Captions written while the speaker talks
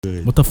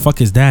Good. What the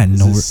fuck is that?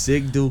 It's a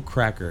Sigdal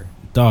cracker.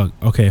 Dog.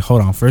 Okay, hold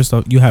on. First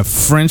off, you have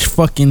French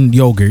fucking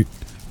yogurt.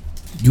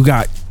 You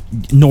got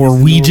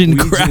Norwegian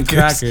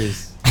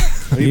crackers.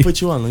 Let me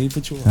put you on.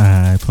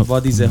 I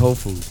bought these at Whole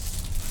Foods.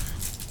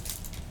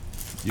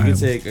 You can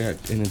take an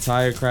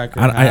entire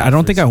cracker. I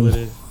don't think I want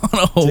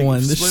a whole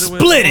one.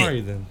 Split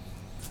it. Then.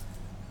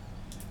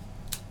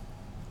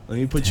 Let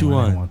me put Damn, you I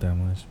on. don't want that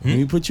much. Let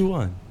me put you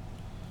on.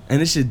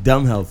 And this shit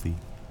dumb healthy.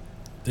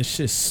 This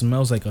shit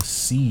smells like a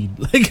seed.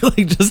 like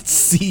just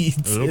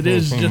seeds. It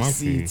is just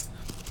seeds.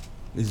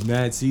 There's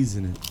mad seeds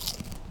in it.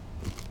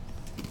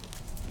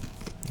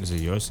 Is it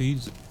your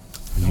seeds?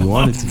 You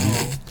want it to be.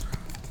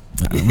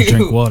 I'm gonna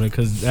drink water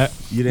because that.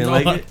 You didn't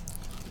like it?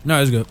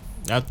 No, it's good.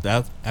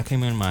 That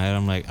came in my head.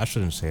 I'm like, I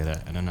shouldn't say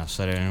that, and then I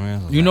said it anyway.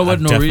 You know what?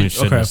 I definitely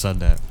shouldn't have said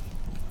that.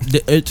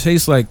 It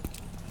tastes like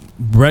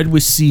bread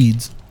with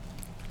seeds,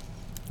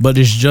 but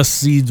it's just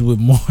seeds with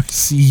more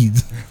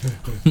seeds.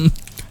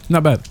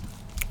 Not bad.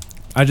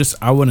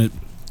 I wouldn't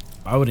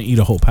eat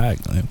a whole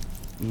pack. Like.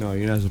 No,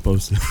 you're not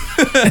supposed to.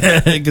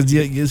 Because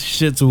your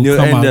shits will You'll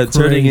come end out up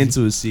turning crazy.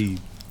 into a seed.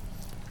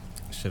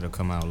 Should have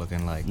come out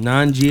looking like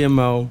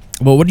non-GMO.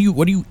 But what do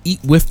you eat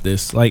with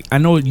this? Like, I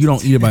know you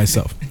don't eat it by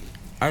itself.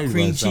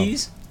 Cream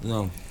cheese?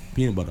 No,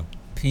 peanut butter.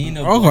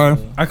 Peanut butter.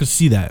 Okay, I could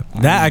see that.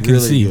 That I can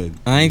really see. Good.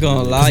 I ain't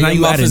gonna lie, now your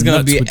you mouth added is gonna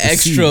nuts be with the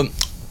extra.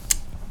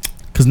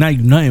 Because now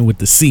you're nothing with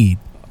the seed.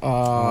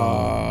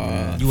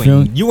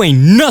 you ain't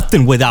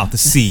nothing without the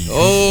seed.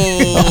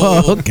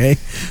 Oh, Okay.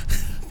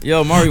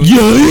 Yo, Mario.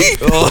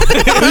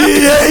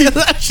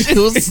 That shit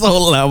was so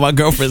loud. My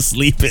girlfriend's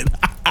sleeping.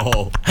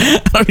 Oh, I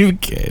don't even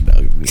care,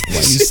 dog. Why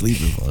you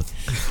sleeping, fuck?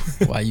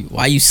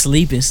 Why you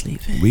sleeping?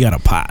 We got a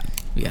pot.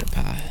 We got a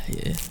pie.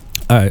 Yeah.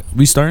 All right,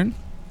 we starting?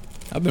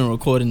 I've been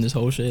recording this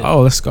whole shit.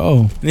 Oh, let's go.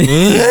 All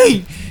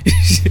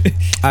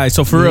right,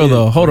 so for real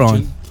though, hold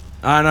on.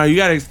 No, you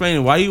gotta explain it.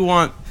 Why you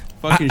want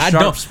fucking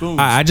sharp spoons?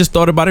 I just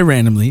thought about it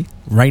randomly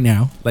right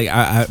now. Like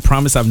I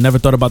promise I've never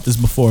thought about this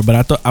before,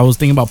 but I was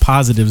thinking about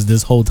positives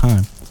this whole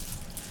time.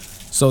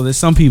 So there's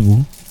some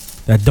people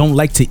that don't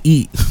like to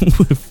eat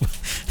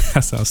with,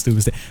 that sounds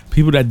stupid.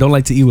 People that don't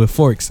like to eat with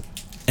forks,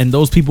 and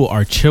those people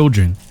are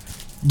children.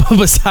 But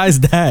besides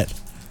that,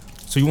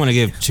 so you want to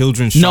give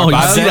children no, sharp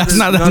you see, objects?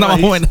 that's not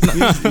my point.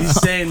 He's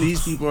saying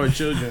these people are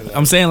children.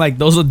 I'm saying like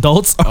those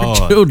adults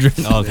are children.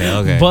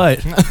 Okay.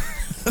 But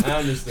I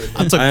understood.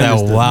 I took that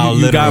wild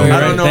You got literal. me I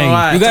don't know Thank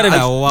why. you got it.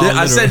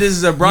 I said this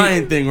is a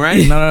Brian thing,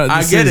 right? No,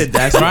 I get it.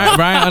 That's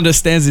Brian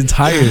understands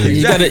entirely.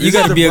 You gotta This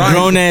is be a Brian.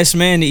 grown ass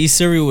man to eat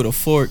cereal with a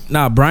fork.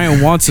 Nah,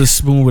 Brian wants a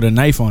spoon with a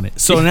knife on it.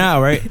 So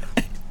now, right?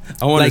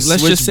 I want Like, a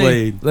let's just say-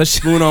 switchblade. let's-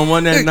 Spoon on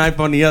one end, knife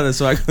on the other,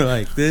 so I can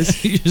like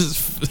this, You just,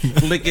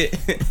 flick it,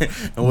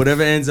 and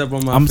whatever ends up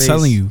on my I'm face.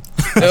 telling you,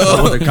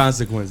 that's what the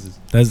consequences.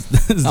 that's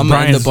I'm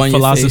gonna end Brian's up on your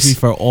philosophy face.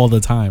 for all the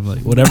time. Like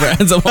whatever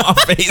ends up on my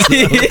face.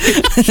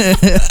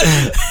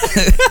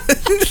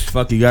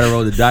 Fuck, you gotta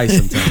roll the dice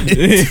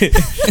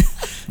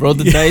sometimes. Roll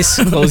the dice,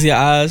 close your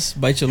eyes,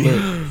 bite your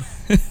lip.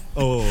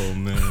 Oh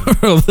man.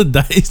 Roll the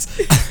dice.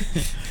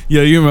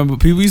 Yo, you remember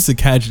people used to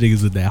catch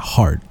niggas with that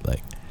hard,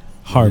 like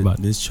hard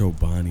button. This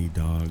Chobani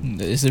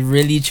dog, Is it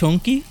really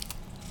chunky?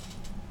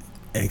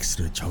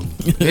 extra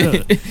chunky.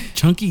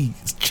 Chunky,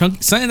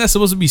 something that's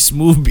supposed to be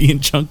smooth being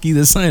chunky.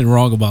 There's something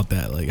wrong about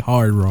that. Like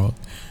hard wrong.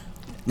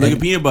 Like a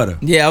peanut butter.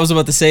 Yeah, I was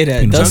about to say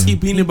that. Peanut That's, Chunky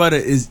peanut butter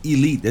is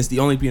elite. That's the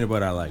only peanut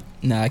butter I like.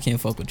 nah, I can't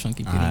fuck with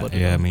chunky peanut butter.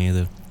 Yeah, bro. me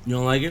either. You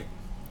don't like it?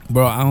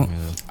 Bro, I don't.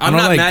 I'm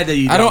don't not like- mad that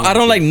you. I don't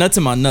it. like nuts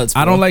in my nuts.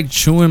 I bro. don't like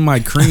chewing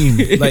my cream.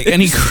 Like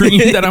any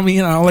cream that I'm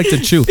eating, I don't like to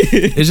chew.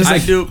 It's just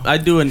like I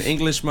do an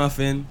English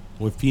muffin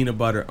with peanut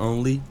butter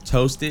only,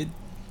 toasted,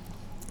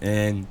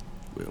 and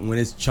when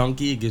it's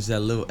chunky, it gives that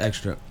little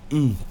extra.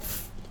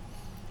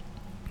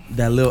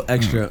 That little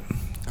extra.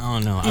 I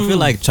don't know. I feel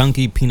like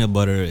chunky peanut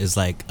butter is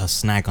like a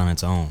snack on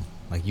its own.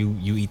 Like you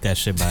eat that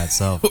shit by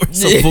itself.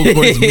 it's a full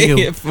course meal.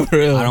 Yeah, for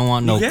real. I don't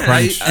want no Yeah,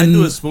 crunch. I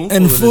do a spoonful.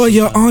 And of for this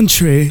your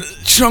sometimes. entree,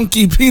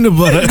 chunky peanut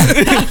butter.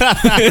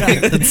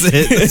 That's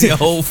it. That's your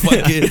whole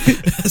fucking.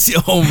 That's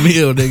your whole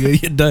meal,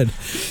 nigga. You're done.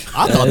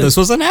 I thought this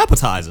was an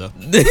appetizer.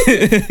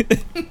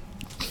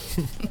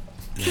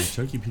 Yeah,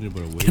 chunky peanut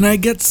butter. Can I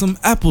get some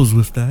apples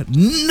with that?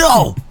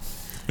 No.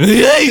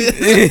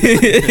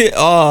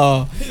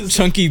 Oh,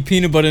 chunky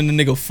peanut butter in the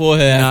nigga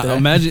forehead. Now,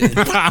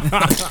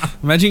 after.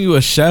 imagine you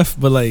a chef,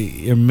 but like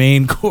your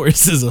main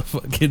course is a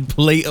fucking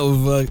plate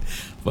of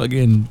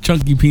fucking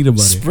chunky peanut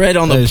butter. Spread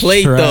on the That's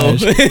plate trash.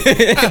 though.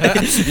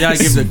 Yeah, I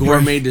give the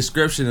gourmet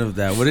description of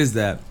that. What is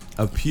that?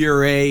 A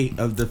puree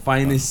of the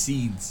finest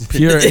seeds.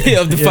 Pure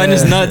Of the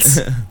finest nuts.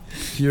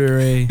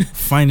 Puree,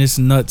 finest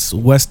nuts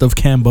west of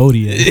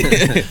Cambodia.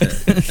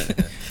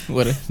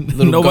 With a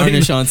little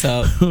garnish on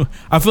top.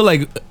 I feel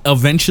like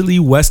eventually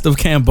west of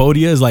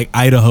Cambodia is like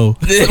Idaho.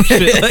 Some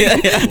shit.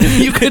 Like,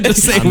 you could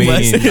just say I mean,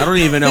 west. I don't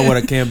even know what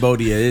a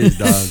Cambodia is,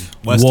 dog.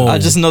 Whoa. I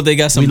just know they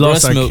got some we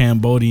lost breast our milk.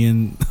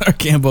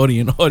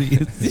 Cambodian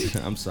audience.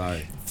 I'm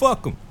sorry.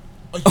 Fuck them.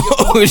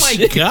 Oh, my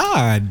shit.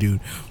 god, dude.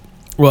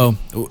 Well,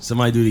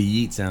 Somebody do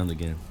the yeet sound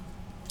again.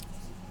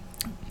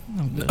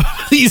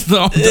 Please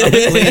don't.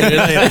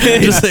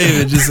 Just save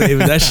it. Just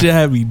save it. That shit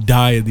had me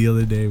dying the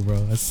other day,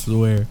 bro. I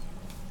swear.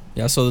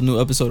 Y'all saw the new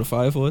episode of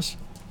Fire Force?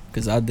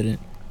 Because I didn't.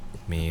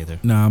 Me either.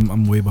 Nah,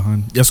 I'm way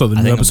behind. Y'all saw the I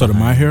new think I'm episode of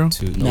My behind Hero?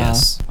 too. Nah,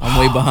 Yes. I'm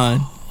way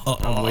behind.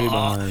 I'm way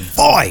behind.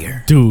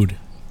 Fire. Dude.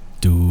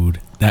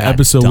 That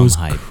episode was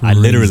hype. crazy. I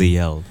literally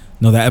yelled.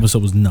 No, that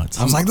episode was nuts.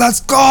 I was like,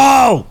 "Let's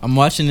go!" I'm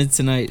watching it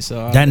tonight,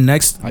 so That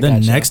next I the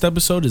got you. next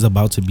episode is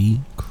about to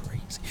be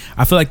crazy.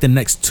 I feel like the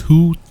next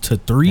 2 to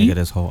 3. Nigga,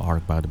 this whole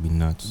arc about to be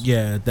nuts.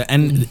 Yeah, the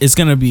end it's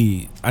gonna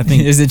be. I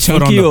think Is it foot on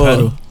chunky the or-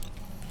 pedal.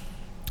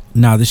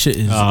 Nah, this shit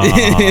is.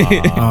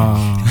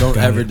 Don't got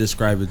ever it.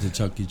 describe it to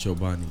Chucky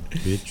Chobani,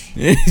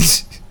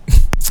 bitch.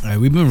 All right,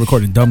 we've been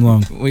recording dumb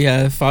long. we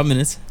have 5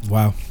 minutes.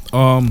 Wow.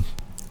 Bonus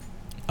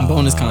That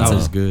was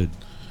content. good.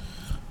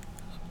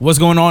 What's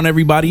going on,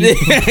 everybody?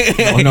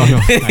 Oh no,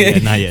 not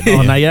yet, not yet.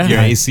 Oh, not yet? Your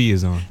Alright. AC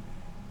is on.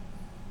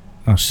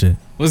 Oh shit.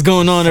 What's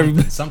going on,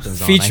 everybody?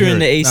 Something's on. Featuring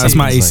the AC. That's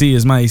my It's AC.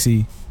 It's my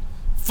AC.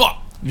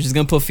 Fuck. We're just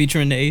gonna put feature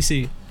in the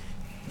AC.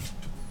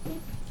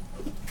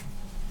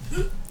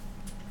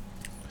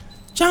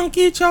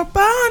 Chunky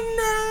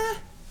Chobani.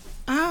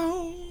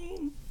 Ow.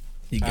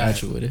 He got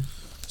Alright. you with it.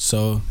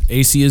 So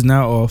AC is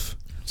now off.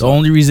 The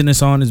only reason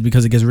it's on is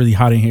because it gets really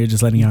hot in here.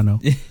 Just letting y'all know.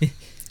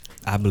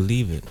 I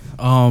believe it.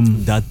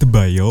 That the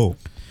bio.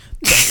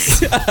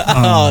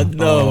 Oh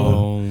no!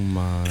 Oh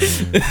my.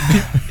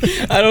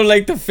 I don't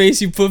like the face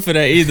you put for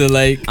that either.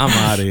 Like I'm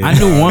out of here. I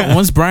knew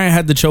once Brian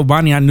had the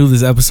Chobani, I knew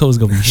this episode was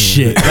gonna be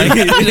shit. Like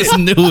I just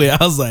knew it.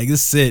 I was like,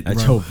 "This it, That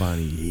bro."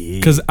 Chobani.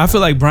 Because I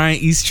feel like Brian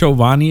eats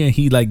Chobani and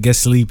he like gets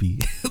sleepy.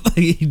 Like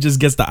he just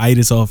gets the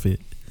itis off it.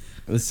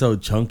 It's so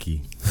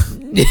chunky.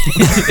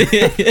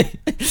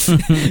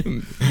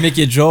 make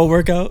your jaw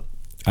work out.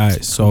 All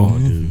right, so Come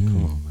on, dude.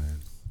 Come on, man.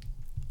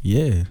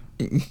 yeah,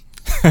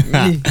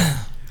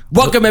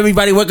 Welcome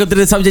everybody. Welcome to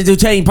the Subject to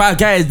Change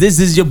podcast. This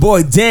is your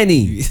boy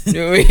Danny.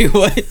 Wait,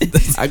 what?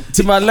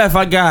 To my left,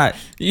 I got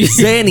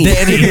Zanny.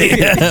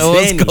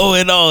 what's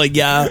going on,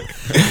 y'all?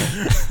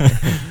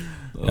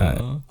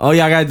 Oh,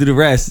 y'all gotta do the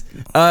rest.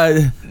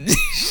 To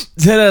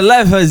the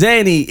left of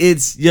Zanny,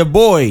 it's your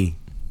boy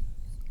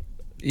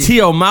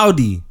Tio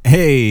Maudi.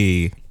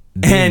 Hey.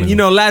 And you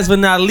know, last but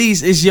not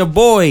least, it's your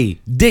boy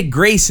Dick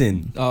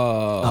Grayson.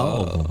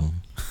 Oh.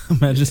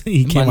 Imagine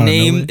he came My out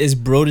name of nowhere. is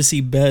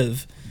Brodesy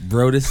Bev.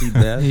 Bro to see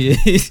Beth. Yeah.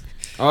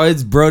 Oh,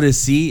 it's bro to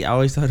see. I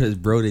always thought it was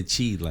bro to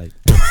cheat. Like,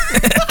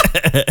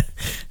 I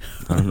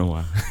don't know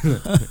why.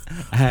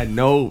 I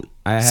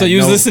had So you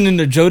was listening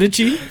to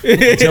Jodici?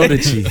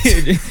 Jodici.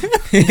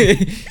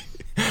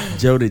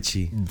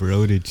 Jodici.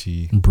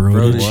 Brodici. Bro,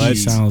 Bro, what what?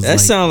 sounds That like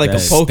sound like a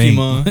that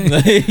Pokemon.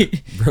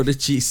 Like, Bro to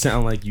cheat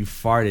sound like you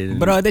farted.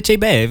 And Brodici,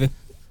 babe.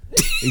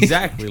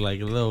 exactly like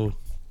a little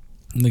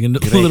like a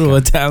little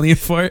Italian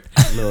fart.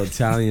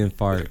 Italian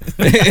fart.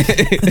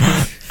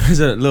 There's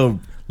a little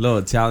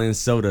Italian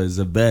soda. It's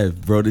a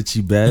Bev. Bro to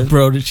cheat Bev.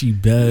 Bro, did she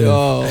bad?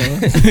 oh.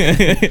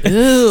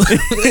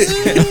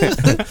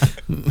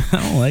 I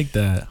don't like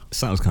that.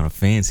 Sounds kind of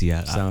fancy.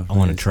 I Sound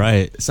want to fancy. try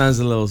it. It sounds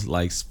a little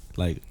like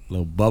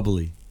little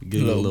bubbly.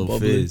 Give it a Little little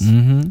bubbly. fizz.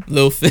 Mm-hmm.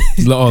 Little fish.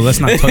 Oh, let's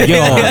not talk. Yo,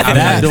 I'm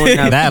that, not doing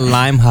that. that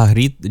lime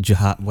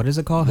what is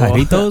it called?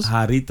 Jarritos?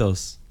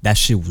 Jarritos. That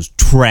shit was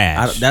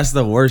trash. That's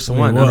the worst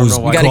one. what? I don't know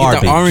You why. You gotta get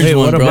Garbage. the orange Wait,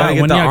 one, what bro. about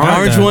when the y'all got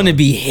Orange that? one to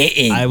be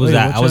hitting. I was Wait,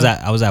 at what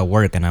I was at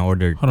work and I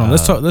ordered. Hold on,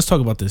 let's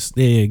talk about this.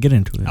 Yeah, get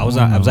into it. I was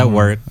at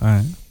work. All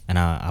right. And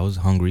I was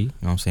hungry. You know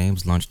what I'm saying? It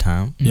was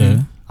lunchtime.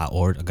 Yeah. I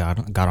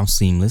got on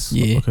Seamless.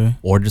 Yeah. Okay.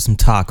 Ordered some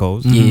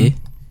tacos. Yeah.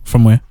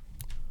 From where?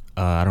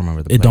 I don't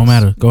remember the. It don't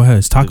place. matter. Go ahead.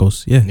 It's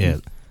tacos. Yeah. Yeah.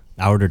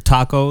 I ordered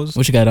tacos.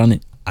 What you got on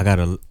it? I got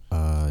a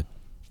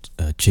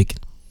chicken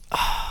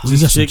You got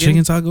some chicken?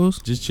 chicken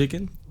tacos? Just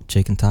chicken?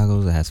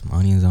 tacos. I had some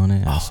onions on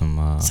it. I had some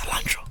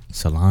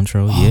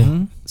cilantro. Yeah.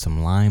 Mhm.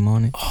 Some lime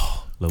on it. A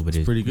little bit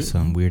of pretty good.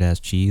 some weird ass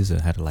cheese.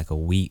 It had like a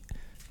wheat.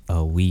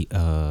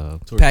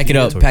 Pack it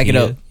up. Pack it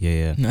tortilla. up.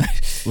 Yeah.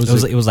 Nice.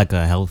 It was like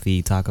a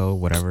healthy taco,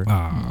 whatever.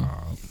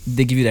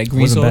 They give you that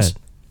green Wasn't sauce.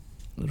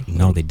 bad.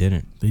 No, they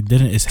didn't. They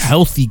didn't. It's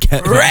healthy.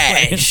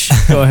 Fresh.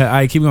 Go ahead. All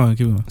right, keep going.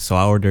 Keep going. So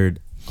I ordered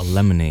a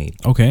lemonade,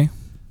 Okay.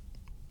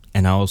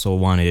 and I also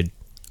wanted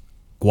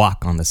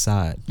guac on the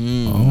side.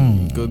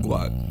 Good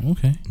guac.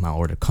 Okay. My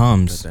order Got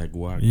comes. that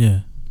guac. Yeah.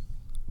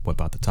 What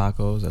about the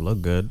tacos? They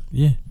look good.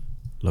 Yeah.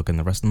 Look in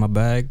the rest of my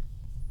bag.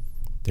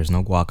 There's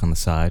no guac on the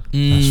side.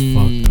 That's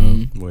fucked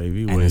up.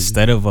 Wavy, And wavy.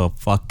 instead of a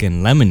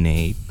fucking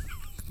lemonade,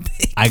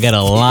 I got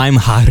a lime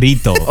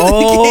jarrito.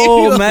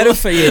 Oh, matter of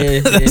fact, yeah.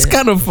 That's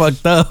kind of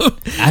fucked up.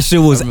 That shit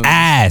was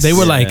ass. They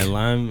were like, Yeah,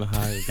 lime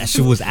high. that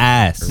shit was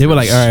ass. they were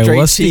like, all right, Straight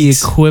what's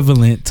cheeks. the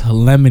equivalent to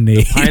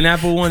lemonade?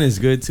 Pineapple one is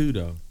good too,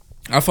 though.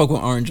 I fuck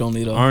with orange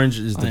only though. Orange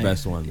is the Fine.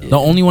 best one. Though. The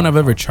only one I've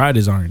ever tried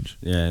is orange.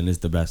 Yeah, and it's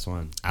the best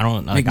one. I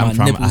don't Make like.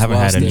 my I nipples haven't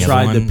had lost any it. other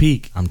Tried one. the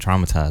peak. I'm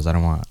traumatized. I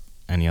don't want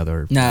any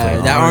other. Nah,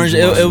 flavor. that orange,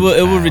 it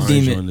will one redeem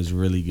orange it. one is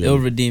really good. It'll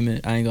redeem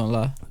it. I ain't gonna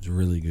lie. It's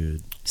really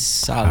good.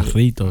 Solid.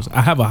 Jarritos.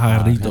 I have a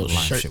That jarrito lime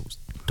shirt. shit was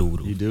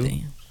doodle. You do?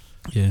 Damn.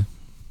 Yeah.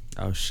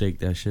 I'll shake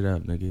that shit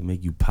up, nigga.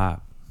 Make you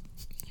pop.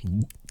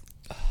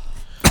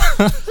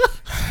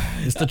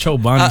 It's the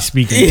Chobani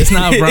speaking. It's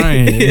not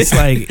Brian. It's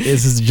like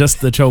it's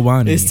just the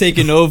Chobani. It's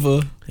taking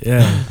over.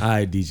 Yeah. All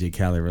right, DJ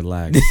Khaled,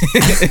 relax.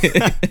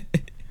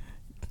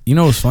 You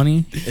know what's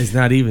funny? It's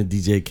not even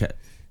DJ Khaled.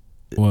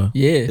 What?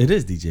 Yeah. It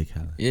is DJ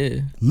Khaled.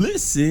 Yeah.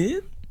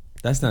 Listen.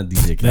 That's not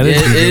DJ That Khaled.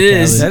 is Yeah, DJ it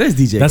is. Khaled. That is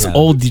DJ That's Khaled.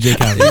 old DJ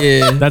Khaled.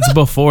 Yeah. That's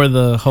before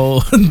the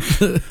whole.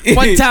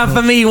 One time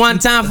for me, one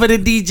time for the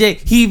DJ.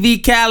 He be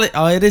Khaled.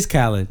 Oh, it is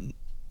Khaled.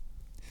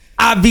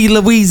 I be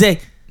Louise. I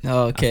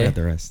Oh, okay. forgot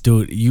the rest.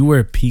 Dude, you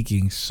were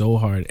peaking so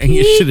hard, and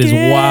your shit is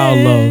wild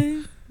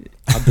low.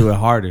 I'll do it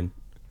harder.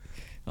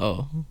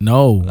 Oh,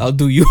 No, I'll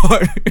do you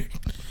harder.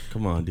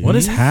 Come on, dude. what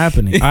is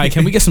happening? All right,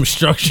 can we get some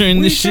structure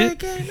in this shit?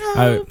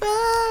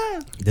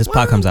 This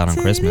pod comes out on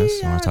Christmas.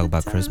 You want to talk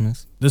about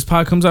Christmas? This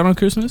pod comes out on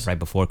Christmas. Right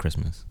before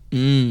Christmas.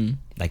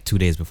 Like 2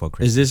 days before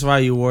Christmas. Is this why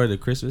you wore the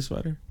Christmas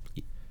sweater?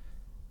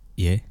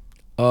 Yeah.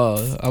 Oh, I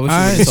wish All you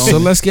right, would have so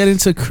told me. let's get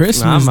into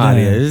Christmas. Nah, I'm out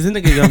of then. here. This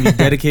nigga gonna be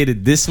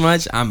dedicated this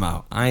much. I'm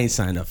out. I ain't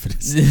signed up for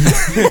this.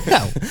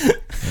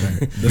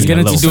 Let's get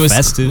into doing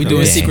festive. We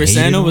doing Yeah, Secret hated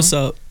Santa. one. What's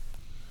up?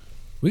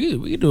 We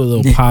could do a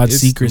little pod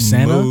Secret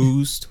Santa.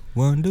 Most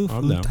wonderful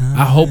I'm down. time.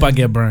 I hope I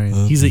get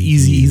Brian. He's an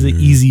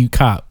easy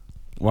cop.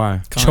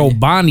 Why? Kanye.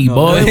 Chobani, No,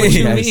 boy. What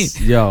you Yes.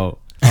 mean? Yo,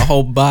 A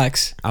whole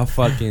box. I'll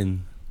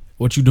fucking.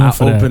 What you doing I'll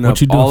for that? open up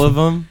What you doing all for- of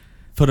them,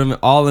 put them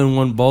all in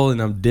one bowl,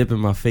 and I'm dipping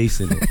my face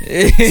in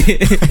it.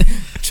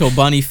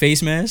 Chobani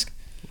face mask.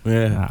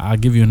 Yeah. I'll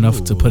give you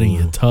enough to put in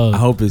your tub. I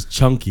hope it's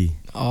chunky.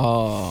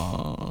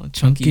 Oh,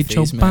 chunky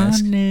face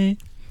mask. Chobani.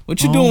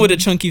 What you doing with a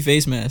chunky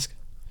face mask?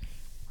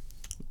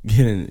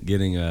 Getting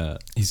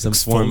He's some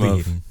form of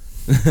exfoliating.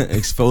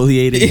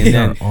 exfoliating, and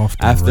then You're off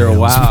the after a rails.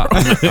 while,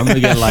 I'm gonna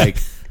get like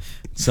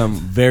some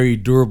very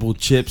durable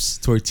chips,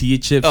 tortilla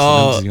chips. And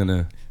I'm just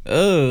gonna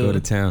go to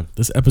town.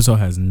 This episode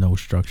has no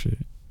structure.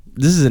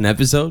 This is an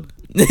episode.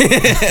 Yeah,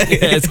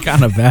 it's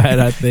kind of bad,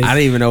 I think. I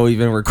didn't even know we've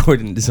been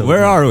recording this.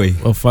 Where are we?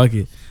 Well, fuck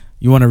it.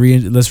 You want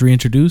to let's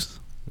reintroduce?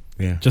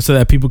 Yeah. Just so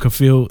that people can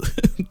feel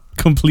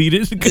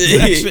completed. 'Cause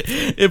that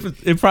shit,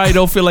 it probably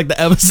don't feel like the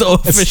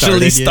episode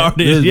officially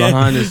started. This is yet.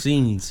 behind the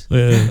scenes.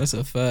 Yeah. That's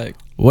a fact.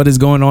 What is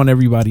going on,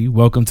 everybody?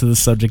 Welcome to the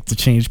Subject to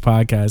Change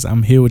podcast.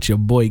 I'm here with your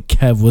boy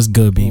Kev. What's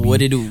good, baby?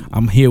 What it do?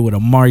 I'm here with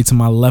Amari to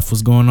my left.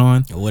 What's going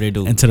on? What it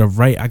do? And to the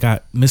right, I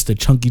got Mr.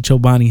 Chunky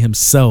Chobani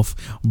himself,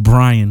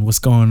 Brian. What's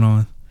going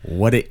on?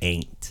 What it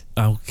ain't.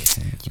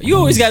 Okay. You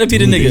always got to be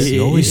the nigga.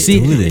 You always See,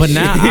 do this but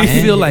now shit, I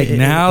man. feel like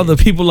now the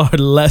people are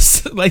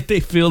less like they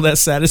feel that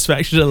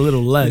satisfaction a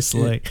little less.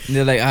 Like,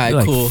 They're like, all right, They're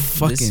like, cool.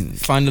 fucking-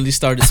 This finally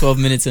started 12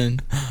 minutes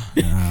in.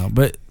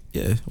 but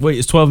yeah. Wait,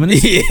 it's 12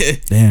 minutes. Yeah.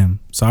 Damn.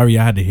 Sorry,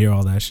 I had to hear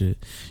all that shit.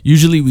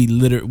 Usually we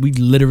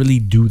literally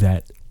do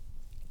that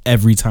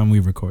every time we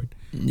record.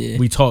 Yeah.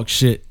 We talk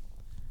shit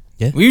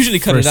We usually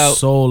cut for it out.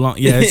 so long.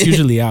 Yeah, it's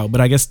usually out, but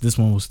I guess this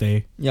one will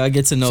stay. Yeah, I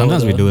get to know.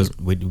 Sometimes we the- do it.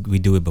 We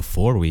do it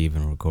before we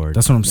even record.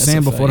 That's what I'm That's saying.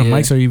 a Before fact, the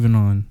yeah. mics are even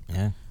on.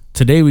 Yeah.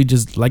 Today we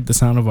just like the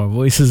sound of our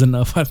voices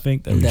enough. I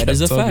think that we That kept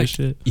is a talking fact.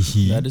 Shit.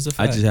 That is a I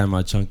fact. just had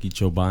my chunky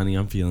Chobani.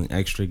 I'm feeling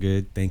extra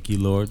good. Thank you,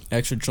 Lord.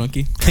 Extra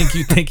chunky. Thank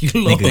you,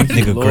 Lord.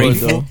 Nigga Lord,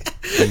 grateful. though.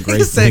 I'm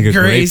grateful. said Nigga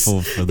grace.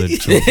 grateful for the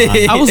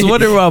Chobani. I was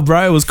wondering why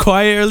Brian was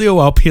quiet earlier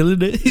while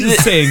peeling it. He was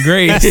saying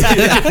grace.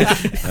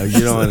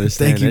 You don't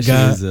understand. Thank you, that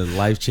God. shit is a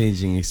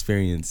life-changing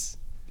experience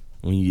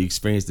when you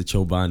experience the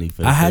Chobani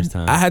for the I first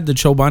time. had the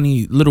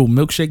Chobani little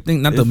milkshake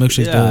thing, not the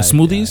milkshake, Yeah, the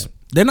smoothies. yeah.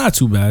 They're not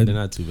too bad. They're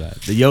not too bad.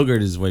 The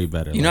yogurt is way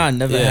better. You know, I Like,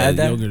 never Yeah, had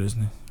that. yogurt is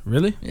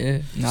really. Yeah.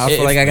 Now I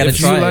feel like I gotta if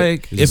try you it.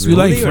 like, Is if it you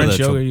like really? Or French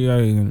the yogurt, you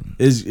gotta,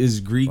 is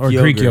Greek or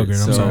yogurt. Greek yogurt.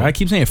 I'm so- sorry, I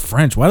keep saying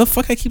French. Why the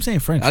fuck I keep saying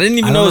French? I didn't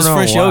even I know it don't was know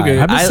French why. yogurt.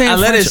 I've been saying I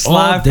let French it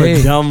slide all day.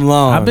 for dumb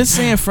long. I've been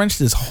saying French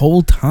this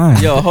whole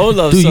time. Yo, hold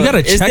up. Dude, so you gotta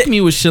is check there- me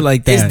with shit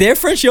like that. Is there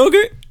French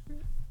yogurt?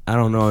 I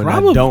don't know. And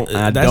Probably. I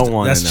don't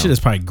want That to know. shit is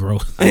probably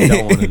gross. I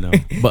don't want to know.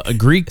 But a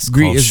Greek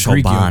called is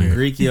Greek Chobani. yogurt.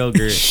 Greek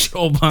yogurt.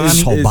 Chobani.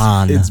 is-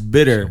 Chobani. It's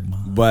bitter,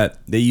 but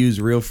they use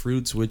real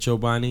fruits with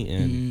Chobani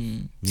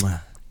and mwah.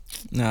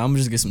 Nah, I'm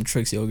just get some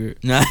Trix yogurt.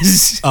 Nah.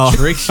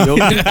 Trix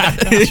yogurt.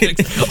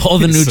 All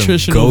the Some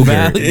nutritional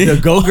Go-Gurt. value.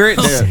 The Go-Gurt,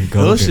 Some those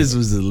Go-Gurt. shits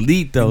was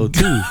elite though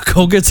too.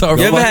 Go-Gurts are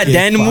You ever had fucking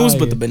Danimals, fire.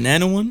 but the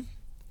banana one?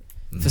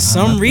 For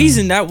some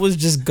reason, that was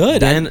just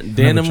good. never tried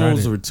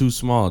Danimals it. were too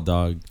small,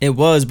 dog. It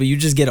was, but you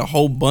just get a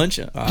whole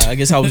bunch. I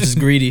guess I was just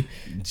greedy.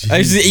 I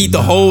used to eat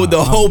the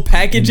whole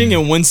packaging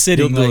in one He'll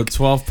sitting. do a Like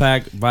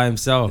 12-pack by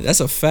himself, that's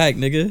a fact,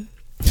 nigga.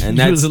 and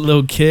He was that's a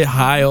little kid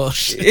high off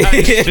shit off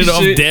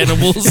Shit.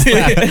 Danimals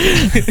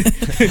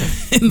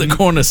in the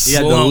corner. he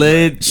had the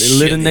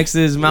lid next to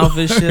his mouth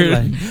and shit.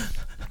 Like,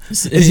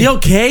 is he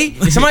okay?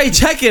 Somebody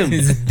check him.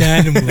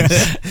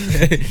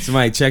 Danimals.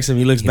 Somebody checks him.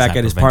 He looks He's back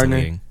at his partner.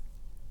 hyperventilating.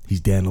 He's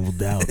Danimaled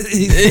out.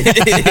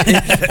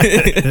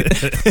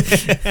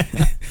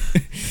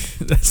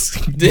 This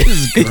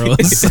is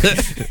gross.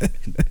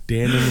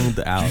 Danimaled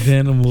out.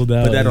 Danimal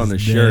out. Put that on the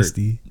is shirt.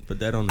 nasty. Put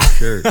that on the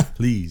shirt,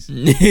 please.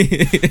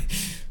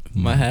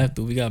 Might have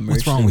to. We got merch.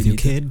 What's wrong that with we you, need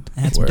to- kid?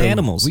 Add some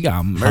animals. We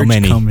got merch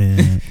many?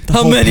 coming.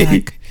 How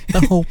many? The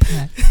whole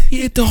pack.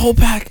 He ate the whole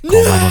pack. Call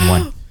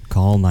 911.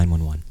 Call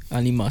 911.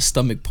 I need my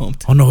stomach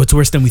pumped. Oh no, it's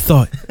worse than we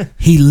thought.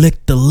 He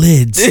licked the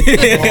lids. You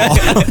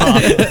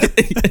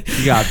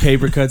got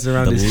paper cuts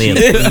around The his lip.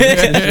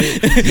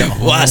 cheek.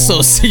 Wow,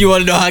 so you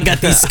want to know how I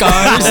got these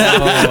scars?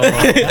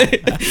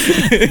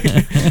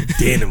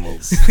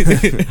 Animals.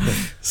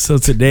 So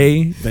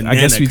today, I Banana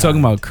guess we kind. talking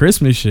about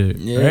Christmas shit,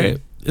 Yeah.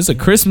 right? It's a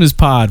Christmas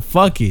pod.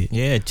 Fuck it.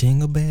 Yeah,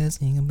 jingle bells,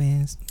 jingle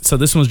bells. So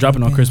this one's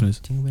dropping on Christmas.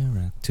 Jingle bell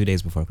rock. 2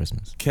 days before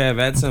Christmas.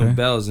 Kev, add some Okay.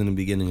 bells in the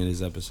beginning of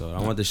this episode. I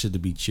want this shit to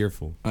be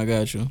cheerful. I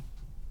got you.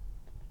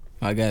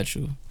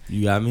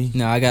 You got me?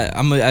 No,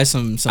 I'm gonna add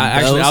some bells.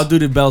 Actually, I'll do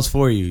the bells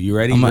for you. You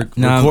ready? No.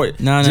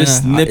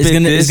 Just snip It's it.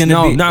 gonna, this. it's gonna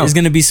no, be. no. It's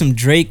gonna be some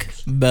Drake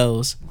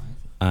bells.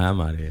 I'm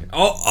out of here.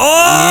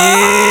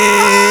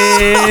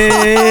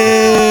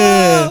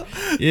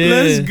 Yeah.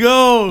 Let's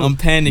go. I'm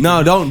panicking.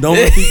 No, don't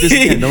repeat this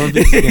again. Don't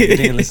repeat this again. You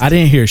didn't listen. I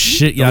didn't hear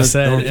shit y'all Don't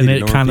said, repeat and it, it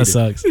don't kind of repeat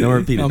it. sucks. Don't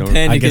repeat it. I'm Don't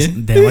repeat it. I guess,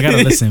 panicking. damn, I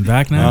gotta listen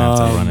back now. I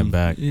have to run it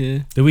back. Yeah.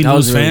 Did we That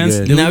lose was really fans?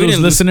 good. Did No, we we lose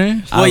didn't lose-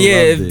 listeners? Well, yeah,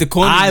 loved if it. the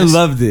corner I just-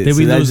 loved it. Did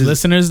we So that lose just-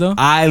 listeners though?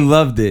 I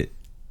loved it.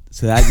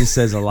 So that just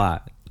says a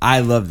lot. I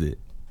loved it.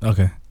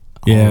 Okay.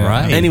 Yeah. All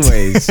right.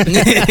 Anyways,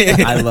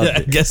 I loved I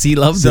it. guess he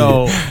loved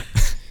So it.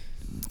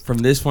 from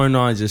this point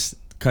on, just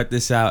cut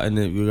this out, and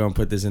then we're gonna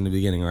put this in the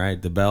beginning,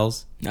 right? The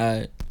bells. All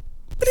right.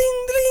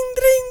 Dring, dring,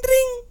 dring,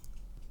 dring.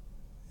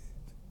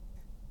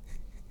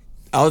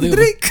 I don't think I'm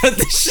gonna cut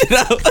this shit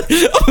out.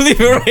 I'll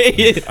leave it right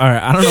here. All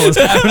right, I don't know what's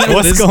happening.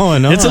 What's It's-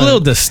 going on? It's a little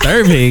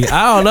disturbing.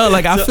 I don't know.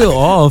 Like I feel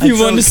off. You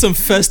wanted some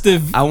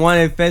festive. I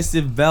wanted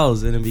festive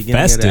bells in the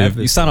beginning festive. of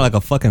the You sounded like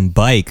a fucking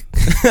bike.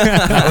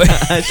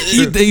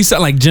 You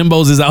sound like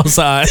Jimbo's is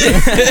outside.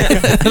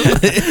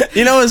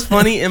 You know what's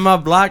funny? In my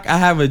block, I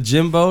have a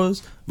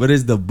Jimbo's, but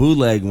it's the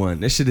bootleg one.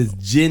 That shit is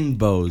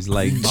Jinbo's.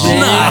 Like,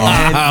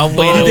 Nah, you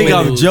wait a think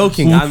I'm minute.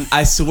 joking?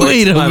 I swear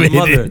Wait to a my minute.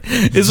 mother.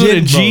 It's with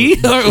a G?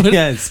 Jinbo's. Or with-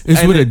 Yes. It's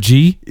And with a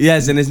G.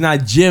 Yes, and it's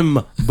not Jim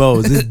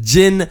Bows. It's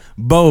Jin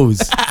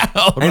Bows.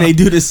 And they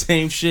do the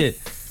same shit.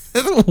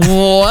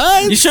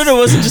 What? You sure there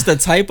wasn't just a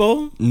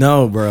typo?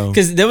 No, bro.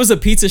 Because there was a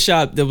pizza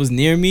shop that was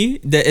near me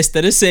that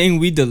instead of saying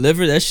we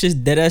deliver, that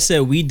shit dead ass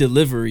said we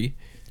delivery.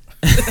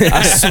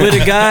 I swear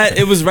to God,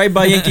 it was right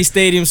by Yankee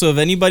Stadium. So if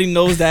anybody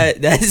knows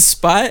that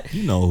spot,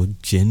 You know,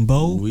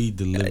 Jimbo. We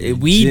deliver.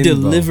 we Jinbo.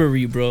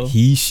 delivery, bro.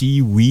 He,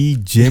 she, we,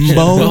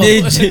 Jimbo.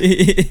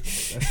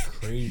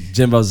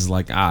 Jimbo's is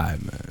like,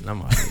 alright, man.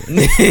 I'm out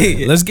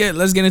here. Let's get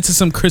into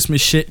some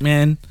Christmas shit,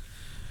 man.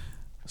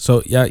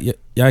 So y'all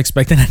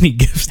expecting any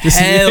gifts this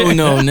year? Hell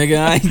no, nigga.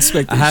 I ain't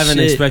expecting I haven't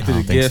shit. expected I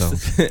a don't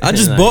think gift. I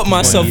just in, bought like,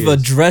 myself 20 a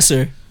years.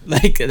 dresser.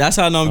 Like that's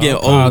how I know I'm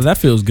getting Oh, old. that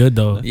feels good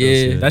though.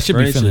 Yeah. That should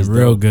be French feeling is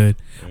real dope. good,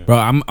 bro.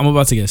 I'm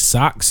about to get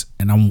socks,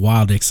 and I'm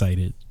wild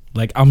excited.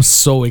 Like I'm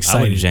so I would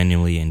excited.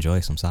 genuinely enjoy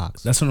some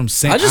socks. That's what I'm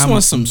saying. I just I'm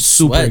want some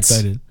super sweats.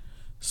 excited.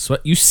 Sweat.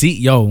 You see,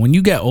 yo, when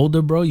you get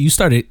older, bro, you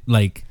started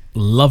like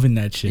loving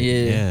that shit.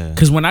 Yeah.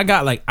 Cause when I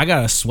got a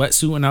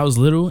sweatsuit when I was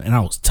little, and I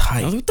was I was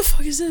tight. like, what the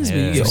fuck is this? Yeah,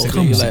 When you get so older,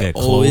 I you're used to like, get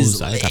oh, it's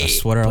clothes. I got a late.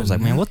 sweater. I was like,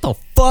 man, what the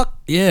fuck?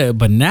 Yeah,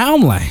 but now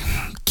I'm like,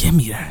 give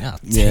me that.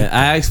 Yeah,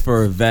 I asked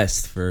for a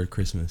vest for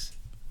Christmas.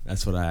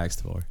 That's what I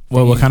asked for.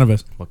 Well, what kind of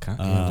vest? What kind?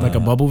 Like a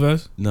bubble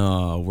vest?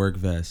 No, a work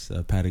vest,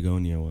 a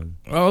Patagonia one.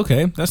 Oh,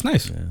 okay, that's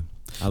nice. Yeah.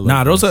 I love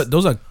Nah, vests.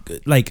 those are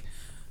like,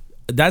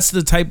 that's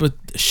the type of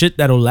shit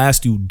that'll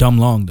last you dumb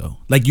long though.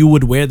 Like you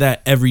would wear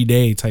that every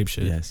day type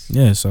shit. Yes.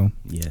 Yeah, so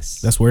Yes.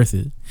 that's worth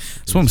it.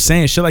 That's what I'm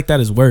saying. Shit like that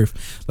is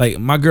worth. Like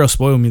my girl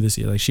spoiled me this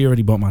year. Like she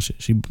already bought my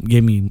shit. She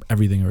gave me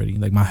everything already.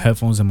 Like my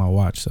headphones and my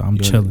watch. So I'm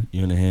chilling.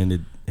 You wanna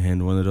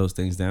hand one of those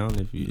things down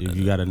if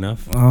you got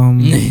enough?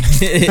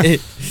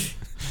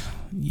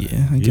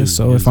 Yeah, I You- guess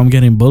so. you- If I'm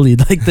getting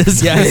bullied like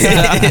this, yeah,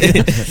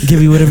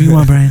 give you whatever you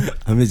want, Brian.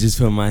 I'm gonna just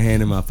put my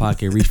hand in my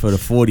pocket, reach for the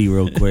 40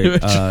 real quick.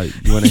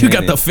 You wanna You hand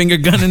got the it? finger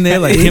gun in there.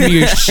 Like give me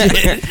your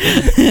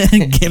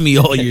shit. Give me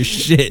all your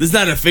shit. It's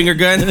not a finger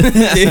gun. Why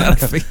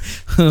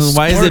is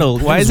Squirtle,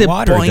 it? Why his is it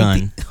water pointy?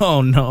 gun.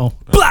 Oh no!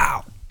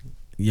 Blow.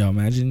 Yo,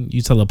 imagine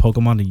you tell a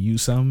Pokemon to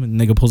use something,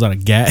 and nigga pulls out a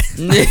gat.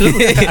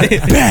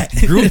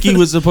 Grookey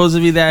was supposed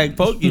to be that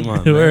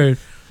Pokemon. Man. Word,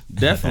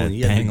 Definitely.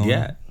 You That got, thing on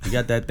you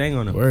got that thing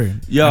on him.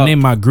 word. Yo. I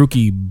named my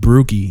Grookey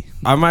Brookie.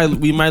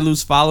 We might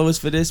lose followers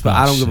for this, but Oh,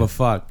 I don't shit. give a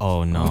fuck.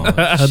 Oh no.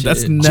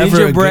 That's never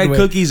Gingerbread a good way.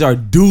 cookies are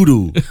doo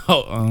doo.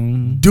 Oh,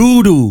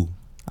 Doo doo.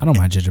 I don't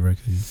mind gingerbread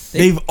cookies.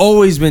 They've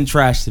always been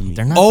trash to me.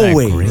 They're not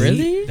always. that great.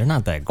 Really? They're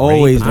not that great.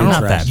 Always but been they're not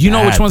trash. that You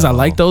know which bad, ones I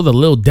like though? The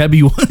little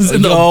Debbie ones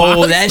in the Yo,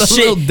 box. that The shit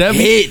little Debbie.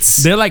 hits.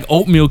 They're like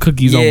oatmeal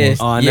cookies Yeah.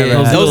 almost. Oh, I Yeah, never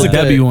Those had little those are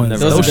Debbie good. ones.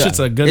 Never Those had shits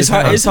are good. It's as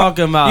hard- hell. I'm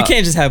talking about. You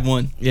can't just have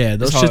one. Yeah,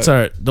 those It's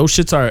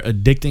shits are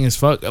addicting as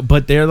fuck,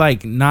 but they're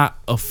like not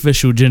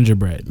official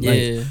gingerbread. Like, Yeah.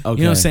 Okay. you know what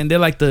I'm saying? They're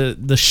like the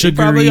They sugary.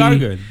 probably are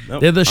good. Nope.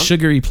 They're the I'm-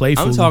 sugary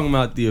playful. I'm talking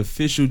about the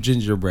official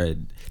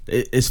gingerbread.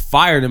 It's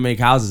fire to make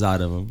houses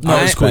out of them. No,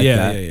 I it's cool. respect Yeah,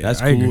 that. yeah, yeah.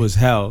 That's I cool agree. as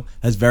hell.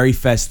 That's very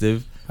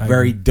festive, I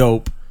very agree.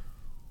 dope.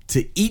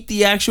 To eat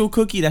the actual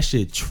cookie, that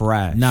shit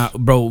trash. Nah,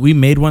 bro, we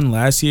made one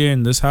last year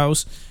in this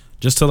house.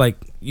 just to like,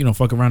 you know,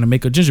 fuck around and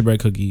make a gingerbread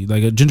cookie,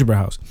 like a gingerbread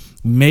house.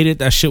 Made it.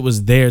 That shit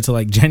was there till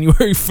like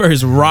January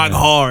 1st, rock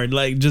hard,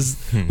 like just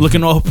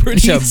looking all pretty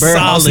It's your bird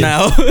house solid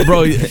now.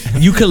 bro.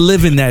 You could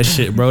live in that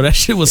shit, bro. That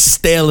shit was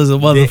stale as a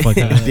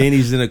motherfucker.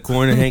 Danny's in the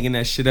corner hanging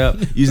that shit up,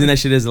 using that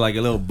shit as like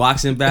a little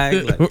boxing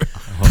bag. Like,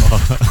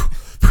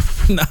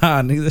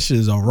 Nah, nigga, that shit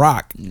is a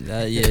rock.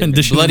 Yeah,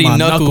 Conditioning bloody my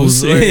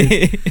knuckles.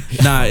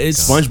 Nah,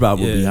 it's SpongeBob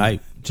would be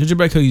hype.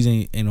 gingerbread cookies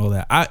ain't all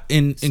that. I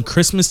in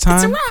Christmas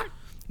time,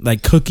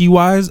 like cookie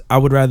wise, I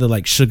would rather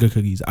like sugar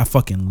cookies. I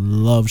fucking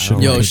love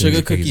sugar. Yo, cookies.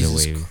 sugar Cookies cookies are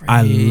is wavy. crazy.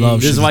 I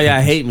love This is sugar why y'all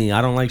cookies. hate me.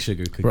 I don't like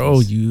sugar cookies.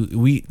 Bro,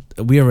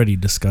 we already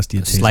discussed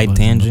your taste Slight buds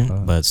in the tangent,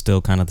 pod. but still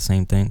kind of the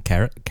same thing.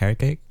 Carrot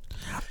cake.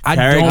 I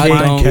carrot don't cake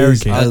mind is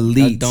carrot cake.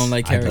 elite. I don't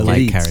like I carrot like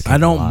cake. carrot cake. I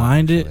don't a lot,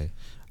 mind it. actually.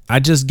 I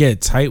just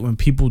get tight when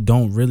people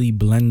don't really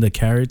blend the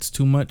carrots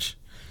too much.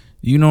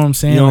 You know what I'm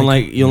saying? You don't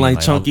like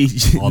all- chunky.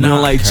 You all don't the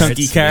like carrots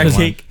chunky in carrot one.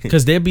 cake.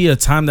 because there'd be a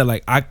time that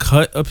like I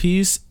cut a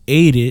piece,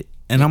 ate it,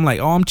 and I'm like,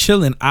 oh, I'm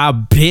chilling. I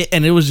bit,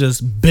 and it was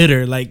just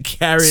bitter, like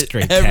carrot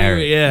Straight everywhere.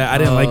 carrot. Yeah, I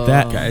didn't like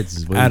that Carrots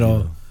is at wavy, all.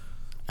 though.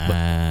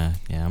 Yeah,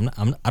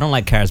 I don't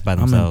like carrots by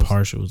I'm themselves.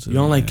 impartial to You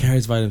don't like that.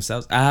 carrots by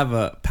themselves? I have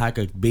a pack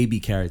of baby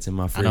carrots in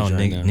my I fridge know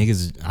right now.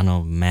 niggas. I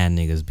know mad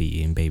niggas be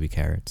eating baby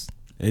carrots.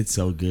 It's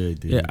so good,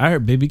 dude. Yeah, I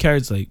heard baby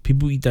carrots, like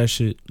people eat that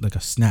shit like a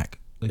snack.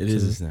 Like, it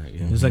is a snack.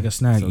 Yeah. It's like a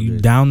snack. So you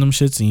good. down them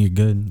shits and you're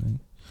good. Like,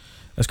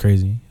 that's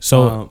crazy.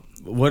 So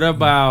what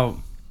about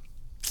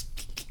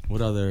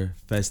what other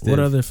festive? what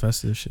other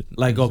festive shit?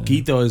 like is there?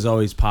 Oquito is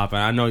always popping.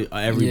 I know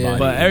everybody, Yeah.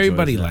 But enjoys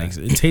everybody that. likes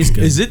it. It tastes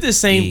good. Is it the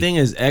same Yeah. thing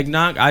as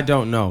eggnog? I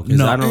don't know. 'Cause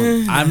No, I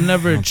don't. I've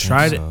never I don't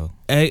tried think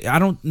it. so. I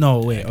don't know.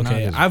 Wait, Eggnog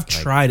okay. is I've like-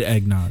 tried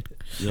eggnog,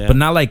 Yeah. but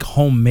not like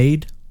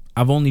homemade.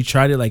 I've only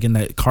tried it like in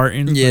that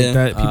carton Yeah. like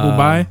that people Uh,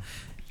 buy.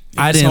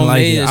 I it's didn't like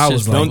homemade, it. it's I just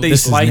was like- like, don't they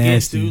this is spike it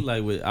nasty. too,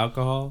 like with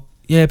alcohol?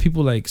 Yeah,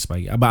 people like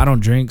spike it, but I don't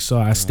drink, so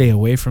I stay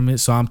away from it.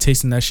 So I'm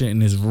tasting that shit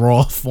in its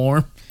raw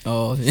form.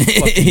 Oh,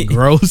 Fucking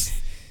gross.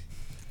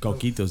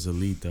 Coquito's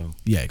elite though.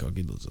 Yeah, go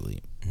get those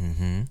elite.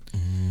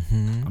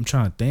 Mm-hmm. I'm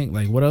trying to think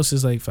like what else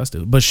is like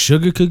festive. But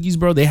sugar cookies,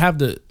 bro, they have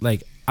the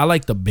like I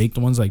like the baked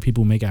ones like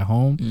people make at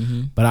home,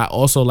 Mhm. but I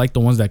also like the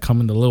ones that come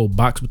in the little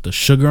box with the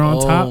sugar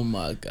on top. Oh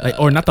my god. Like,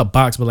 or not the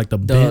box, but like the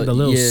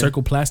little yeah.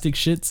 circle plastic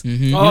shits.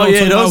 Mhm. know Oh what I'm yeah,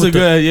 talking about those are with the-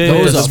 good. Yeah,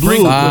 those yeah. are The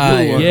blue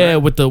fire. one, Yeah, right?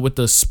 with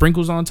the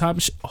sprinkles on top.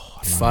 And shit. Oh,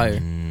 Fire.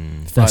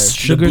 that Fire.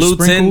 sugar the blue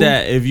sprinkle. tin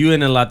that if you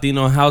in a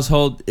Latino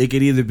household, it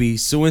could either be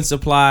Sewing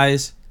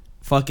Supplies,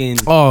 fucking.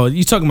 Oh,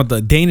 you talking about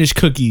the Danish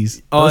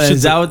cookies? Oh, Those is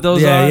shits that what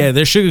those yeah, are? Yeah,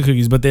 they're sugar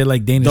cookies, but they're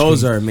like Danish.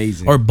 Those cookies. are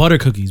amazing. or butter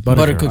cookies.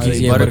 Butter cookies,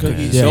 yeah, butter butter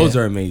cookies. Yeah, Those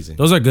yeah. are amazing.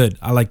 Those are good.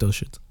 I like those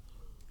shits.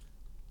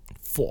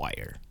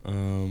 Fire.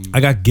 I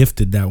got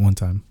gifted that one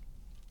time.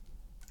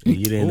 You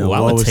didn't know. Ooh, I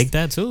what would was- take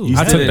that too. You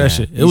I said took it. that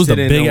shit. It You was the still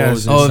didn't big know what ass.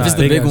 was Oh, if it's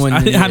the big one,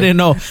 I yeah. didn't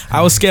know.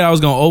 I was scared I was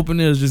gonna open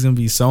it. It was just gonna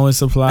be sewing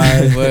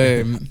supplies.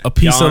 Word. A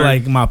piece Yarn. of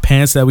like my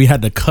pants that we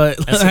had to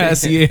cut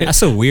last year.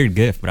 That's a weird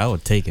gift, but I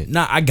would take it.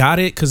 Nah, I got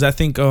it because I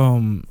think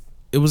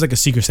it was like a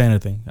Secret Santa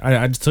thing.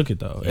 I just took it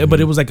though, but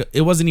it was like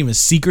it wasn't even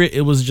secret.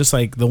 It was just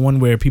like the one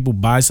where people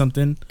buy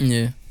something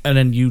Yeah. and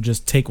then you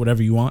just take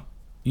whatever you want.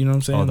 You know what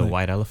I'm saying? Oh, the Like,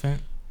 white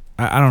elephant.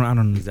 I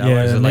don't. Is that Yeah,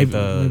 what Is it maybe,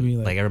 maybe maybe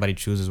like everybody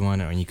chooses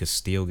one, and you could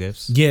steal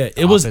gifts? yeah, it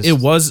The was. Office? It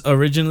was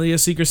originally a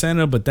Secret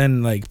Santa, but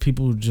then like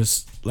people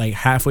just like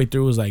halfway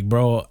through was like,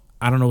 bro,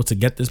 I don't know what to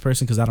get this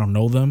person because I don't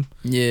know them.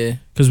 Yeah.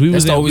 Because we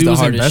That's was always we the was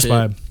in hardest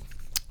Best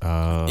shit.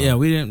 Buy. Yeah,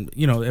 we didn't,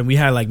 and we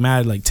had like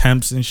mad like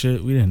temps and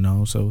shit. We didn't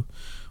know, so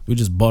we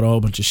just bought a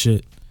whole bunch of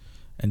shit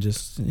and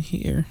just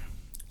here.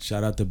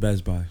 Shout out to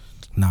Best Buy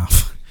Nah,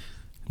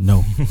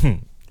 no,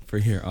 for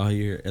here all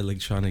your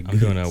electronic. I'm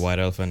doing goods. a white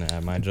elephant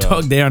at my job.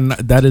 dog. They are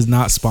not. That is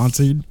not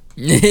sponsored.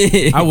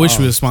 I wish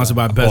we were sponsored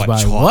by Best bought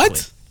Buy. chocolate.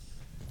 What?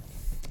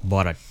 I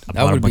bought a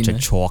would be bunch of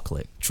nice.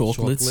 chocolate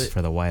Chocolates.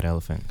 for the white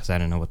elephant because I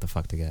didn't know what the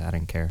fuck to get. I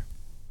didn't care,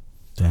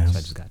 Damn, so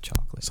I just got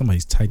chocolate.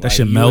 somebody's tight. That Like,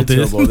 shit you melted.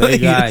 went to a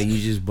bodega Like, and you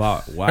just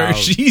bought wow.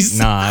 Hershey's.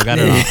 Nah, I got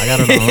it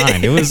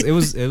online. It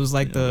was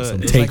like the Some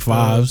it was Take like the-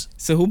 Fives.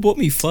 So who bought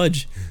me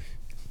fudge?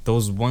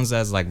 those ones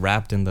that's like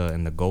wrapped in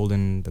the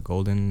golden.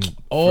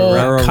 Oh,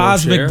 Ferrero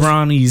cosmic Rocher?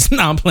 brownies.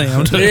 Nah, I'm playing.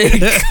 I'm joking.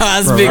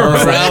 Cosmic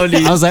Ferrero.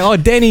 brownies. I was like, oh,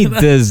 Danny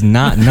does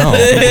not know.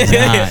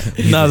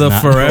 He Nah, does the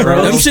not-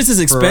 Ferrero. Them shits is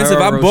expensive.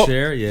 Ferrero I bought.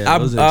 Rocher? Yeah,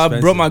 those are I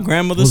expensive. brought my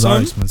grandmother's Those are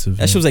some. expensive.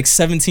 That shit was like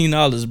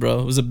 $17, bro.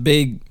 It was a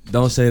big.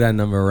 Don't say that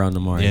number around the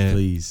mark, Yeah.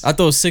 please. I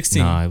thought it was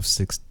 16. Nah, it was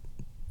 6.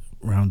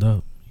 round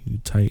up. You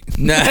tight.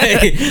 Nah.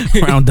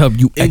 Round up.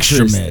 You extra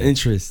Interest, mad.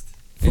 interest.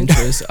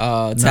 Interest.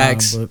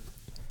 Tax. Nah,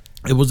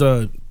 but it was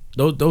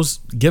those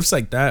gifts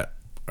like that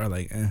are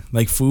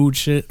like food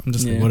shit. I'm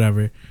just like Yeah.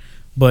 whatever.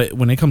 But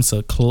when it comes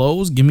to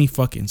clothes, give me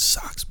fucking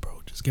socks, bro.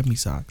 Just give me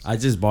socks. I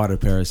just bought a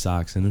pair of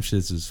socks and them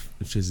shits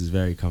is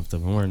very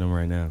comfortable. I'm wearing them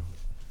right now.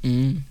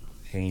 Mm.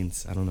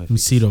 Hanes. I don't know if Let me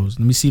see those.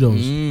 Let me see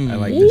those. Mm. I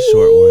like the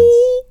short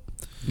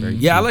ones. Very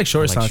Yeah, I cute. like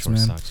short socks,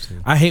 man.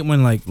 too. I hate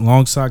when like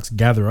long socks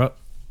gather up.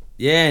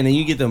 Yeah, and then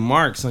you get the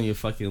marks on your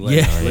fucking leg.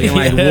 Yeah. Looking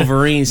like Yeah.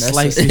 Wolverine That's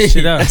slicing a,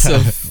 shit up. That's a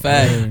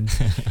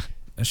fact.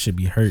 That should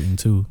be hurting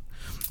too.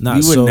 Not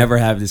we would so- never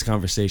have this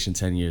conversation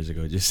 10 years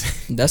ago. Just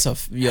That's a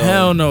yo.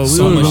 Hell no. We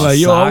so would be much like,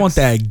 yo, I socks. want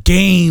that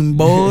game,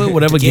 boy.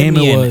 Whatever Give game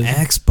me it an was.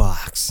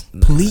 Xbox,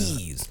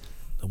 please.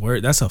 The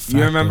word. That's a fact.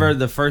 you remember though.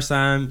 the first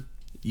time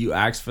you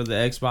asked for the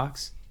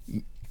Xbox?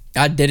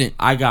 I didn't.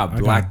 I got I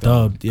got blacked on.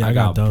 dubbed. Yeah, I I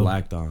got got dubbed.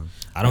 blacked on.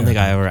 I don't think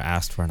I ever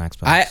asked for an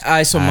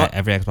Xbox. So my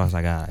Every Xbox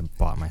I got, I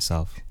bought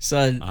myself.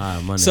 son.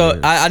 Money So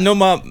hurts. I know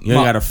my you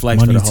ain't got to flex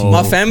money for the team. whole.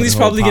 my for family's the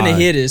whole probably gonna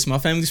pod. hear this. My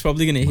family's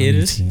probably gonna hear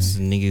this. This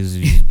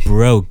nigga's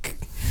broke.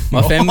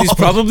 My family's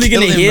probably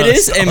gonna killing hear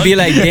us. this and be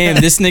like, "Damn,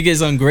 this nigga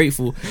is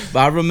ungrateful." But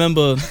I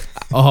remember,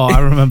 Oh, I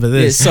remember yeah,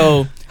 this.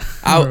 so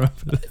I,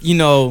 you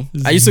know,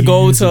 This I is used to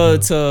go years ago.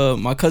 to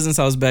my cousin's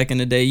house back in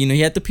the day. You know,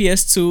 he had the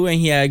PS2 and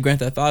he had Grand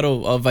Theft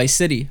Auto Vice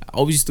City. I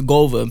always used to go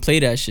over and play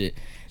that shit.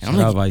 And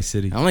Shout out Vice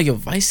City. I'm like, yo,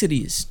 Vice City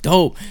is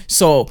dope.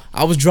 So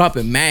I was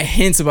dropping mad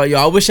hints about,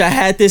 yo, I wish I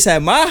had this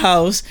at my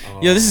house.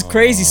 Yo, this is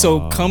crazy.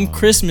 So come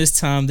Christmas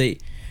time,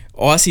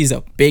 all I see is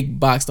a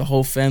big box. The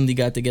whole family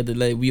got together.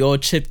 Like, we all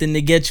chipped in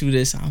to get you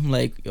this. I'm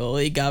like, yo,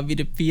 they got me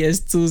the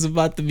PS2. It's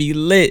about to be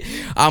lit.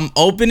 I'm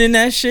opening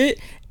that shit,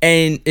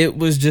 and it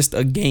was just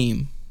a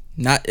game.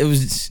 It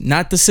was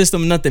not the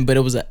system, nothing, but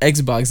it was an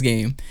Xbox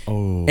game.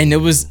 Oh. And it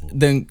was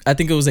I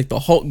think it was like the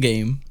Hulk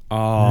game.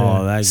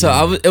 Oh, that.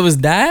 So game. it was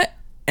that.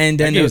 And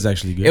then That game was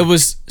actually good. It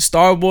was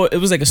Star Wars. It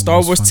was like a Star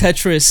was Wars fun.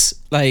 Tetris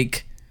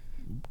like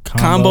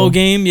combo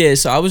game. Yeah.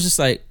 So I was just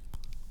like,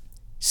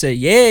 say,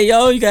 yeah,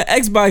 yo, you got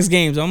Xbox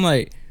games. I'm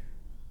like,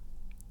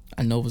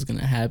 I know what's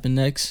gonna happen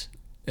next,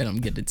 and I'm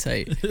getting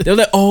tight. They're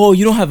like, oh,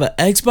 you don't have an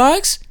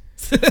Xbox?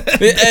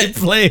 and,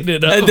 Played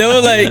it up. and they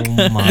were like,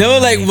 Oh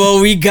my.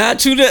 well, we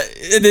got you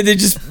and then they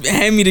just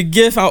hand me the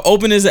gift. I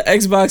opened it as an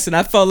Xbox, and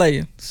I felt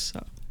like,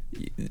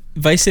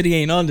 Vice City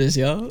ain't on this,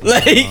 yo.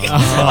 Like,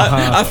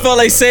 I felt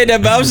like saying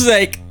that, but I was just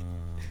like,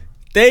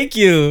 thank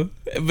you.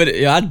 But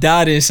yo, I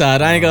died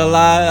inside. I ain't gonna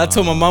lie. I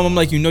told my mom, I'm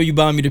like, you know, you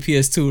bought me the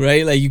PS2,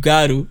 right? Like, you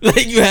got to.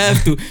 Like, you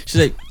have to.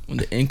 She's like, when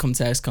the income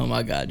tax come,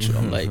 I got you.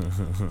 I'm like,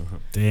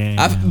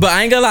 Damn. but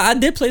I ain't gonna lie. I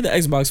did play the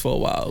Xbox for a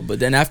while, but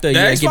then after a The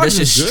year, I give Xbox that shit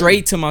was good.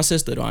 straight to my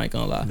sister. Though I ain't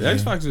gonna lie. The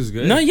Xbox was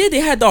good. No, yeah, they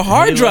had the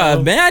hard Halo.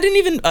 drive, man. I didn't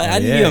even. I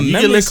didn't need a you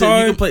memory can listen. You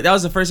card. can play. That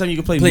was the first time you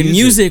could play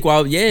Music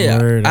while Word,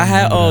 I I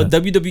had remember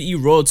that.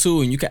 WWE Raw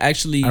too, and you could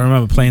actually I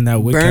remember playing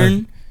that with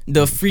burn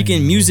the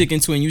freaking music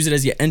into it and use it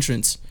as your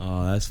entrance.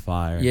 Oh, that's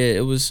fire. Yeah,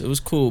 it was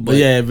cool, But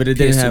yeah, but it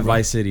didn't PS2 have bro.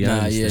 Vice City. I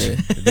Nah, yeah,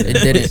 understand. it have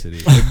Vice didn't.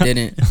 City. It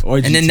didn't, Or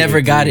and it GTA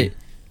never got 3. it.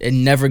 It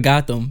never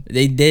got them.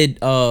 They did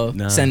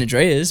San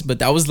Andreas, but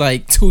that was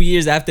like 2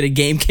 years after the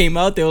game came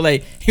out. They were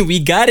like, hey, we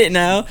got it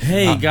now.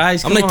 Hey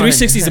guys, I'm come like, on.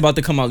 360 is about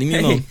to come out. Leave me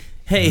alone.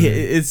 Hey,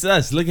 it's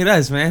us. Look at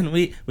us, man.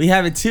 We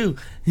have it too.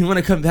 You want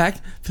to come back,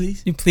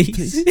 please?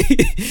 Please.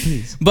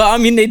 Please. But I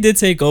mean, they did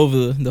take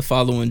over the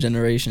following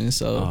generation,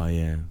 so Oh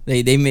yeah.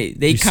 they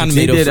kind of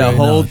They made up did for a it.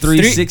 whole No.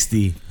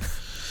 360,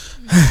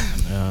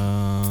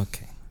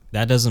 Okay,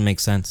 that doesn't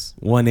make sense.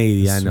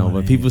 180. I That's know,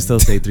 but 180. people still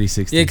say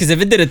 360. Yeah, because if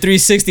it did a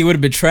 360, it would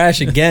have been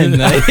trash again.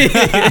 Like.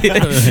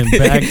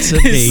 Back to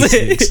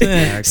basics.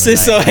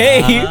 So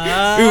hey,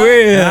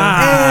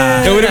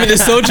 it would have been the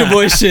Soldier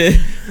Boy shit.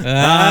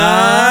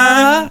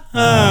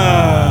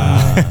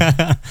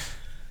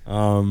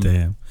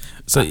 Damn.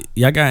 So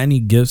y'all got any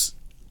gifts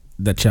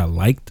that y'all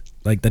liked?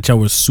 Like that y'all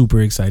were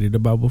super excited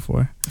about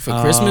before? For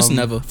Christmas,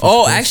 never.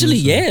 Christmas, Actually,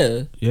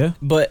 yeah. Yeah.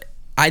 But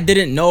I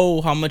didn't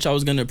know how much I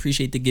was gonna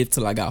appreciate the gift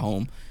till I got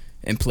home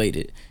and played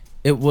it.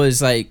 It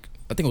was like,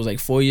 I think it was like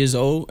 4 years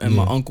old, and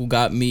my Yeah. uncle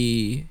got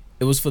me.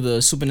 It was for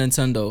the Super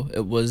Nintendo.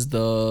 It was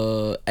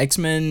the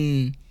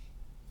X-Men.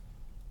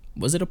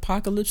 Was it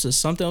Apocalypse or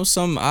something? It was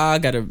I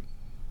gotta.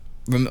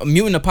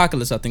 Mutant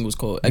Apocalypse, I think it was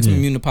called. X-Men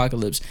Yeah. Mutant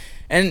Apocalypse.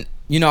 And,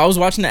 you know, I was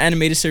watching the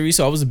animated series,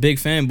 so I was a big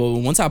fan. But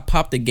once I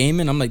popped the game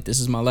in, I'm like,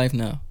 this is my life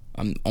now.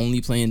 I'm only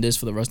playing this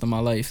for the rest of my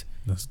life.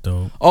 That's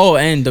dope. Oh,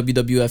 and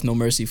WWF No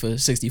Mercy for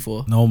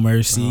 64. No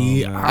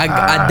Mercy. Oh, man.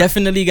 I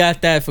definitely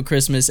got that for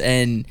Christmas.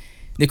 And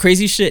the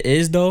crazy shit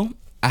is, though,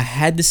 I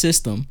had the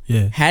system,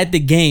 Yeah. had the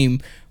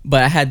game,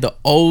 but I had the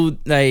old,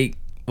 like,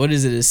 what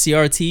is it, a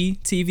CRT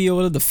TV or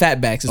whatever? The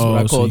fatbacks is what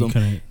I so call you them.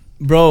 couldn't-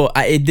 Bro,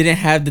 it didn't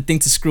have the thing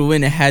to screw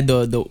in. It had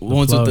the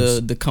ones with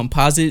plugs. the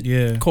composite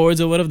Yeah. cords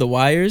or whatever, the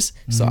wires.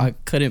 So Mhm. I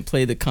couldn't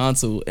play the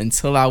console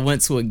until I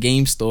went to a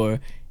game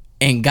store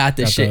and got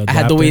the Got shit. the I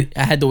had to adapter?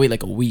 I had to wait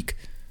like a week.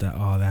 That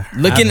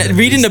hurt.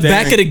 Reading the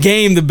back of the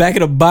game, the back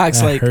of the box,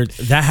 That like hurt.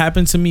 That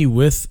happened to me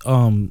with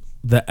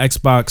the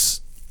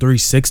Xbox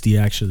 360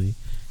 actually,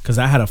 because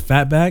I had a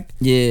fatback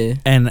yeah.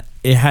 and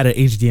it had an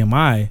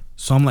HDMI.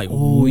 So I'm like,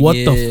 Oh, what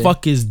the yeah.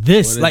 fuck is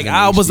this? What is Like an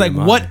I was like,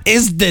 HDMI? what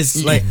is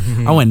this? Like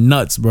I went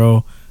nuts,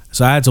 bro.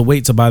 So I had to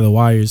wait to buy the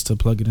wires to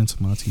plug it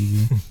into my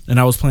TV, and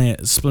I was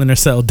playing Splinter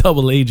Cell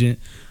Double Agent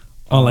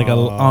on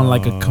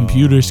like a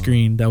computer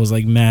screen that was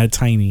like mad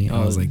tiny.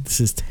 I was Oh. like,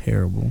 this is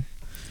terrible.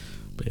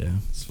 But yeah,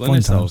 Splinter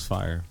fun Cell time. was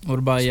fire. What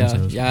about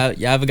Sounds y'all?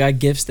 awesome. Y'all ever got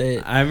gifts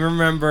that? I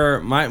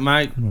remember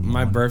my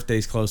one.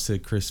 birthday's close to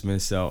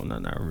Christmas, so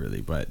not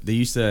really, but they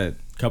used to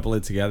couple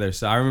it together.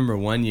 So I remember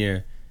one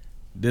year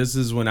this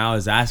is when I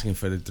was asking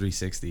for the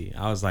 360.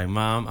 I was like,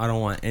 Mom, I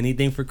don't want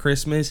anything for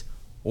Christmas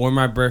or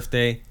my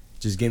birthday.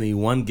 Just give me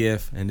one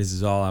gift, and this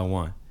is all I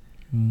want.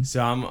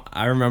 So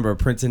I remember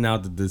printing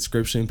out the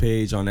description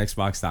page on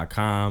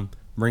Xbox.com,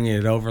 bringing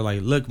it over.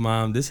 Like, look,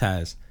 Mom, this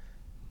has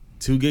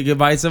 2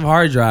 gigabytes of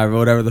hard drive or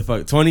whatever the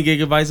fuck, 20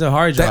 gigabytes of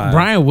hard drive. That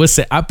Brian would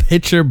say. I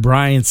picture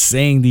Brian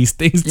saying these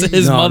things to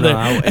his mother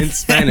in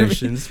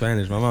Spanish. In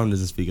Spanish, my mom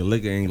doesn't speak a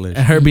lick of English.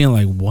 and her being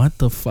like, "What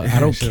the fuck? I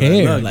don't She's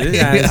care." like, Like, "Look,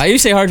 this has How you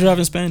say hard drive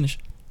in Spanish?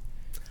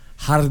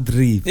 hard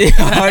drive.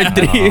 Hard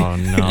drive. Oh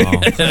no.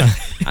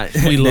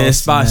 We The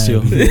lost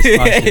espacio. man. The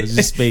espacio. It's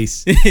just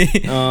space.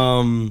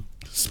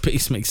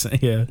 Space makes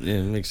sense. Yeah, Yeah,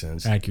 it makes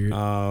sense. accurate.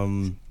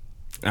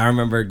 I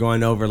remember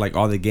going over like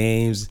all the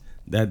games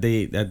that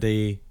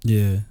they.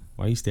 Yeah.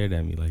 Why you stared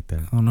at me like that?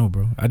 I don't know,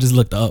 bro. I just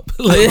looked up.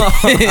 Like,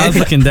 I was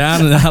looking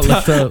down and I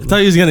looked up. I thought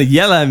he was gonna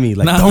yell at me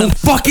like, Nah. "Don't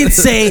fucking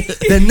say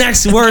the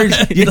next word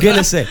you're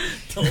gonna say.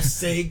 Don't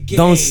say game.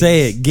 Don't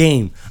say it."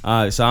 Game.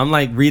 So I'm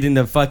like reading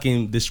the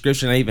fucking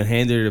description. I even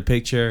handed her the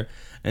picture,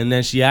 and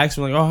then she asked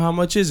me like, "Oh, how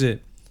much is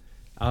it?"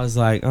 I was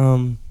like,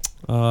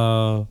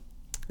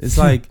 it's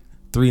like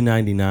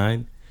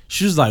 $3.99.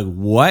 She was like,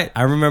 "What?"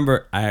 I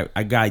remember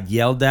I got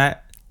yelled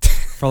at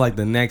for like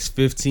the next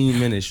 15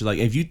 minutes. She's like,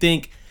 "If you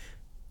think,"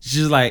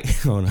 she's like,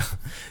 "Oh no,"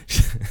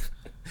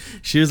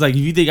 she was like, "If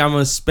you think I'm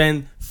gonna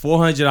spend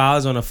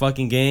 $400 on a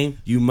fucking game,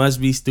 you must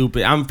be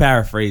stupid." I'm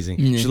paraphrasing.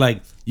 Yeah. She's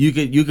like, you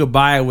could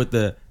buy it with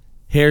the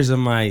hairs of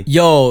my."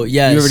 Yo,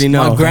 yes. You already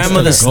know. My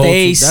grandmother That's the go-to.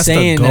 stays That's the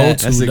saying go-to, that.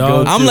 That's the dog.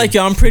 go-to. I'm like,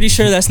 yo, I'm pretty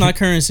sure that's not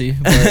currency.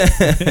 But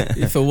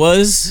if it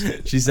was,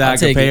 She said I'll I could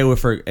take pay it. it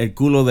with her el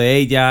culo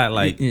de ella,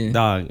 like Yeah.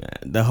 dog,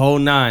 the whole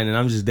 9, and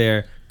I'm just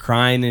there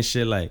crying and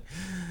shit, like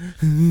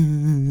I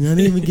didn't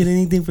even get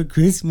anything for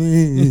Christmas.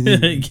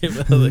 Give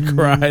her the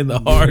cry, the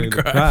hard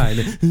cry.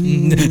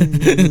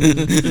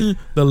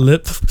 The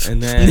lip.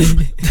 And then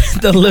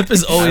The lip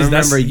is always. I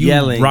remember that's you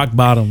yelling. rock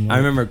bottom. I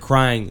remember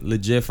crying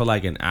legit for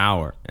like an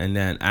hour, and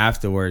then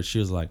afterwards she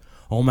was like,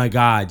 "Oh my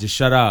god, just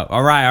shut up.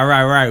 All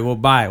right, we'll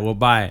buy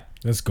it."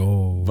 Let's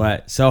go.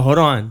 But so hold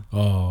on,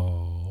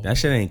 Oh. that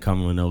shit ain't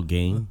coming with no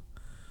game.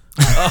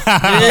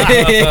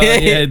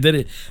 Yeah, it did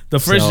it. The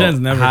first So gen's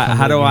never. How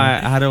come do with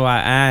I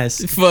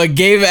ask for a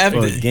game for after.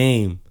 a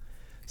game?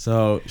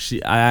 So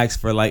I asked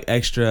for like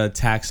extra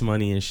tax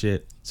money and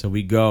shit. So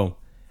we go,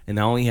 and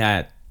I only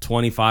had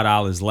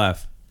 $25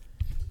 left.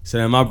 So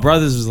then my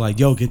brothers was like,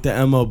 "Yo, get the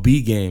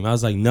MLB game." I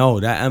was like, "No,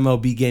 that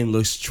MLB game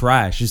looks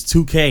trash. It's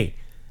 2K.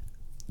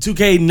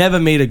 2K never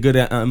made a good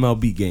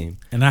MLB game.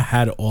 And I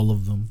had all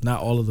of them.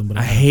 Not all of them, but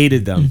I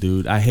hated them,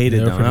 dude. I hated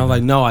They were them. And I was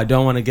pretty like, "No, I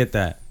don't want to get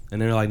that." And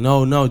they're like,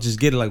 "No, just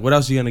get it. Like, what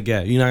else are you gonna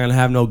get? You're not gonna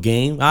have no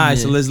game? All right,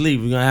 so Yeah. let's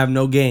leave. We're gonna have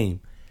no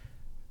game."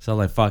 So I was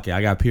like, "Fuck it."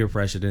 I got peer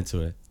pressured into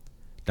it.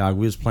 Dog,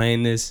 we was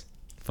playing this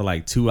for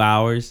like 2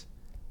 hours,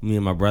 me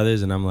and my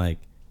brothers, and I'm like,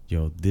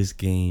 "Yo, this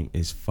game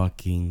is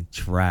fucking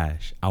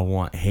trash. I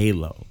want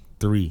Halo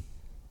 3.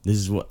 This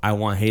is what I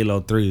want.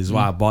 Halo 3. This is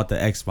why I bought the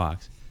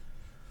Xbox."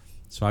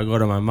 So I go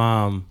to my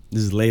mom.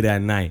 This is late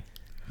at night.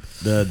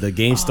 The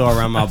game store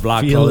around my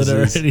block feel it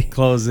already.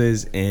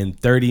 closes in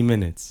 30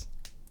 minutes.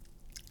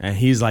 And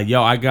he's like,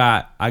 "Yo, I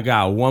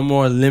got one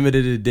more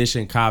limited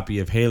edition copy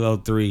of Halo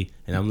 3,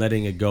 and I'm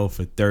letting it go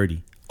for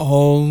 30.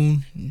 Oh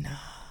no.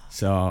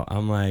 So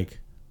I'm like,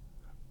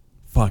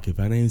 fuck, if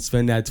I didn't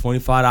spend that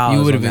 $25 You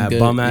on would've been that good,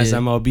 bum ass yeah.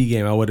 MLB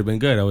game, I would have been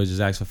good. I would just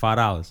ask for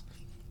 $5.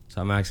 So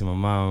I'm asking my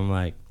mom, I'm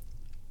like,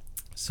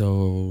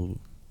 "So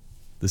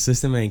the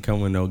system ain't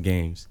come with no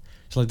games."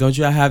 She's like, "Don't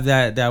you have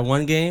that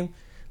one game?"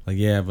 Like,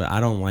 "Yeah, but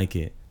I don't like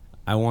it.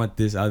 I want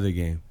this other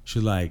game."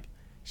 She's like,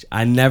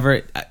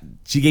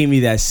 she gave me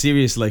that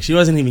serious look. She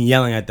wasn't even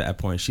yelling at that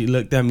point. She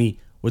looked at me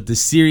with the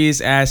serious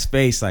ass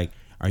face like,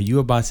 "Are you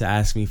about to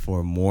ask me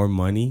for more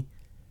money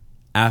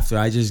after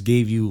I just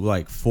gave you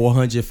like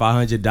 $400,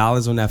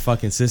 $500 on that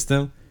fucking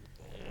system?"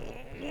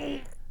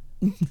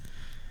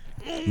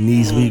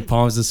 Knees weak,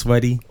 palms are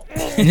sweaty.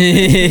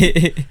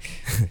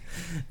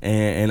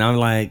 And I'm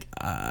like,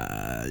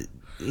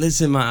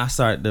 listen, I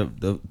start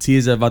the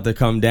tears are about to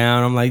come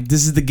down. I'm like,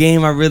 this is the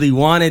game I really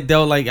wanted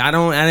though. Like I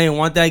didn't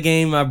want that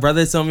game. My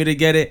brother told me to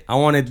get it. I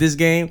wanted this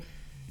game.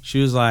 She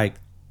was like,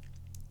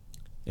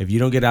 "If you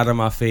don't get out of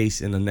my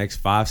face in the next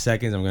 5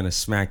 seconds, I'm gonna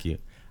smack you."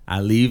 I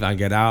leave, I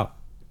get out,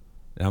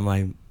 and I'm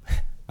like,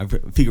 I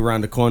peek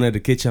around the corner of the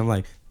kitchen. I'm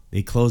like,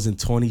 "They close in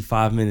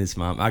 25 minutes,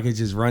 Mom. I could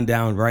just run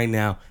down right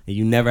now, and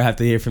you never have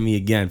to hear from me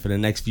again for the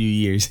next few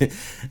years."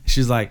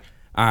 She's like,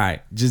 "All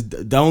right,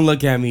 just don't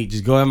look at me.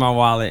 Just go in my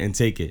wallet and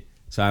take it."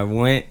 So I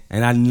went,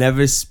 and I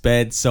never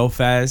sped so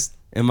fast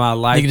in my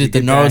life. Nigga to did the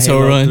get that Naruto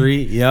Halo run.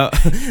 3. Yep.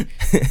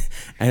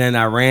 And then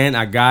I ran,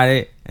 I got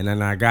it, and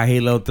then I got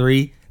Halo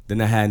 3. Then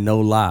I had no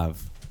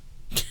live.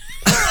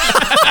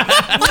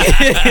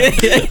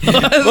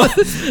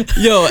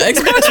 Yo,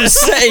 Xbox was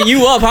setting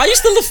you up. How you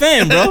still a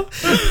fan, bro?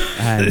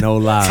 I had no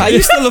live. How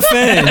you still a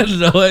fan?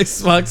 no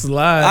Xbox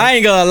Live. I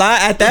ain't gonna lie.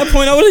 At that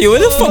point, I was like, yo, where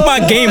the fuck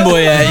my Game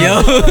Boy at,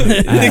 yo?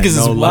 had Niggas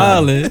no is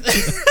lie. wildin'.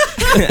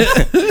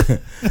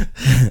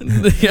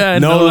 Yeah,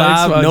 no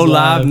Xbox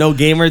live, no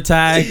gamer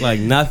tag, like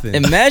nothing.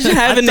 Imagine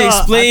having to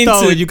explain I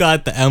thought to you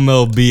got the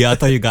MLB. I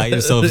thought you got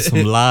yourself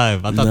some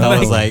live. I thought that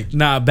was like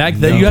Nah, back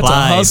then you had to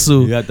Applied.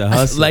 hustle. You got the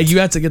hustle. Like you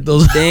had to get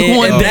those Damn,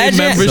 one day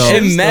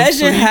memberships.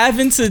 imagine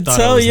having to thought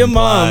tell it was your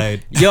mom,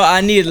 implied. yo,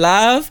 I need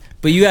live,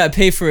 but you gotta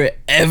pay for it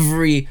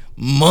every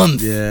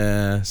month.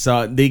 Yeah,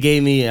 so they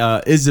gave me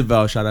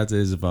Isabel. Shout out to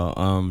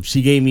Isabel.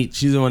 She's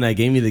the one that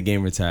gave me the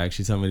gamer tag.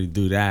 She told me to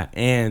do that,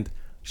 and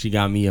she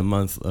got me a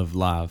month of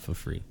live for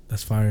free,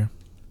 That's fire.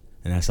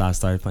 and that's how I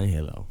started playing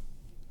Halo.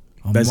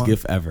 Oh, Best my-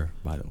 gift ever,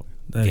 by the way.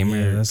 that- gamer.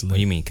 yeah, that's What do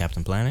you mean,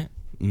 Captain Planet?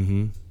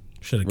 Mm-hmm.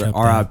 Should have kept that.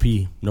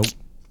 R.I.P. Nope.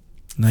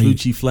 Now you,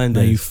 Flucci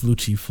now you Flendes.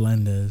 Flucci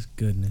Flendes.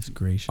 Goodness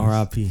gracious.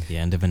 R.I.P. The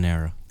end of an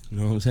era. You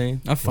know what I'm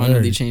saying? I finally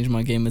Word. changed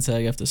my gamer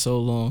tag after so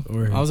long.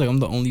 Word. I was like, I'm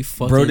the only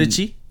fucking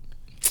Prodigy.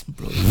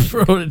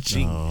 Bro, the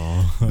cheek.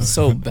 Oh.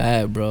 so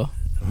bad, bro.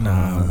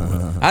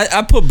 Nah.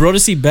 I put bro to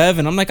see Bev,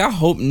 and I'm like, I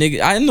hope nigga.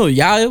 I know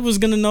y'all was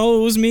gonna know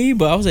it was me,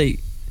 but I was like,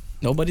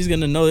 nobody's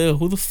gonna know. Yo,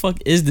 who the fuck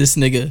is this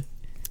nigga?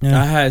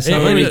 Yeah. I had so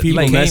It- many it-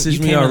 people like, message you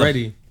me came in a-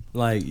 already.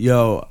 Like,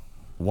 yo,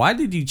 why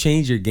did you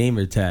change your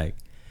gamer tag?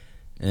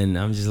 And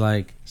I'm just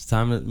like, it's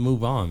time to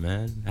move on,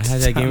 man. I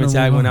had that Time gamer to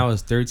tag move when on. I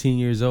was 13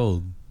 years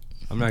old.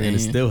 I'm not gonna Damn.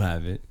 still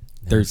have it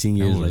 13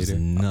 years There was later.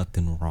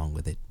 nothing wrong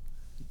with it.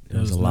 It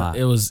was a lot.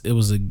 It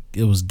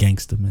was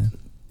gangster, man.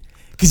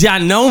 Cause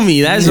y'all know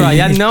me. That's right.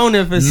 Y'all known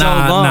it for so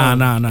long.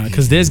 Nah.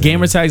 Because there's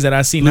gamer tags that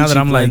I see now that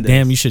I'm like, Flucci damn,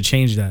 Flendes. you should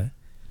change that.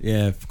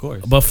 Yeah, of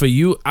course. But for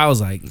you, I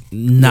was like,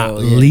 nah, Yo,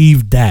 yeah.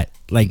 leave that.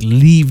 Like,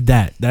 leave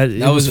that. It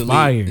That was was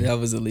fire. elite. That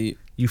was elite.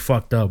 You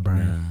fucked up,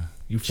 Brian. Nah,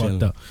 You chillin'.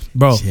 fucked up,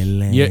 bro.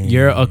 Chillin'.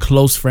 You're a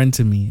close friend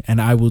to me,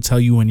 and I will tell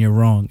you when you're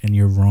wrong, and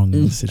you're wrong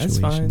in this That's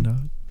situation, fine. dog.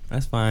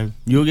 That's fine.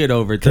 You'll get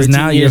over it. Because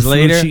 13 now years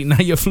later. now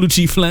you're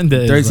Flucci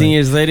Flendes. 13 like,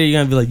 years later, you're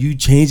gonna be like, you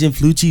changing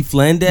Flucci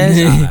Flendes?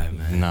 Alright,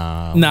 man.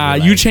 Nah. Nah,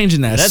 we're you like,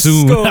 changing that let's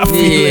soon. go. I feel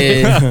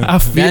it. Yeah. I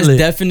feel That's it.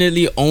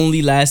 definitely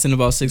only lasting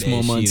about 6 more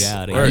Man, months. shit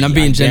outta And here. I'm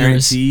being I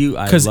generous. guarantee you,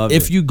 I Because love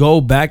if it. you go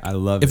back, I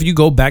love if it. you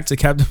go back to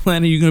Captain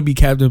Planet, you're gonna be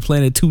Captain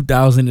Planet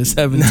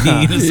 2017. or some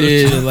Yeah,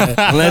 shit. like,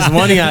 Unless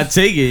money, I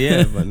take it.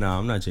 Yeah, but no,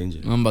 I'm not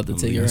changing. I'm about to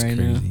take it That's right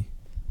now. crazy.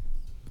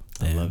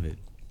 I Damn. love it.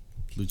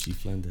 Flucci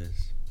Flendes.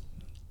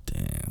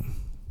 Damn.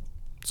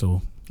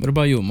 So What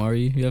about you,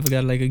 Amari? You ever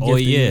got like a gift? Oh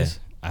of yeah, yours?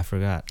 I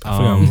forgot. I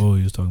forgot what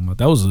he was talking about.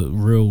 That was a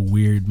real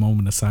weird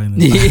moment of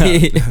silence. Yeah.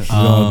 We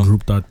all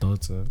grouped our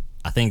thoughts up.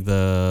 I think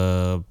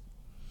the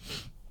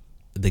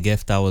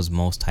gift I was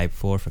most hyped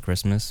for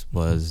Christmas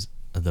was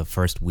the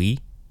first Wii.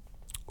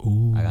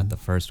 Ooh, I got the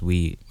first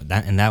Wii,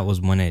 that was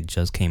when it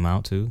just came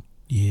out too.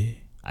 yeah.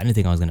 I didn't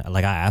think I was gonna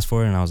like. I asked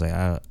for it and I was like,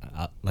 I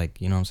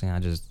like, you know what I'm saying. I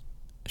just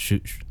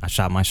I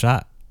shot my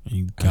shot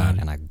You got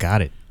it. and I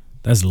got it,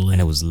 That's lit.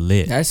 and it was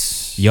lit.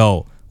 That's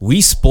Yo,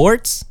 Wii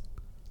Sports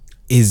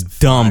is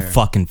dumb Fire.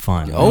 fucking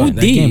fun. Yo, OD.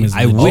 that game is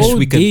I legit. wish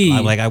we could.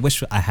 OD. I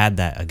wish I had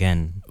that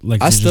again.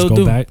 Like I to still just go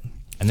do. back.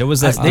 And there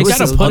was I- this. they there was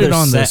gotta this put it other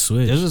on the set-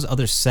 Switch. There was this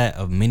other set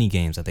of mini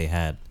games that they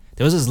had.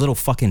 There was this little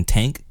fucking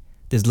tank.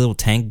 This little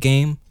tank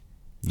game.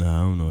 No, I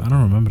don't know. I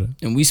don't remember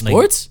that. and Wii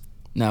Sports?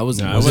 Nah, it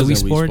wasn't. Nah, it Was it wasn't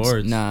Wii Wii Sports?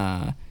 Sports.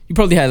 Nah, you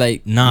probably had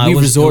like Nah, Wii it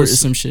was- Resort it was- or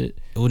some shit.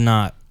 It would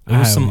not. It I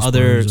was had some Wii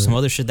other Sports, some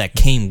other shit that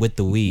came with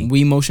the Wii.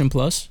 Wii Motion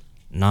Plus.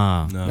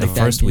 Nah, No. the Like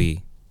that first game?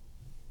 Wii.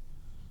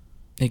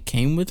 It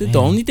came with it. Damn.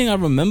 The only thing I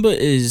remember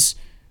is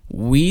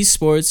Wii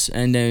Sports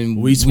and then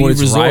Wii Sports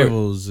Resort.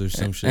 Rivals or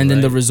some shit. And then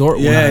right? the Resort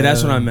one. Yeah,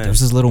 that's what I There meant.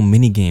 was this little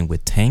mini game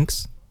with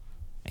tanks,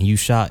 and you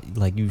shot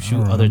like you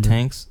shoot other remember.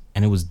 tanks,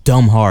 and it was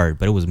dumb hard,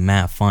 but it was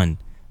mad fun.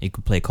 You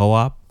could play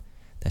co-op.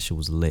 That shit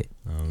was lit.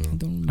 I don't know. I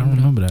don't I don't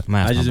remember that. I'm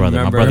gonna ask I my just brother.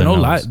 remember- My brother no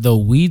lie, knows. the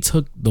Wii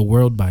took the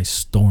world by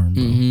storm,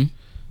 bro. Mm-hmm.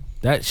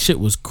 That shit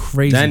was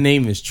crazy. That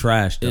name is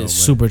trash, though. It's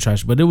man. super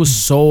trash, but it was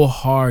so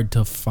hard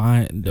to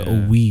find a Yeah.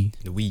 Wii.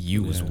 The Wii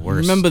U was Yeah.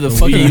 worse. Remember the The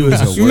fucking. Wii U is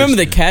the worst, remember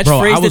the man. Bro,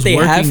 I catchphrase that was they had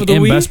working for the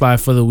in Wii? Best Buy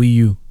for the Wii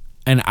U,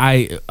 and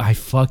I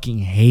fucking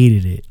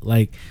hated it.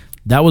 Like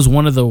that was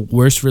one of the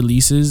worst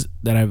releases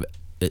that I've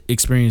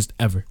experienced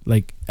ever.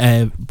 Like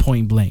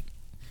point blank.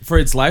 For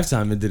its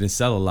lifetime, it didn't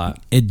sell a lot.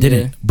 It didn't.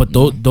 Yeah. But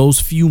those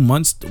few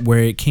months where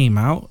it came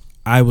out,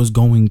 I was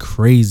going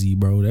crazy,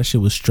 bro. That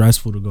shit was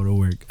stressful to go to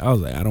work. I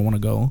was like, I don't want to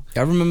go. I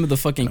remember the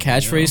fucking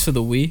catchphrase for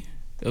the Wii.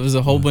 It was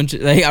a whole bunch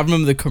of like I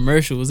remember the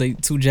commercial. It was like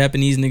two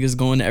Japanese niggas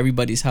going to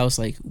everybody's house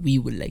like we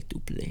would like to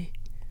play.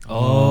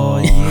 Oh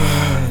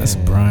yeah, That's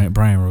Brian.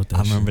 Brian wrote that.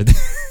 I remember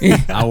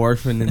that. I work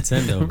for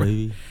Nintendo,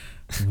 baby.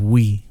 Shit.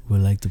 We would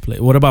like to play.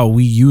 What about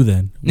Wii U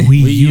then?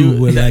 Wii U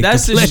would like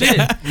That's to the play. shit.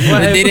 But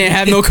they didn't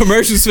have no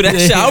commercials for that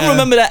shit. I don't Yeah.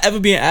 remember that ever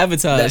being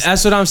advertised.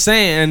 That's what I'm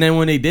saying. And then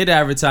when they did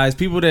advertise,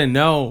 people didn't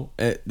know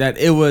that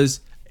it was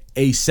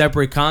a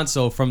separate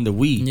console from the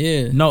Wii.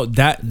 Yeah. No,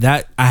 that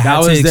I had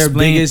That to was their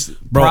explain, biggest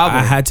bro.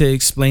 problem. I had to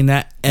explain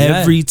that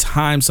every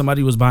time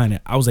somebody was buying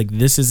it. I was like,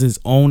 "This is his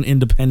own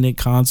independent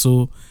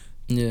console.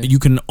 Yeah. You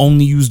can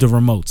only use the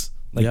remotes.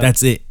 Like Yep.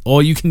 that's it.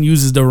 All you can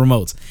use is the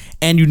remotes,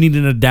 and you need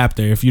an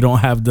adapter if you don't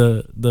have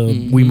the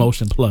Wii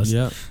Motion Plus.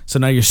 Yep. So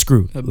now you're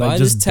screwed. Buy Like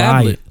this just buy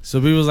tablet. it. So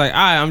people was like, all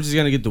right, I'm just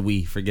gonna get the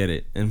Wii. Forget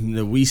it. And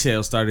the Wii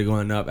sales started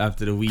going up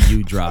after the Wii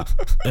U dropped.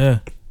 Yeah,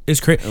 it's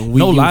crazy. And Wii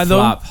No U lie though.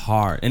 flopped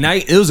hard. And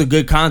it was a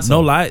good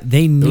console. No lie.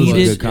 They was a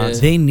needed good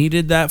console. they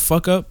needed that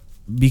fuck up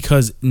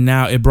because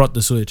now it brought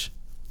the Switch.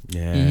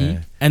 Yeah.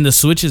 Mhm. And the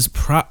Switch is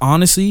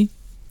honestly,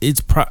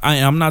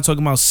 I'm not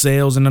talking about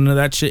sales and none of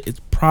that shit.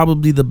 It's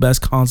probably the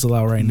best console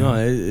out right No,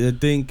 now. I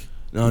think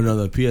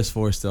the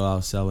PS4 is still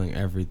outselling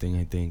everything.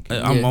 I think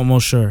I'm Yeah.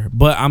 almost sure,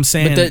 but I'm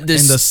saying But in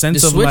the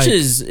sense the of Switch like,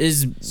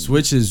 is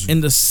Switch is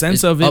in the sense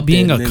it's of up it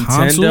being there. a Nintendo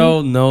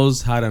console,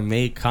 knows how to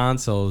make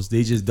consoles.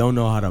 They just don't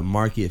know how to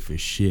market for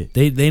shit.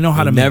 they know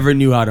how They to never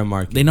knew how to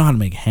market. they know how to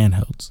make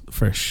handhelds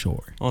for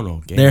sure. Oh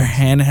no, games. Their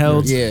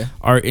handhelds Yeah.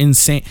 are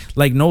insane.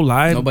 Like no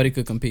lie, nobody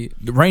could compete.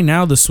 right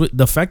now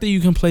the fact that you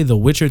can play The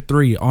Witcher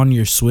 3 on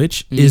your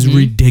Switch is Mhm.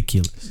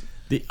 ridiculous.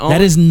 The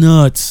That is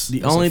nuts.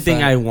 the That's only a thing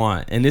fact. I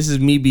want, and this is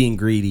me being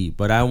greedy,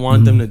 but I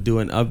want them to do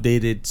an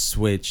updated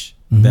Switch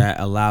that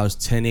allows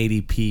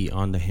 1080p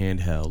on the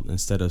handheld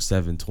instead of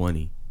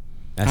 720.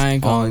 That's I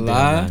ain't the only gonna thing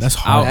I lie. ask. That's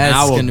hard. I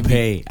That's will gonna be-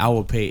 pay. I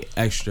will pay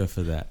extra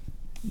for that.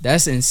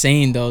 That's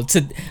insane though.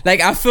 To like,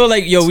 I feel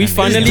like we It's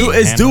finally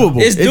It's doable.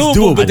 it's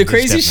doable. But the It's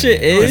crazy shit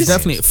definitely- It's is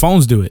definitely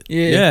phones do it.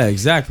 yeah. Yeah,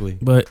 exactly.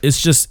 But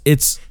it's just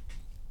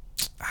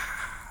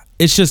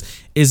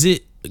is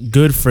it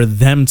good for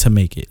them to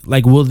make it?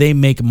 Like will they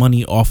make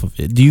money off of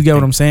it? Do you get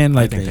what I'm saying?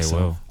 Like I think they so.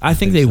 will. I think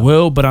think they so.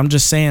 will, but I'm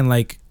just saying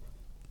like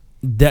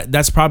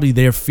that's probably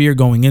their fear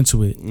going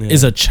into it. Yeah.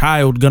 Is a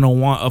child gonna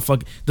want a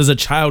fuck? Does a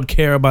child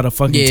care about a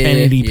fucking Yeah,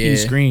 1080p yeah.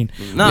 screen?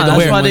 Nah, where,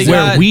 that's why they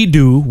where got.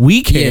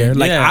 we care. Yeah,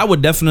 like yeah. I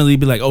would definitely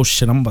be like, oh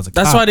shit, I'm about to.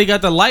 That's cop. why they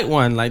got the light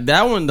one. Like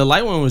that one, the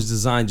light one was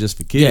designed just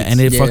for kids. Yeah, and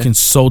it Yeah. fucking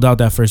sold out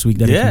that first week.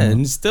 That it yeah, came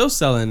and out. it's still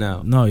selling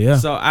now. No, yeah.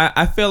 So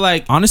I feel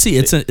like Honestly,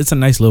 it's a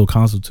nice little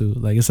console too.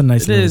 Like it's a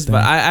nice. it little is, thing.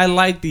 but I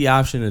like the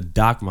option to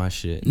dock my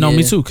shit. No,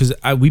 me Yeah. too. Because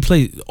we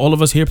play. All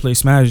of us here play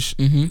Smash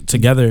Mhm.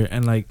 together,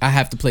 and like I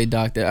have to play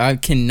Doctor. I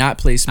cannot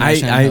play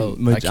Smash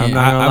handheld. I I'm can't.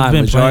 not gonna I've lie.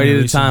 been Majority playing of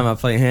the recently. time, I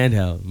play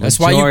handheld. That's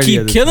why you Majority of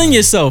keep the killing time.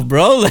 yourself,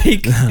 bro.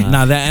 Like,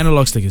 nah, that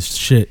analog stick is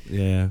shit.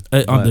 Yeah,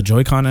 On but- the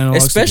Joy-Con analog,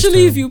 stick is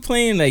especially if terrible. you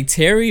playing like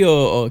Terry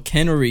or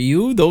Ken or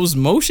Ryu, those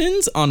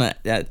motions on a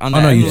that on Oh,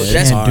 that no, you analog,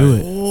 that's can't do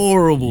it.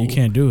 horrible. You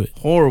can't do it.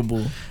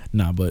 Horrible.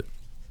 Nah, but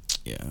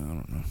yeah, I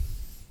don't know.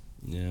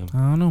 yeah. I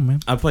don't know, man.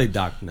 I play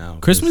dock now.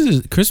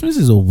 Christmas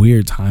is a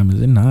weird time,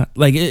 is it not?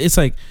 Like it's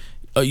like.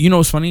 You know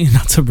what's funny?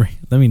 Not to bring.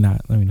 Let me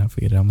not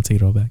forget it. I'm gonna take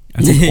it all back.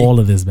 I take all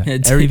of this back.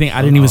 Everything.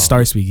 I didn't even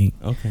start speaking.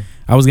 Okay.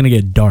 I was gonna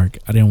get dark.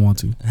 I didn't want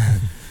to.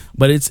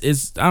 But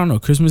it's. I don't know.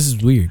 Christmas is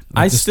weird.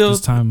 Like this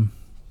time.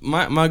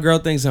 My girl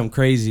thinks I'm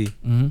crazy,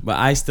 Mhm. but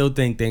I still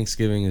think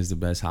Thanksgiving is the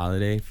best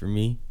holiday for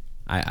me.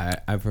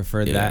 I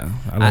prefer that.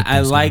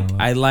 I like Thanksgiving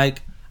a lot.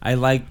 I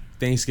like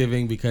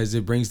Thanksgiving because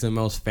it brings the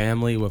most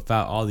family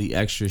without all the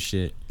extra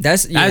shit.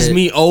 That's That's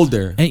me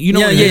older. And you know,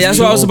 yeah, what it yeah. is, That's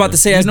too? what I was about to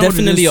say. You That's know what it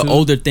definitely is, an too?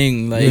 older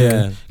thing. Like,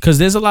 Yeah. Because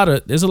there's a lot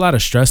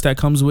of stress that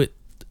comes with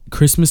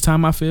Christmas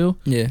time. I feel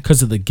yeah.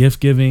 because of the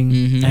gift giving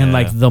Mhm. and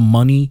like the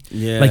money.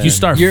 Yeah. Like you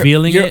start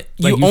feeling it.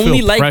 Like you only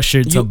feel like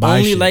pressured to you buy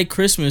only shit. like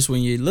Christmas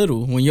when you're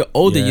little. When you're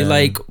older, Yeah. you're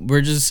like,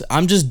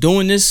 I'm just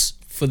doing this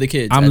for the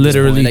kids. I'm at this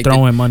literally point. Like,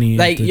 throwing money.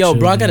 Like, at the yo,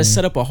 bro, I gotta children.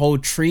 set up a whole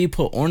tree,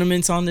 put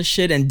ornaments on the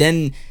shit, and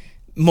then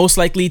most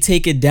likely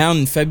take it down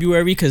in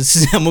February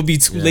because I'm gonna be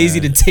too lazy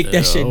to take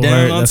that shit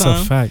down Word, on that's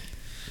time. a fact.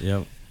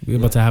 Yep. We're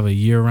about to have a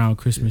year-round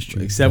Christmas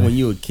tree. Except when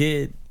you a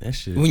kid, that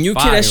shit. When you a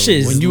kid, that shit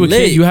is when you a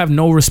lit. kid, you have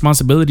no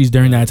responsibilities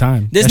during that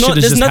time. There's That no, shit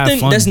is there's just have nothing,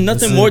 fun. there's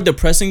nothing That's more it.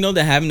 depressing though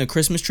than having a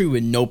Christmas tree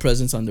with no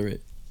presents under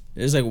it.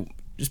 It's like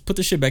just put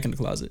the shit back in the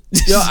closet.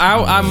 Yo,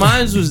 I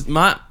mine's was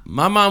my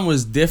mom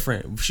was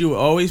different. She would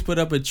always put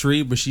up a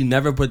tree, but she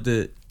never put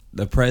the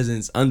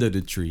presents under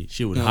the tree.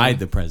 She would hide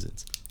the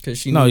presents. Cause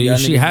she No, knew y'all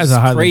she niggas has is a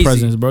high crazy.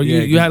 presence, bro.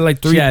 Yeah, You had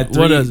like she three. had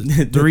What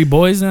three- three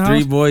boys in the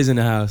house? 3 boys in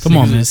the house. Come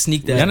on, Niggas man.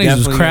 sneak Y'all that. niggas was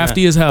Definitely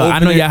crafty not. as hell. I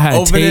Open know it- y'all had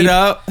open tape. it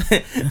up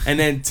and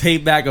then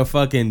tape back a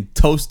fucking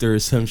toaster or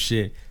some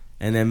shit,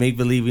 and then make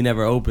believe we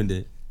never opened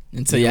it.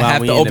 Until you Meanwhile,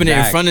 have we to in the open it in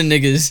back. front of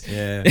niggas.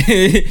 Yeah.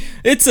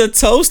 It's a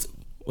toast.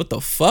 What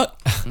the fuck?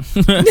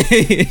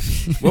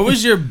 What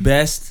was your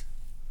best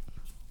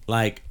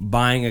like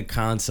buying a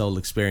console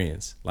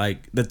experience?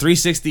 Like the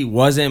 360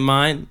 wasn't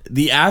mine.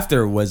 The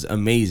after was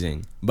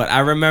amazing, but I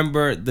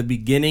remember the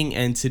beginning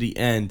and to the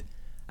end,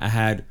 I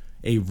had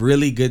a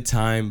really good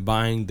time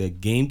buying the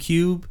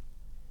GameCube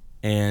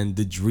and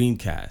the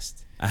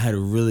Dreamcast. I had a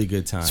really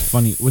good time. It's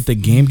funny with the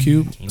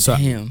GameCube. So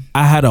Damn.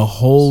 I had a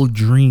whole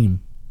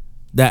dream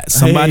that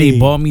somebody Hey,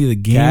 bought me the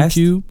Cast?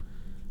 GameCube.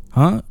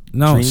 Huh?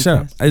 No, shut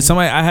up. Dreamcast?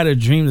 I had a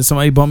dream that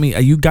somebody bought me.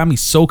 You got me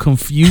so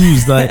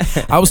confused. Like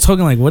I was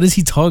talking like, what is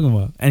he talking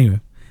about? Anyway,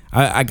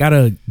 I got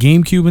a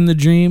GameCube in the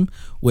dream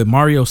with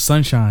Mario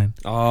Sunshine,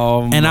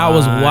 Oh, and I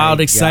was my wild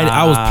excited.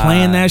 I was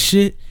playing God. that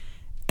shit,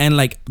 and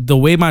like the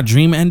way my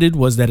dream ended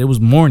was that it was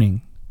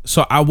morning.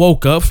 So I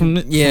woke up from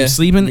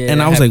sleeping, yeah, and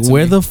that I was like, happened to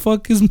 "Where me. the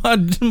fuck is my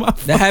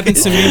That happened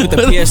to me with the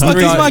Where the fuck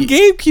PS3. is my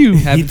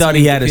GameCube?" He thought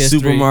he had a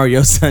Super PS3.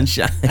 Mario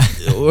Sunshine.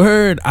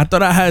 Word. I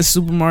thought I had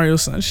Super Mario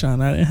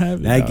Sunshine. I didn't have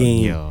it. That dog.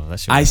 game. Yo, that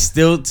shit I was-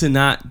 still to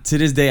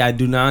this day I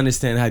do not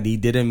understand how he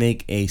didn't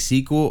make a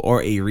sequel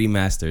or a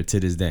remaster to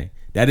this day.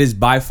 That is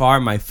by far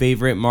my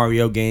favorite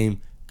Mario game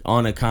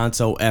on a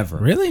console ever.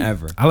 Really?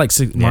 Ever. I like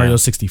Mario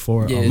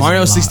 64. Yeah, a Mario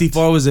lot.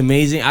 64 was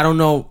amazing. I don't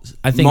know.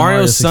 I think Mario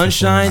Mario 64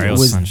 Sunshine Mario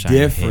was Sunshine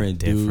different, hit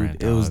dude.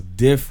 different, It was dog.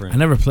 different. I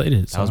never played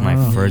it. So That was I my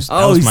don't know. first.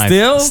 that Oh, was my,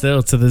 still?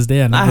 Still to this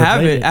day, I never I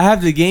have played it. I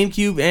have the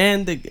GameCube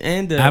and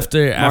the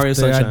After Mario I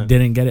Sunshine.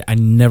 didn't get it, I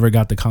never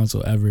got the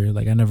console ever.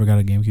 Like I never got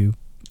a GameCube.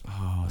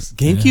 Oh,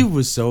 GameCube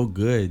was so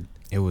good.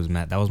 It was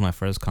that was my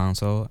first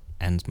console,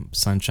 and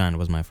Sunshine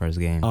was my first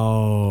game.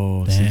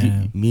 Oh, so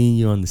Damn. me and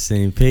you on the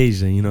same page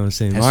then, you know what I'm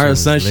saying? That Mario shit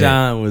was lit.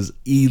 Sunshine was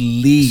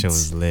elite. Shit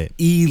was lit.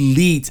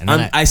 Elite. And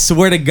then I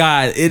swear to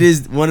God, it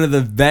is one of the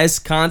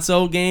best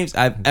console games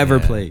I've ever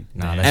Yeah. played.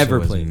 Nah, that ever shit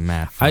was played.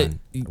 mad fun.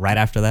 Right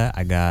after that,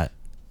 I got.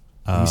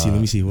 Let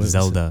me see. What was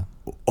Zelda.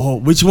 Oh,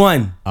 which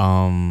one?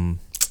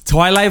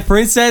 Twilight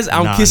Princess?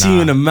 I'm Nah, kissing nah.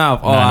 you in the mouth.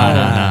 Oh,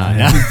 Nah.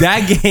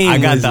 that game. I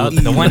got was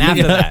the one elite.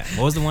 after that.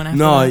 What was the one after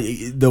No,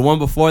 that? the one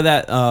before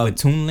that. With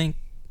Toon Link.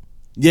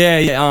 Yeah.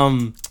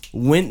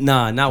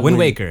 Not Wind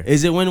Waker.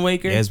 Is it Wind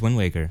Waker? Yeah, it's Wind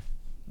Waker.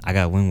 I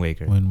got Wind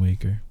Waker. Wind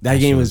Waker. That That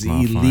game shit was was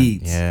more fun.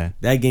 elite. Yeah.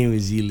 That game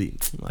was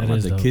elite. I'm That about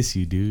is to dope. kiss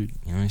you, dude.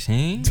 You know what I'm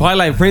saying?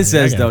 Twilight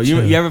Princess I though. gotta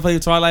You chill. ever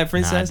played Twilight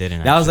Princess?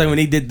 didn't, That was like actually. when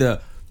they did the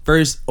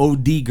first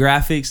OD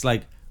graphics,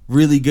 like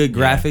really good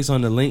Yeah. graphics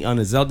on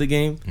the Zelda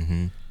game.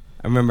 hmm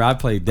I remember I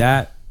played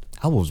that.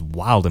 I was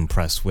wild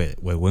impressed with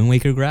Wind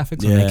Waker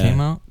graphics when they came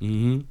out.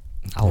 Mm-hmm.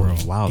 I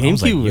was wild. I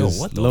was like, GameCube yo, was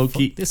what the low fuck?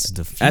 key- This is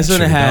the future. That's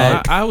when it had-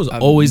 dog. I was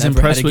I've always never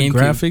impressed had a with GameCube.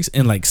 graphics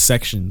in like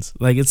sections.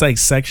 Like it's like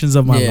sections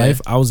of my Yeah.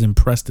 life. I was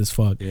impressed as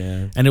fuck,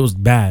 Yeah. and it was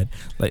bad.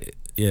 Like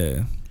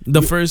yeah,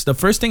 the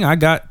first thing I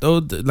got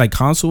though, like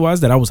console wise,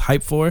 that I was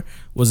hyped for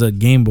was a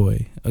Game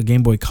Boy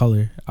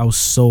Color. I was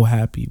so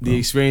happy, bro. The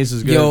experience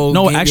was good. Yo,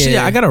 No, Game- actually,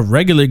 yeah. I got a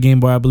regular Game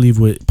Boy, I believe,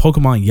 with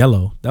Pokemon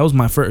Yellow. That was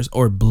my first,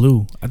 or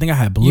Blue. I think I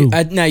had Blue.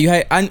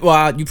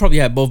 You probably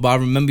had both, but I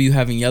remember you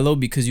having yellow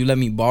because you let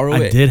me borrow I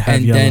it. did have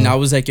and then yellow. I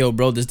was like, "Yo,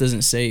 bro, this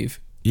doesn't save."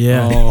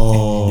 yeah,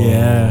 Oh.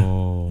 Yeah.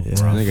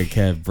 Nigga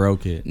Kev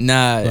broke it.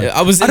 Nah, Like,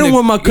 I was. I in don't the-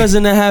 want my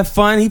cousin to have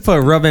fun. He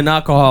put rubbing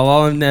alcohol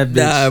all in that bitch.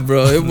 Nah,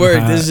 bro, it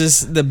worked. Nah. It's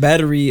just the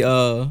battery.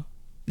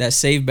 That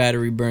save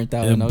battery burnt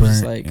out, It and I was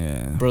just burnt, like,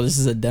 yeah. "Bro, this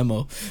is a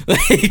demo."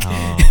 Like,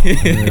 Oh,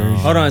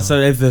 Hold on. So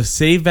if the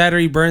save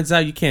battery burns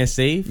out, you can't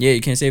save? yeah,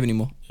 you can't save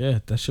anymore. Yeah,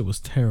 that shit was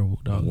terrible,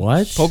 dog.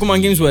 What?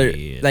 Pokemon games were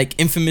Yeah. like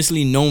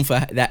infamously known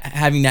for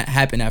having that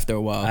happen after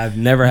a while. I've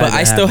never had But that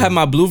I still have happen.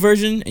 my blue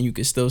version, and you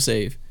could still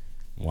save.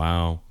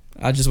 Wow.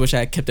 I just wish I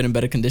had kept it in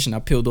better condition. I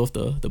peeled off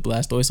the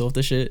Blastoise off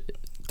the shit.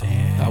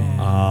 Damn.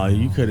 Oh,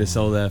 you could have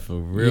sold that for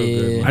real Yeah.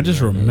 good. I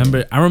just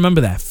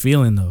remember that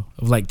feeling though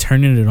of like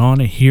turning it on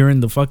and hearing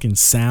the fucking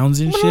sounds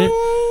and shit.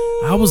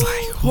 I was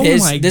like, oh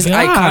my There's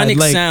god, iconic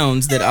like,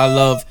 sounds that I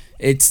love.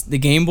 It's the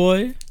Game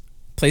Boy,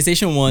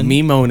 PlayStation 1.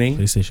 Me moaning.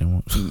 PlayStation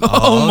 1.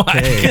 Oh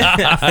my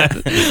god!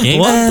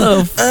 What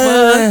the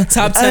fuck?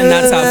 Top 10,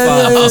 not top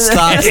 5. Oh,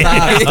 stop!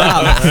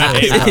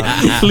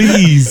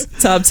 Please,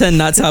 Top 10,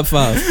 not top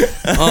 5.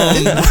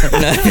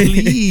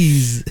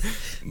 please.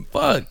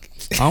 Fuck.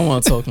 I don't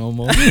want to talk no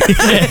more. Dog,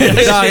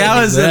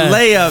 that was a Bad.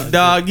 layup,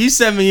 dog. You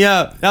set me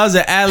up. That was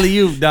an alley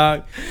oop,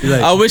 dog. You're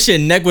like, I wish your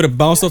neck would have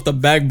bounced off the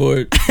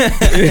backboard.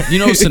 You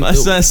know, what's- my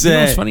son you know what's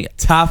said, funny?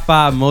 top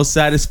 5 most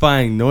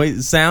satisfying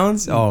noise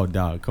sounds. Oh,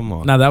 dog, come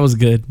on. Nah, that was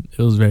good.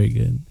 It was very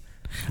good.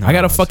 I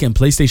got a fucking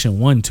PlayStation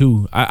 1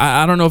 too.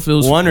 I don't know if it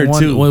was One or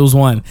two? Well, it was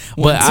one.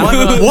 But I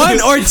don't know. One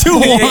or two?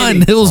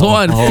 One. It was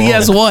one.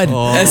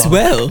 PS1. As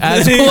well.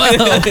 As well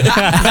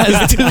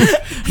as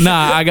two.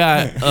 Nah, I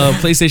got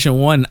PlayStation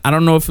 1. I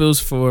don't know if it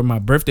was for my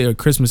birthday or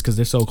Christmas because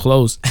they're so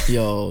close.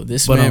 Yo,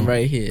 this But, man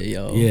right here,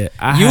 yo.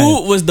 Yeah,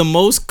 You was the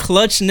most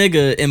clutch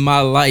nigga in my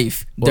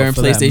life during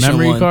for that PlayStation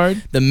memory 1.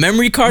 card? The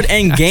memory card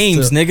and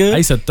games, nigga. I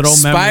used to throw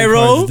memory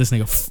Spyro, cards at this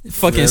nigga.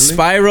 fucking Really?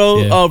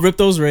 Spyro, Yeah.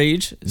 Ripto's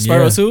Rage,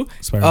 Spyro Yeah. 2,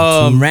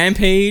 Spyro 2.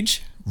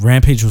 Rampage,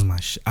 Rampage was my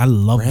shit. I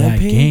love that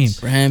game.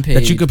 Rampage.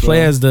 That you could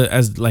play bro.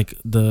 as like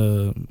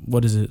the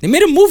what is it? They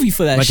made a movie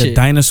for that Like shit. a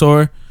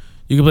dinosaur.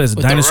 You can play as a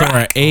With the dinosaur, or an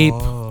rock. ape, or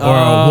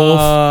a wolf,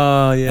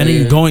 Oh, yeah. and then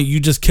yeah. you go and you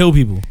just kill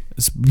people.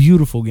 It's a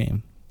beautiful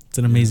game. It's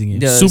an amazing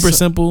game. Yeah, Super so-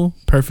 simple,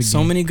 perfect. So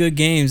game. many good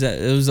games. It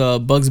was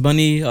Bugs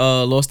Bunny,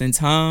 Lost in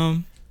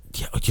Time.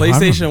 Yo, I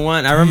PlayStation remember-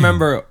 1. I Damn.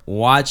 remember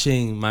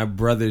watching my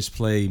brothers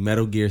play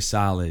Metal Gear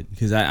Solid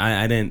because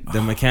I didn't.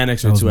 The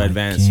mechanics That were was too my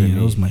advanced for game. me.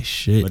 That was my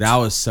shit. But that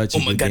was such a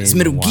Oh my good God, game it's to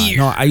Metal watch. Gear.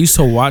 No, I used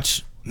to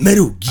watch.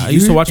 Metal Gear. I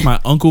used to watch my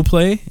uncle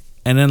play,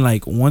 and then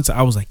like once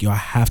I was like, yo, I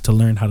have to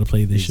learn how to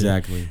play this shit.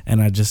 Exactly.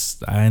 And I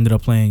ended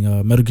up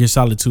playing Metal Gear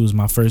Solid 2 was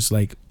my first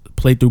like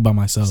playthrough by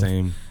myself,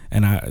 Same.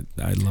 and I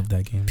love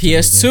that game. to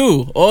this day.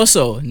 PS2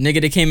 also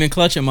nigga that came in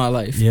clutch in my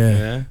life. Yeah.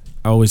 Yeah.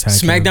 I always had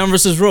SmackDown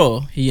versus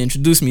Raw. He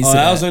introduced me to Oh,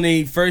 that that. was when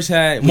he first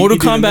had Mortal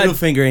when he did the Kombat- middle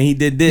finger and he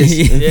did this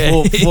Yeah.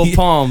 in full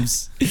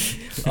palms.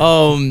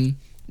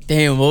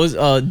 Damn, what was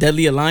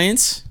Deadly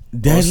Alliance?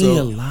 Deadly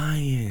Also,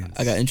 Alliance.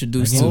 I got That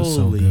introduced game to was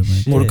so Holy good, man.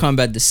 shit. Mortal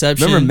Kombat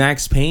Deception. Remember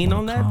Max Payne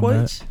on Mortal that, boy?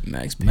 Kombat.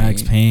 Max Payne.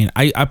 Max Payne.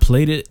 I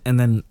played it and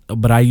then,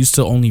 but I used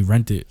to only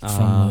rent it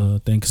from the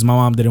thing because my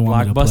mom didn't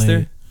want me to play.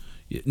 Blockbuster?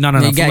 it. No,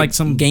 They from got like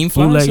some GameFly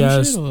or bootleg some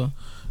ass. shit, or?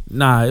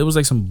 Nah, it was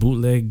like some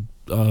bootleg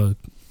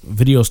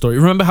video store.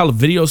 Remember how the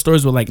video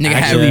stores were like Nigga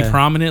had- actually Yeah.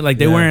 prominent? Like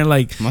they Yeah. weren't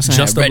like My son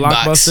just a had Redbox.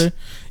 Blockbuster.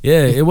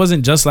 Yeah, it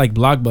wasn't just like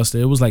Blockbuster.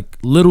 It was like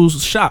little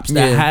shops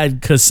that Yeah.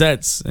 had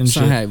cassettes and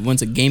Son shit. had went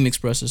to Game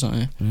Express or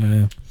something.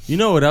 Yeah. You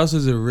know what else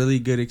was a really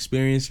good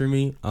experience for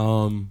me?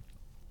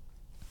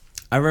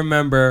 I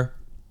remember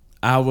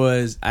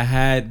I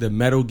had the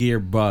Metal Gear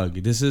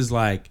Bug. This is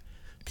like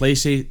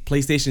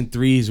PlayStation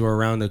 3s were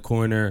around the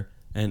corner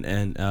and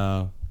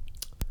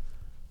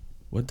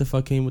what the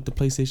fuck came with the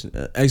PlayStation?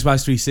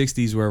 Xbox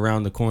 360s were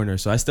around the corner.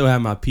 So I still had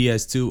my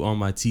PS2 on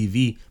my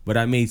TV, but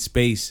I made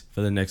space for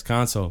the next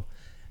console.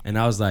 And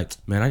I was like,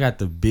 man, I got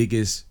the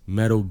biggest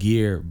Metal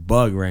Gear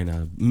Bug right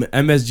now.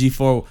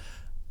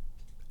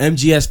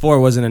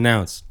 MGS4 wasn't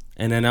announced.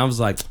 And then I was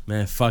like,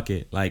 man, fuck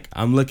it. Like,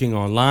 I'm looking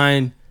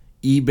online,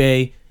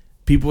 eBay.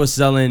 People were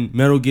selling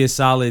Metal Gear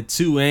Solid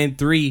 2 and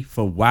 3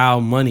 for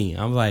wild money.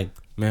 I'm like,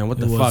 man, what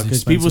the It was fuck? Because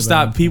expensive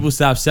at one people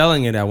stopped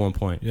selling it at one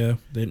point. Yeah.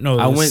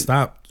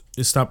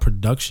 It stopped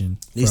production.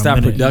 They for a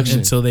stopped minute production.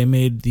 until they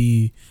made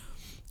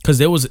because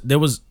there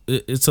was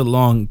it's a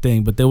long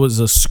thing, but there was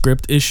a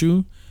script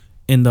issue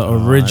in the I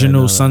didn't know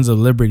original that. Sons of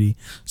Liberty.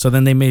 So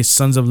then they made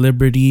Sons of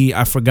Liberty.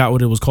 I forgot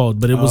what it was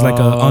called, but it was like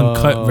an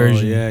uncut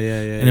version. Yeah.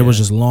 And it was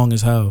just long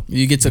as hell.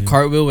 You get to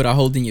cartwheel without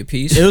holding your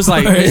piece. It was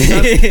like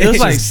it was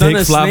like Just Son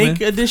dick of flopping.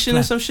 Snake edition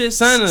or some shit.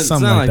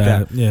 Something like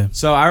that. Yeah.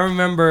 So I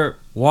remember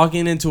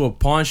walking into a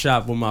pawn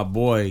shop with my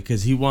boy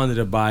because he wanted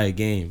to buy a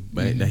game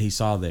that he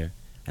saw there,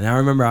 and I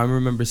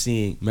remember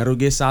seeing Metal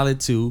Gear Solid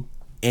 2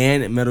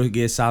 and Metal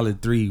Gear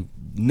Solid 3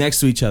 next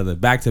to each other,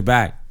 back to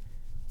back,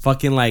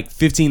 fucking like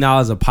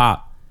 $15 a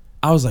pop.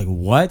 I was like,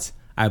 what?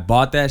 I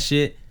bought that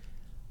shit,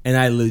 and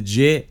I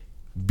legit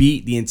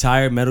beat the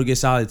entire Metal Gear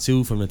Solid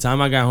 2 from the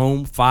time I got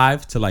home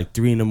 5 to like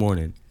 3 in the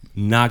morning.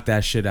 Knocked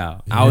that shit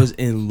out. I was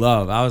in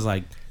love. I was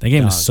like, That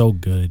game dog. is so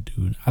good,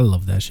 dude. I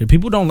love that shit.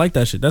 People don't like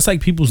that shit. That's like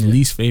people's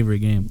least favorite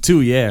game.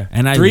 2, yeah.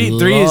 And I 3 is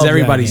love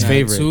everybody's that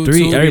game. favorite. Two- 3,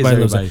 two everybody is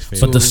loves everybody's it.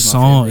 favorite. But the Two is my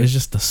song, favorite. it's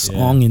just the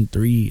song in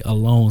 3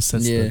 alone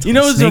sets Yeah. the You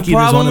know what's the Snake Eater's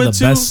problem one with of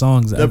the 2? best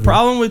songs The ever.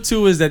 problem with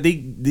 2 is that they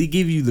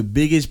give you the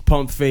biggest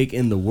pump fake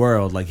in the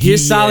world. Like,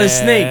 here's Solid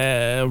Snake.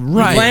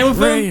 Right. playing with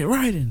him?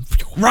 Raiden.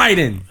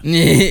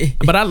 Raiden.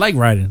 But I like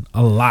Raiden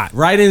a lot.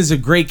 Raiden is a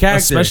great character.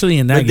 Especially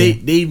in that but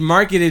game. They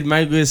marketed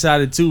Metal Gear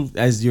Solid 2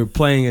 as you're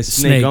playing as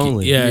Snake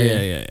only.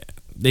 Yeah.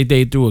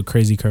 They threw a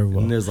crazy curveball.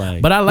 And there's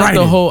like, But I like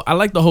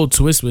Raiden. the whole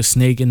twist with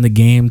Snake in the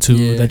game too.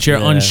 Yeah. That you're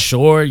Yeah.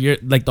 unsure. You're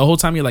like the whole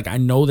time you're like, I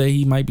know that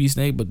he might be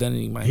Snake, but then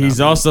he might. He's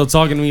not be. also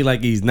talking to me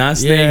like he's not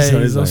Snake. Yeah, so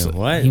he's it's also, like,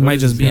 what? He What might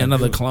is just this be guy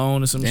another doing?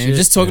 clone or some Damn, shit.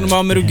 just talking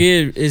about Metal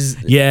Gear is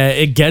Yeah,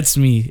 it gets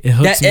me. It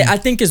hooks me. I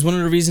think is one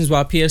of the reasons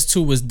why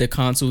PS2 was the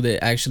console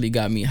that actually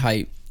got me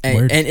hyped.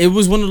 Word. And it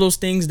was one of those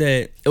things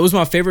that it was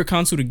my favorite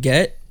console to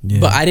get, Yeah.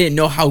 but I didn't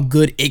know how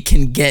good it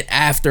can get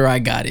after I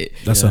got it.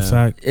 That's a Yeah.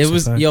 fact. It That's a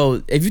was fact.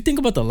 if you think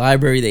about the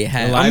library they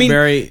had, The I mean,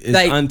 library is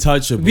like,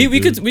 untouchable. we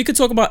dude. could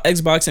talk about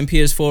Xbox and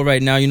PS4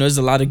 right now. You know, there's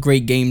a lot of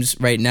great games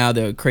right now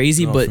that are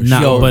crazy, Oh, but for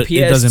sure. but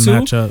PS2, it doesn't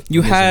match up.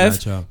 You It doesn't have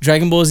match up.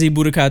 Dragon Ball Z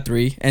Budokai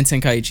 3 and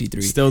Tenkaichi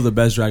 3. Still the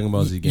best Dragon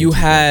Ball Z game. You to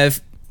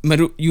have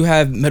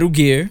Metal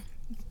Gear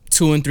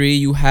 2 and 3.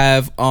 You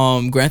have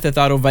Grand Theft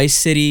Auto Vice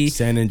City, play.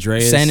 San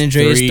Andreas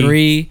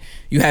 3.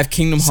 You have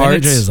Kingdom San Hearts.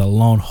 Andreas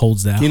alone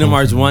holds that. Kingdom whole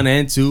Hearts thing. 1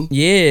 and 2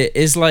 Yeah,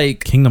 it's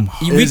like Kingdom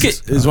Hearts. we could-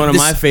 is one of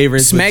this my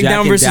favorites. with Jack SmackDown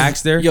and versus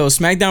Daxter.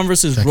 SmackDown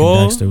versus Jack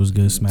Raw. and Daxter was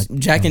good.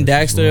 Jack and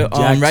Daxter,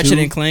 Jack Ratchet 2,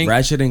 and Clank.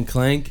 Ratchet and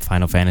Clank.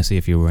 Final Fantasy,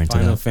 if you were into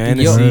Final that.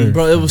 Fantasy. Yo, Word.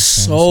 bro, it was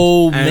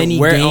so And many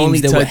we're games only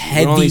that were we're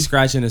heavy. only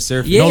scratching the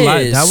surface. Yeah, No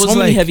lie, that was so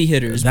many like- heavy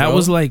hitters. That bro.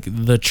 was like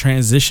the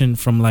transition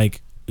from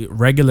like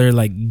regular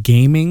like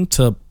gaming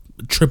to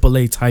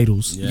AAA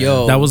titles. Yeah.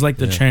 Yo. That was like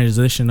the Yeah.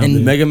 transition of And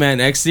it. Mega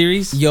Man X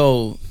series.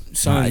 yo,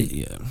 son.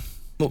 Yeah.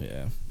 Well,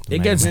 Yeah. The It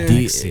Mega gets Man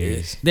deep. X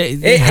series.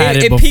 They had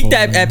it it before, peaked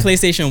at man.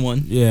 PlayStation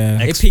 1. Yeah.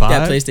 X- It peaked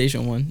at X5?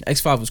 PlayStation 1.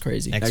 X5 was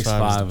crazy. X5 is the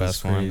X5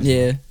 best was one crazy.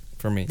 Yeah,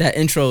 for me. that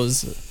intro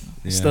is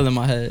Yeah. still in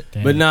my head.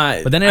 Damn. But not.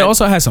 But then it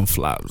also had some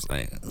flops.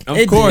 Like of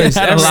It course,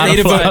 had a every- lot state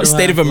of flops.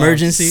 state of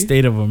emergency.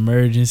 State of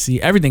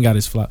emergency. Everything got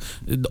its flop.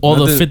 All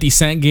the Nothing- 50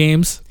 Cent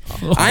games.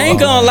 I ain't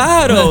gonna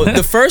lie though.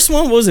 The first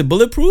one was it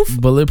Bulletproof.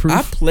 Bulletproof.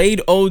 I played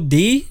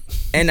OD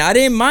and I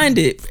didn't mind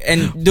it.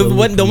 And the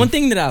one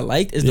thing that I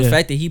liked is the Yeah.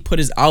 fact that he put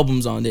his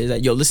albums on there.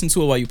 Like, yo, listen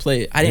to it while you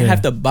play it. I didn't Yeah.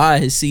 have to buy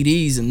his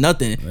CDs and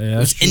nothing. Yeah, It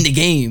was that's in the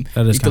game.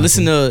 That is You could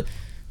listen kinda to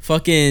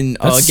fucking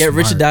That's Get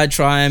Rich or smart. Die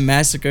Trying,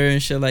 Massacre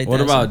and shit like What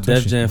that. about So-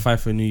 Def Jam Fight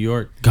for New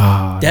York?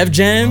 God, Def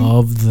Jam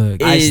love the.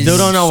 I is still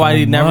don't know why so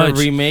they never much.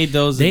 remade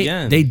those They,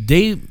 again.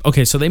 they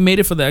okay, so they made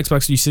it for the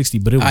Xbox 360,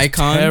 but it was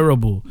Icon?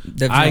 terrible.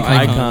 Def Jam Icon.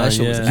 Icon, Icon, that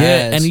shit was yeah. ass.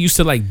 Yeah, and it used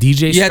to like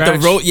DJ. you had to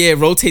scratch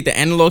rotate the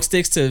analog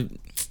sticks to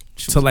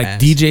like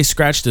ass. DJ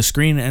scratch the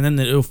screen, and then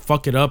it'll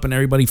fuck it up, and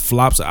everybody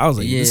flops. I was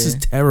like, this is Yeah.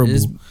 terrible.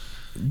 It's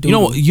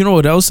You know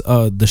what else?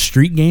 The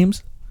street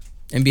games,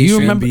 NBA you Street.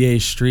 remember- NBA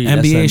Street.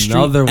 NBA That's Street,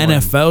 another one.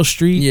 NFL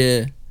Street.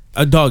 Yeah.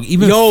 A dog.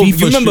 Even Yo, FIFA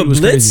you remember Street was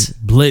Blitz? crazy.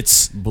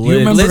 Blitz. Blitz. You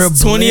remember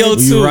Blitz Blitz?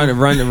 2002. You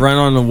run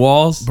on the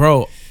walls.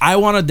 Bro, I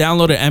want to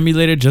download an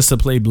emulator just to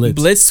play Blitz.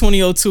 Blitz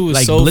 2002 is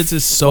Like so Blitz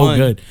is so fun.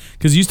 good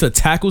because you used to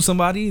tackle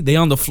somebody, they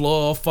on the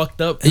floor all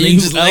fucked up, and You then you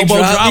just just leg elbow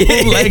drop. drop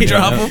them, leg Yeah.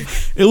 drop them.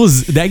 It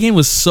was that game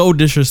was so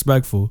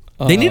disrespectful.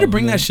 They need to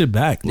bring man. that shit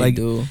back. They Like,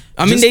 do.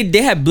 I mean, just-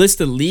 they had Blitz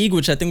the League,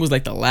 which I think was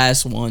like the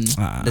last one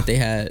that they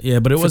had. yeah,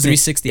 but it For wasn't.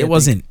 360. It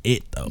wasn't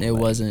it though. It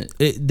Like, wasn't.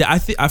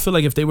 I feel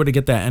like if they were to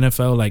get that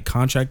NFL like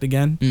contract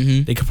again,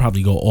 Mhm. they could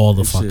probably go all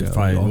the fuck Shit, out.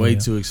 probably all the way way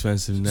too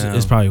expensive out. now.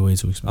 It's probably way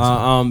too expensive.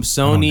 doubt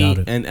Sony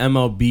it. and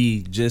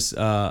MLB just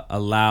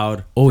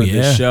allowed Oh, for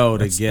yeah. the show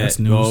to That's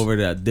go news. over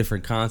to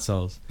different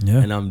consoles. Yeah.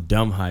 And I'm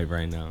dumb hype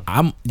right now.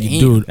 I'm Damn.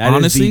 dude. That is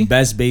honestly, the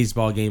best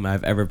baseball game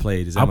I've ever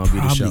played. Is I'll MLB the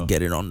probably show.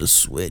 get it on the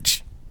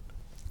Switch.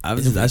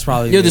 That's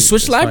probably Yo, the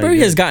Switch that's probably library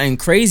good. has gotten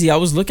crazy. I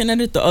was looking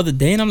at it the other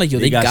day and I'm like, yo,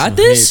 they got some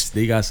this? hits.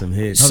 They got some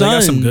hits. No, they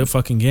got some Son, good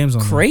fucking games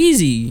on there.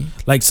 Crazy.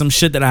 Like some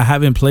shit that I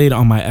haven't played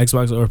on my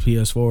Xbox or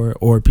PS4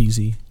 or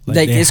PC. Like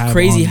they it's have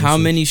crazy on the how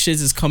Switch. many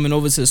shits is coming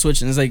over to the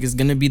Switch, and it's like it's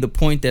gonna be the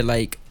point that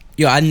like,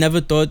 yo, I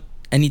never thought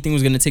anything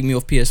was gonna take me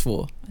off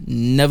PS4.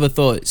 Never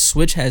thought.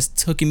 Switch has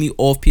taken me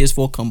off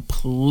PS4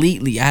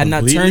 completely. I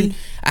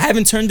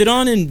haven't turned it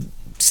on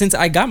since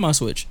I got my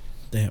Switch.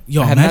 Damn.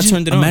 Yo, I have not imagine,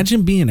 turned it on.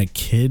 imagine being a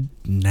kid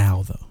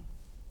now though.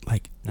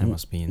 Like That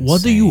must be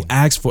what do you insane.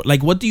 ask for?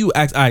 Like what do you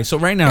ask? All right, so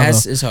right now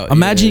That's though, is how,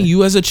 imagine yeah.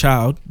 you as a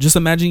child. Just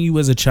imagine you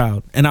as a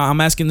child. And I'm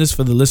asking this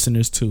for the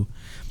listeners too.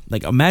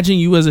 Like imagine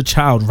you as a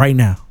child right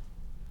now.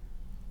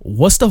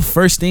 What's the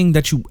first thing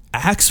that you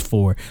ask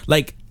for?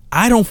 Like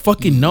I don't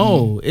fucking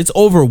know. It's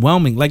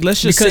overwhelming. Like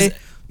let's just Because- say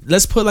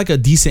let's put like a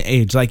decent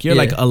age. Like you're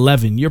Yeah. like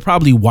 11. You're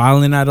probably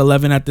wilding at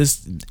 11 at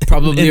this.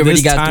 Probably in already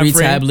this got time 3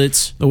 frame.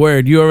 tablets. The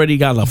word you already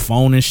got a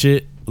phone and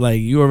shit.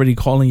 Like you already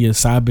calling your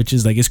side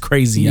bitches. Like it's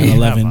crazy at Yeah.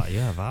 11. You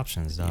have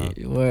options, dog.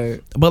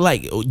 Word. But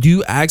like, do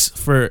you ask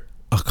for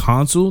a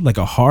console, like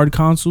a hard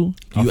console?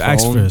 Do A you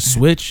ask phone? for a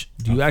Switch?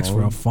 Do you ask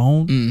for a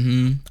phone?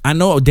 Mm-hmm. I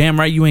know, damn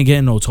right, you ain't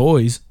getting no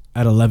toys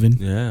at 11.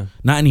 Yeah.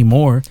 Not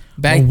anymore.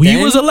 Back when we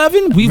then, was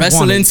 11, we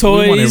wrestling wanted,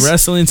 we wanted toys.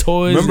 wrestling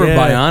toys. Remember yeah.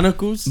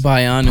 Bionicles?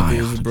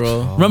 Bionicles,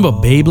 bro. Remember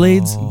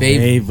Beyblades?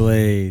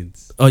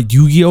 Beyblades.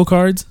 Yu-Gi-Oh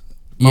cards.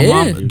 My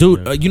Yeah. mom,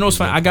 dude. You know what's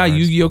funny? I got Yu-Gi-Oh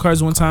Yu-Gi-Oh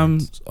cards one time,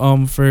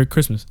 for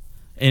Christmas,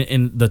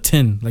 in the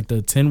tin, like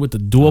the tin with the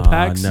dual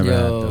packs. never had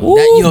Yo, those.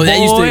 Ooh, that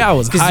used boy, to I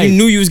was because hyped. you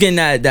knew you was getting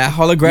that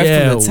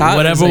holograph from the top.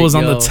 whatever It's was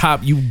like, on yo. the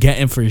top, you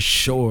getting for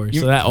sure.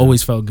 You- So that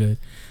always felt good.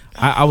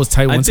 I was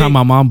tight. I One time, think-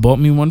 my mom bought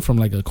me one from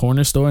like a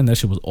corner store, and that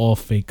shit was all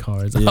fake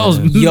cards. Yeah. I was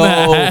Yo,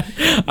 mad.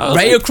 I was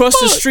right like, across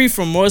the fuck. street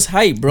from Morris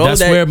Height, bro. That's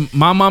where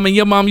my mom and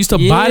your mom used to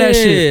buy that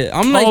shit. Yeah,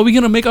 I'm like- oh, we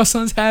gonna make our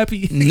sons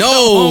happy. No,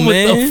 Home with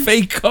man. the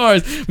fake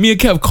cards. Me and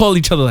Kev call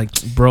each other like,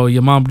 bro,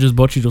 your mom just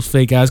bought you those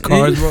fake ass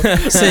cards, bro.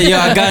 Say, yo,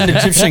 I got an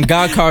Egyptian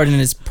God card and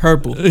it's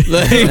purple.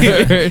 Like,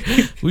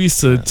 We used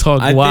to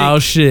talk I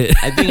wild shit.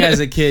 I think as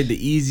a kid,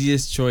 the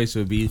easiest choice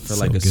would be for So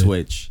like a good.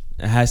 Switch.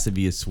 It has to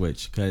be a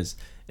Switch because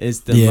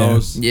it's the Yeah.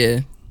 most yeah,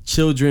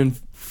 children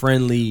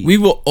friendly. we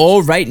will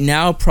all right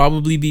now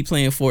probably be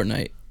playing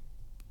Fortnite.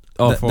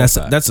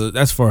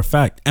 That's for a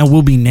fact, and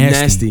we'll be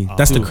nasty. Nasty.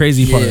 That's the Too.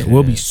 crazy part. Yeah.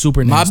 We'll be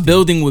super My nasty.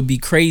 building would be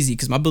crazy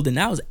because my building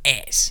now is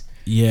ass.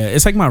 Yeah,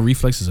 it's like my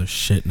reflexes are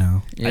shit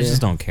now. Yeah. I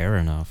just don't care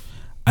enough.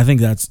 I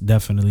think that's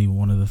definitely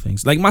one of the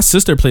things. Like my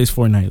sister plays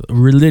Fortnite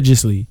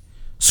religiously,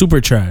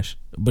 super trash,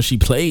 but she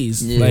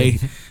plays. Yeah.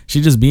 Like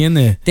she just be in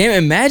there. Damn,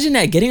 imagine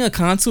that getting a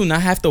console,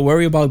 not have to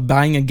worry about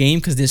buying a game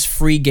because there's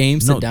free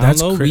games to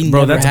that's download. crazy, We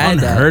bro. never That's had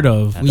unheard that.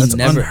 of. We That's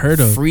never unheard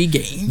of. free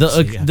games.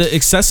 The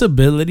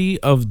accessibility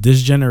of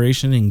this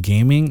generation in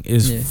gaming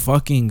is Yeah.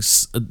 fucking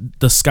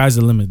the sky's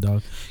the limit,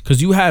 dog.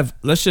 Because you have,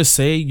 let's just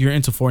say you're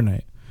into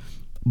Fortnite,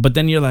 but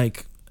then you're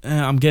like,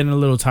 I'm getting a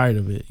little tired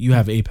of it. You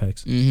have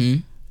Apex. Mm-hmm.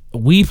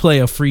 We play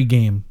a free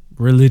game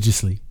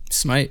religiously.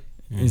 Smite.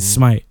 It's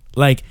Smite.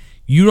 Like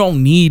you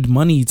don't need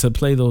money to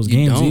play those You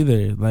games don't.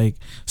 either. Like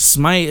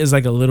Smite is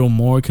like a little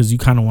more because you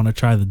kind of want to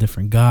try the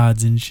different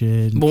gods and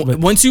shit. But But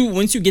once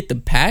you get the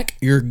pack,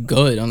 you're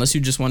good. Unless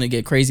you just want to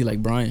get crazy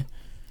like Brian.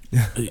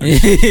 we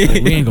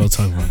ain't gonna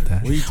talk about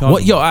that. What are you talking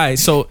What, yo, all right.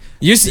 So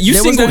You There was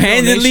that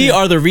single-handedly donation.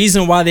 are the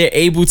reason why they're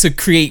able to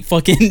create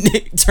fucking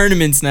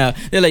tournaments now.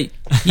 They're like,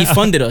 he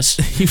funded us.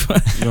 he, fu-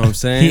 You know what I'm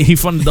saying? he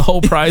funded the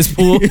whole prize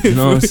pool. You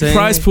know what I'm saying?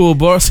 Prize pool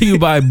brought to you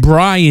by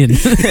Brian.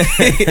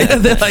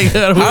 They're like,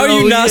 How are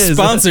you not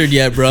sponsored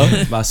yet, bro?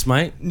 By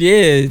Smite?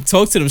 Yeah,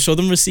 talk to them. Show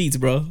them receipts,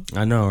 bro.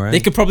 I know, right? They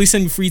could probably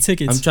send you free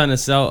tickets. I'm trying to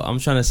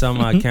sell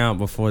my account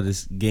before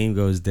this game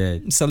goes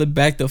dead. Sell it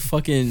back to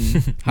fucking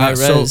high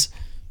So- res.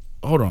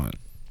 Hold on.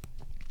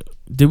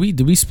 Did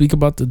we speak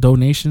about the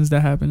donations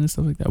that happened and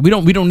stuff like that? We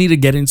don't need to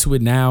get into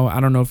it now. I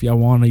don't know if y'all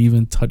want to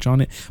even touch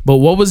on it. But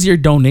what was your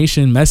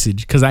donation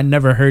message? Because I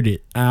never heard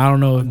it. I don't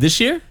know.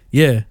 This year?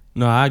 Yeah.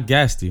 No, I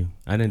gassed you.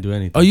 I didn't do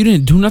anything. Oh, you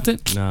didn't do nothing?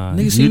 Nah.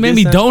 Nigga, so you made did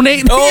me that?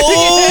 donate?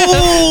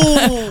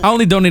 Oh! I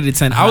only donated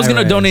 10. I was going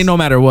to High-res. donate no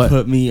matter what.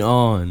 Put me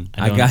on.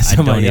 I don- got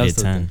somebody donated else.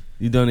 to 10. do.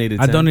 You donated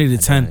 10? I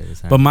donated 10. donated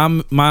 10. But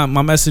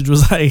my message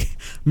was like,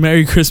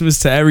 Merry Christmas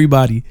to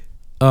everybody.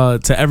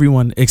 To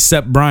everyone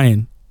except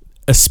Brian.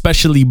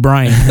 Especially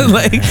Brian.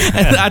 Like,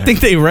 I think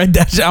they read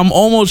that shit. I'm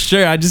almost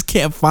sure. I just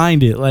can't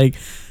find it. Like,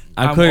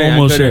 I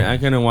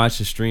couldn't watch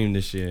the stream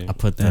this year. I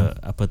put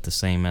the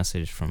same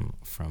message from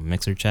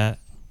Mixer Chat.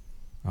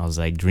 I was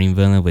like, Dream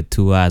Villain with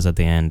 2 eyes at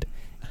the end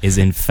is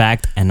in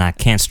fact, and I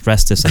can't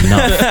stress this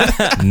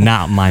enough,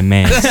 not my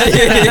man.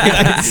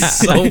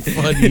 so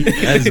funny.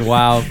 That's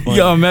wild. Funny.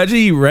 Yo, imagine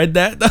he read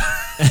that.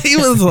 He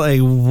was like,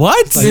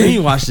 what? Like, you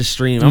ain't watch the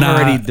stream. I'm Nah.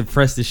 already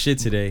depressed as shit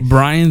today.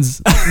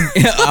 Brian's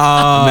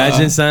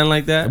Imagine something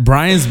like that.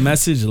 Brian's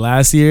message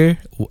last year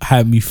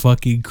had me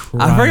fucking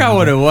crying. I forgot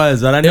what it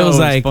was, but I know it was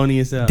like, funny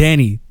as hell.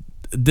 Danny,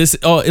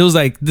 it was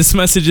like, this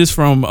message is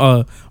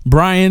from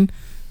Brian,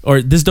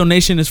 or this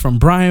donation is from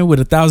Brian with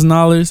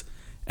 $1,000,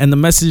 and the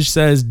message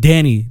says,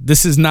 Danny,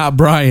 this is not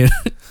Brian.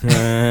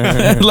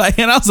 Like,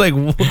 and I was like,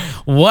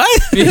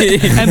 what?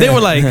 And they were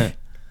like,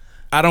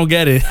 I don't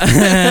get it.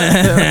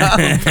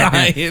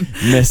 Brian.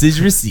 Message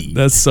received.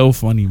 That's so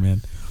funny,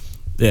 man.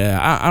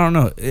 Yeah, I don't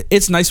know.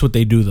 It's nice what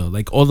they do though.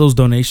 Like all those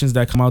donations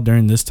that come out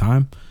during this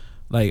time.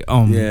 Like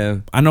Yeah.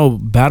 I know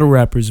battle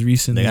rappers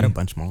recently. They got a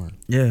bunch more.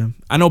 Yeah,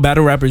 I know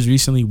battle rappers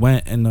recently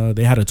went and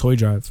they had a toy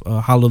drive.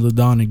 Hollow the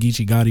Dawn and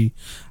Geechee Gotti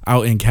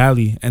out in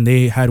Cali, and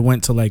they had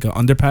went to like an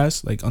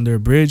underpass, like under a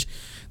bridge.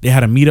 They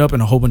had a meetup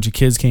and a whole bunch of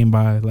kids came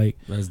by. Like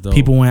That's dope.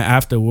 people went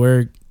after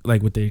work,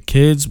 like with their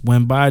kids,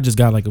 went by, just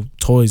got like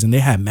toys, and they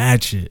had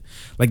mad shit.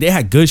 Like they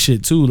had good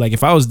shit too. Like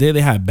if I was there,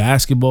 they had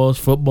basketballs,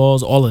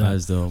 footballs, all of that.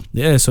 That's dope.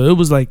 Yeah, so it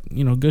was like,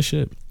 you know, good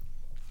shit.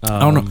 I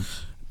don't know.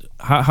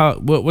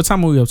 What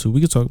time are we up to?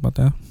 We could talk about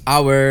that.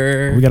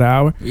 Our We got an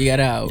hour. we got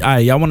out. All right,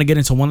 y'all want to get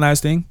into one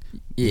last thing?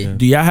 Yeah.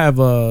 Do y'all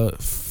have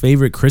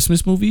favorite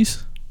Christmas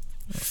movies?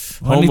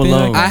 Or Home anything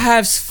Alone. like I that?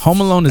 have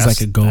Home Alone is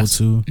That's- like a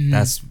go-to.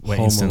 That's what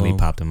Home instantly Alone.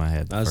 popped in my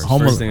head. That's the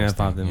Home first Alone. thing that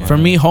popped in my For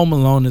head. me, Home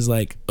Alone is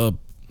like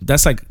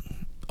that's like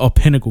a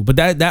pinnacle. But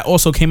that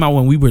also came out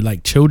when we were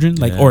like children,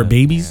 like or Yeah.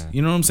 babies. Yeah.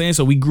 You know what I'm saying?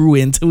 So we grew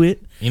into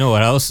it. You know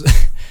what else?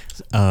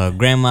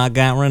 Grandma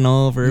got run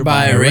over By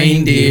by a a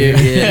reindeer.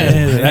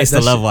 reindeer. Yeah. I used to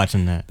That love shit-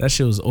 watching that. That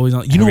shit was always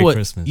on. You know Every what?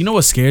 Christmas. You know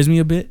what scares me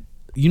a bit?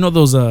 You know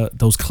those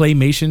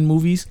claymation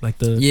movies, like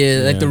the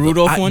Yeah, like the Yeah.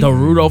 Rudolph one. the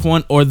Rudolph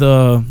one, or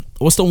the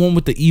what's the one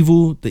with the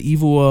evil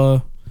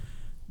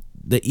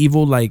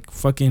like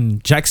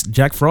fucking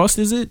Jack Frost?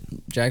 Is it?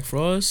 Jack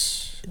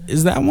Frost.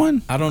 Is that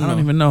one? I don't I don't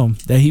know. even know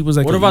that he was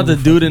like. What a about the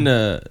evil dude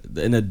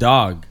fucking- in the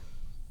dog?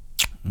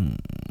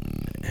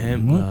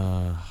 Him.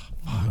 What?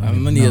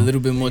 I'm gonna need a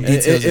little bit more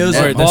details. It was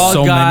than a that. There's bald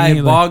so guy,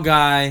 many, like- bald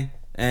guy,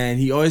 and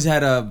he always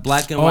had a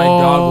black and white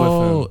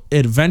dog with him.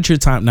 Adventure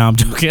Time. Nah, I'm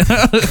joking.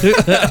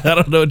 I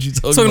don't know what you're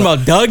Talking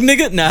about Doug,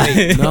 nigga?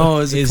 Nah. No,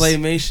 it's a Is-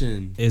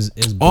 claymation. Is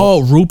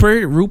Oh,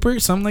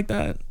 Rupert, something like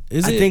that.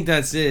 Is I it? think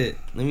that's it.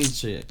 Let me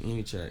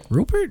check.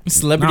 Rupert.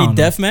 Celebrity I don't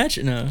know.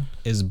 Deathmatch? No.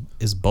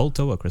 is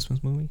Bolto a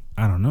Christmas movie?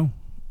 I don't know.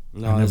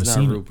 No, I've it's never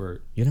not seen it.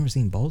 Rupert. You never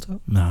seen Bolto?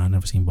 Nah, I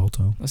never seen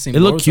Bolto. I seen It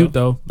looked Boruto. cute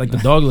though. Like the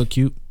dog looked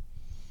cute.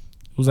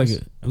 It was like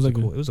It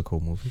was a cool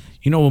movie.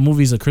 you know what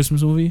movie is a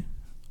Christmas movie?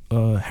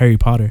 Harry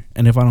Potter.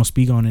 And if I don't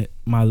speak on it,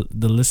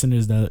 the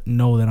listeners that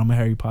know that I'm a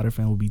Harry Potter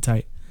fan will be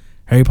tight.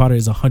 Harry Potter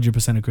is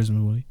 100% a Christmas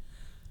movie.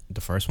 The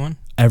first one?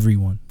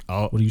 Everyone.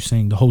 Oh, What are you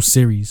saying? The whole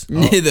series.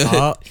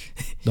 The-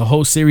 The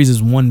whole series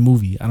is one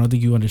movie. I don't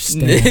think you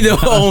understand. No,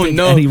 I don't think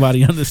no.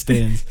 anybody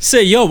understands.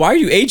 Say, yo, why are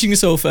you aging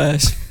so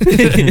fast?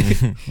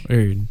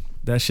 Weird.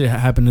 That shit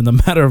happened in the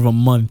matter of a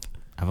month.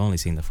 I've only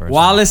seen the first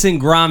Wallace and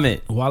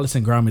Gromit. Wallace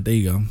and Gromit. There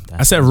you go. I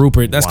That said sounds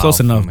Rupert. That's wild close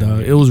enough, familiar.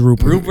 dog. It was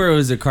Rupert. Rupert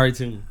was a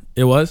cartoon.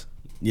 It was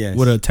Yes.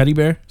 with a teddy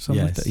bear.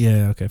 Something like Yes. that.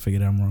 Yeah. Okay. I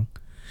figured I'm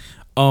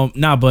wrong.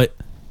 Nah, but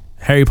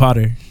Harry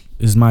Potter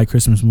is my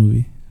Christmas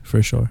movie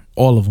for sure.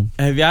 All of them.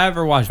 Have y'all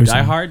ever watched Personally.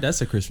 Die Hard? That's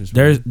a Christmas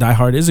movie. There's Die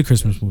Hard is a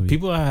Christmas movie.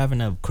 People are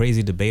having a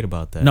crazy debate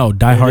about that. No,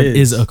 Die It Hard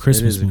is a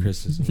Christmas It is movie. a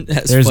Christmas movie.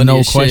 That's There's funny no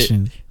as shit.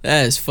 question.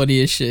 That is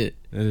funny as shit.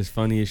 That is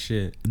funny as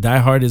shit. Die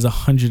Hard is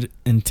 110%.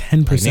 Like,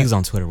 niggas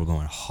on Twitter were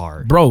going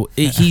hard. Bro,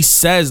 he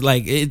says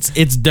like it's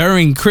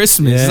during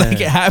Christmas. Yeah.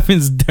 Like it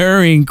happens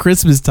during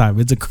Christmas time.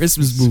 It's a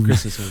Christmas movie.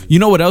 Christmas movie. You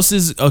know what else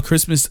is a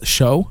Christmas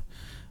show?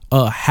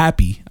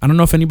 Happy. I don't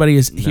know if anybody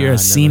has I've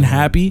seen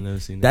Happy. never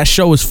seen That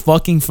show is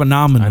fucking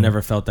phenomenal. I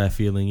never felt that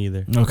feeling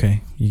either.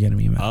 Okay, you getting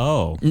me, man.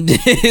 Oh,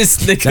 This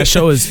nigga- That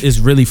show is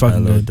really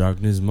fucking Hello, good.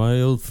 darkness,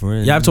 my old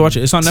friend. You have to watch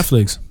it. It's on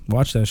Netflix.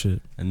 Watch that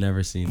shit. I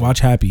never seen Watch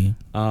Happy.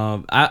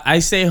 it. I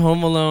say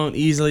Home Alone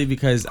easily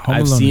because Home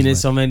I've Alone seen is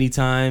it so many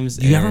times.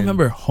 Do you ever and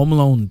remember Home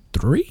Alone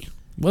 3?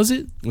 Was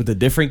it? with a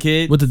different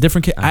kid? With a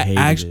different kid? I hated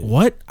actually it.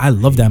 what? I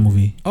love that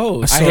movie.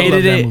 Oh, I I so love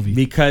hated that it movie.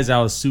 because I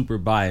was super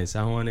biased.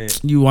 I wanted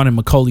You wanted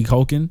Macaulay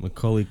Culkin?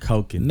 Macaulay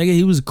Culkin. Nigga,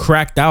 he was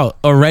cracked out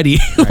already.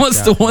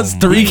 once out. once Oh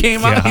 3 my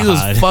came out, he God.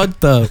 was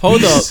fucked up.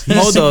 hold up, He's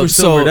hold super up.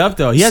 sobered So up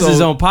though. He has so-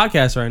 his own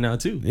podcast right now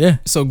too. Yeah,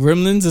 So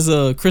Gremlins is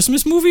a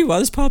Christmas movie. Why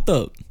this popped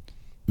up?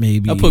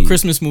 maybe. I put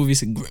Christmas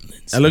movies in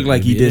Gremlins. It looked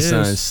like he Maybe did it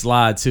something is.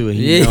 slide too. And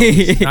he knows.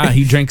 Yeah. Nah,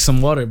 he drank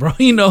some water, bro.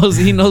 He knows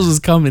what's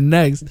coming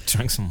next.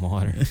 drank some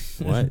water.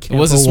 What? It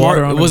wasn't Put smart-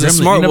 water on it the wasn't Gremlins.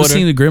 smart You never water.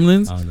 seen the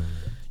Gremlins? Oh no.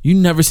 You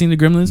never seen the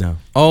Gremlins? No.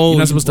 Oh, You're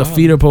not supposed to wow.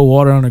 feed or put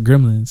water on a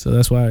gremlin, so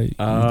that's why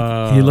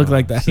Oh, he looked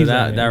like that. So He's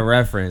that like- that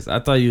reference, I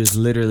thought you was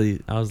literally.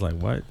 I was like,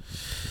 what?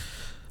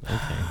 Okay.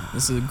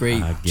 This is a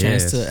great I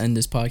chance guess. to end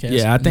this podcast.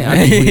 Yeah,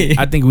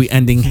 I think we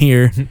ending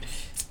here.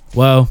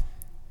 Well,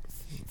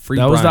 Free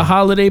that was the Brian.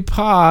 holiday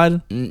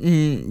pod.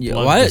 Yeah,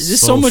 Plug why? the There's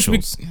so much.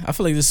 socials. I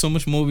feel like there's so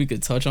much more we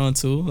could touch on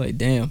too. Like,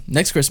 damn,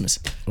 next Christmas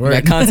we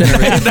Right. got content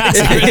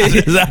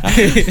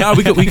already. No,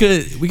 we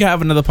could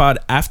have another pod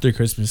after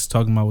Christmas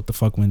talking about what the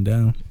fuck went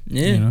down.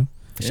 Yeah. You know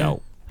For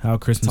sure. how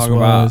Christmas Talk was.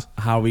 about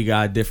how we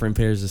got different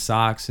pairs of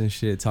socks and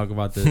shit. Talk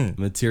about the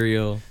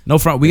material. No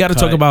front. We got to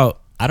talk cut. about.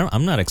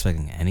 I'm not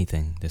expecting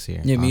anything this year.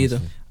 Yeah, me either.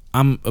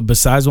 honestly.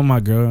 Besides what my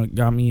girl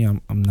got me,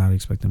 I'm not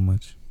expecting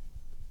much.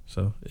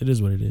 So it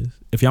is what it is.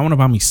 If y'all want to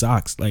buy me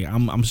socks, like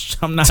I'm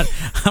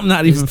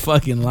not even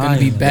fucking lying.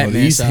 be Like, Batman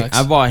these, socks.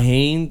 I bought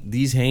Hanes.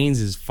 These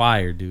Hanes is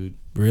fire, dude.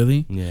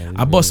 Really? Yeah,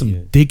 I bought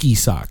some Dickie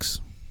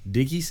socks,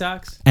 Dickie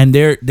socks. and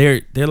they're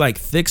like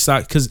thick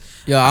socks because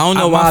Yo, I don't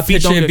know My why I feet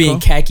picture don't it get being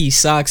cold. khaki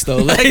socks though.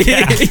 Like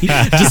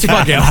just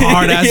fucking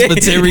hard ass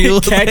material.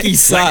 khaki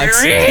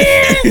socks.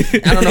 I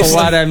don't know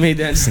why that made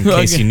that. Just in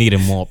case you needed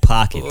more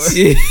pockets.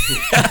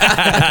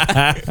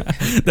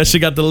 That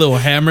shit got the little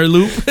hammer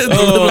loop, the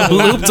little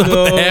loop to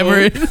put the hammer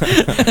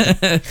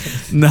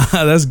in. Nah,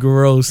 that's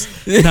gross.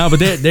 Nah, but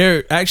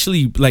they're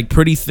actually like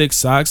pretty thick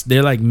socks.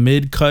 They're like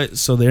mid cut,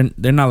 so they're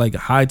not like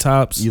high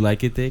tops. You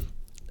like it thick?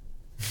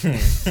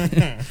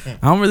 I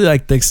don't really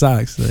like thick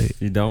socks. Like,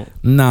 You don't.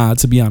 nah,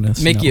 to be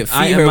honest, Make no. your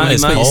feet hurt when you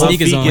put your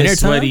sneakers feet on. get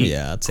Wintertime? sweaty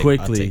Yeah, I'll take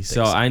quickly. thick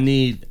So socks.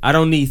 I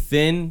don't need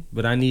thin,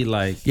 but I need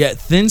like Yeah,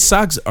 thin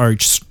socks are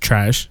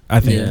trash. I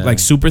think Yeah. like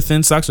super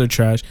thin socks are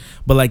trash,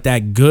 but like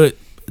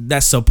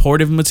that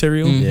supportive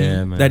material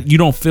yeah, man. that you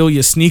don't feel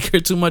your sneaker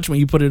too much when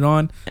you put it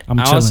on. I'm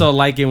I chilling. also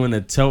like it when the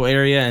toe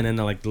area and then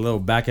like the little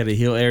back of the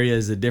heel area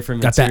is a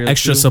different got that material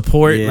extra too.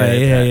 support.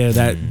 Yeah,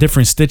 That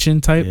different stitching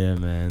type. Yeah,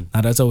 man.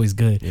 Nah, that's always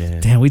good. Yeah.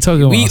 Damn, we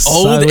talking We about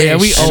old socks. Yeah,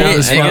 as we shit, old I'm,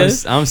 as fuck.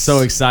 nigga. I'm so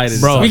excited,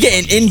 to Bro. talk We about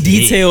getting in this.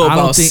 detail I don't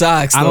about think-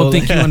 socks. I don't though.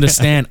 think you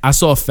understand. I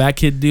saw Fat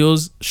Kid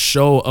Deals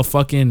show a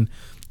fucking.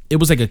 It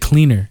was like a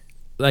cleaner.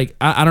 Like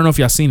I don't know if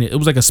y'all seen it. It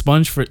was like a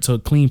sponge to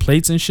clean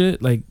plates and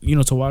shit. Like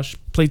to wash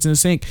plates in the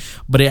sink.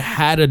 But it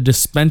had a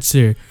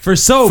dispenser for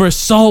soap. for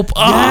soap.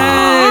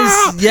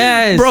 Ah!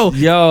 Yes, Bro,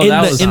 Yo, in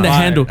that the- was in the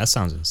fire. handle. That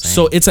sounds insane.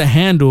 So it's a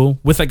handle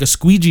with like a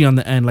squeegee on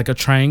the end, like a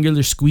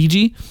triangular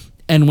squeegee.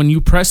 And when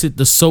you press it,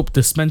 the soap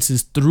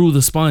dispenses through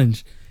the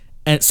sponge,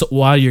 and so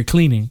while you're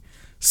cleaning.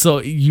 So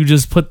you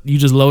just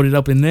load it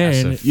up in there,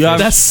 That's and a- You have-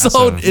 that's that's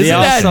so. a- Isn't They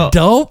that also-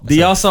 dope?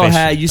 They also efficient,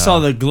 had. You saw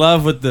dog. the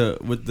glove with the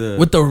With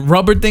the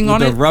rubber thing with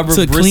on the it, rubber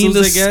to bristles, clean the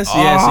I guess.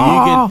 Yeah, so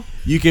Ah.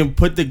 you can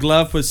put the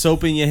glove, put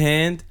soap in your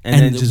hand, and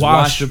And then just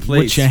wash the with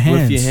plates your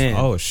hands. hand.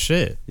 oh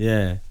shit.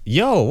 Yeah,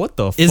 Yo, what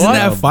the fuck? Isn't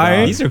that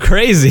fire? These are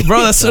crazy.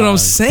 bro. That's what I'm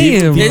saying,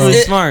 People- bro. people-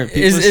 It's smart.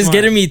 People It's smart.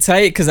 getting me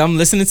tight because I'm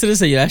listening to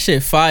this. Like, yo, that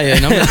shit fire,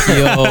 and I'm like,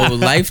 yo,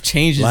 life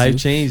changes. life you.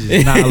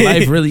 changes. Nah,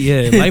 life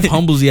really, life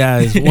humbles your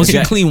ass. Once you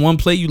Yeah. clean one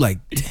plate, you like,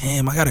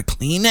 damn, I gotta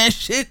clean that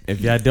shit. If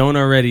y'all don't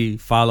already,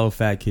 follow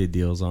Fat Kid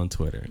Deals on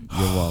Twitter.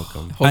 You're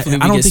welcome. Hopefully, I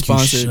we don't get think you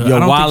sponsored. should. I Your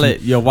don't wallet,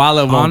 think your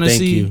wallet won't honestly,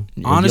 thank you.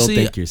 But honestly,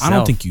 you'll thank yourself. I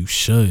don't think you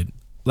should.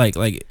 Like,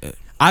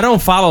 I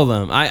don't follow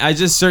them. I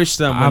just search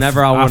them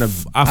whenever I want to.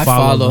 I I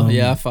follow follow. them.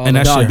 Yeah, I follow. And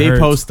that Dog, shit they hurts.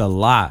 post a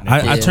lot.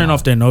 I Yeah. turned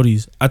off their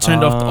noties. I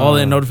turned off all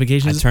their I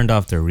notifications. turned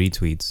off their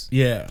retweets.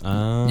 Yeah.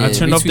 Uh, Yeah, I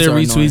turned off their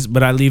retweets are retweets,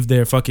 but I leave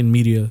their fucking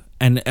media.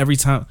 And every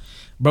time,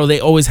 bro, they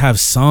always have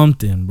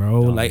something,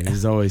 bro. Like,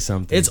 there's always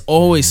something. it's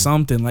always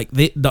something. Like,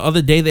 the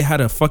other day they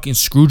had a fucking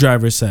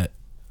screwdriver set.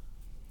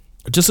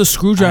 just a I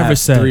screwdriver have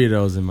set. 3 of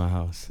those in my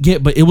house. Yeah,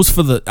 but it was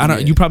for the. I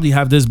don't. Yeah. You probably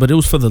have this, but it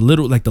was for the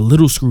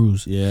little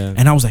screws. Yeah.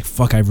 And I was like,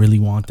 "Fuck, I really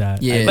want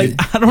that." Yeah. Like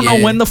I don't know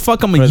Yeah. when the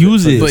fuck I'm For gonna the-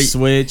 use for it. the But-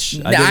 Switch.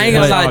 I ain't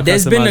gonna lie.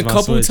 There's been a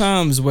couple times.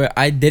 times where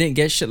I didn't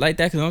get shit like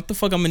that because what the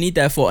fuck I'm gonna need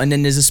that for? And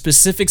then there's a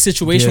specific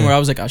situation Yeah. where I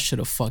was like, I should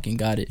have fucking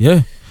got it.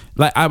 Yeah,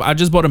 like I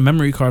just bought a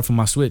memory card for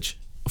my Switch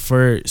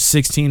for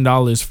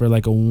 $16 for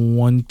like a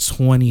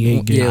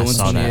 128 gig. Yeah, I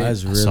saw that.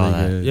 That's I really saw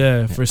that. good.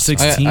 Yeah, for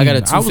 16. I got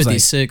a was like,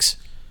 256.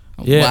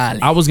 yeah,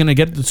 I was gonna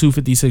get the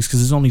 256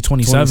 because it's only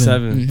 27.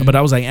 27. Mhm. But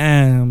I was like,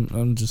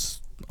 I'm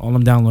just all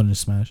I'm downloading is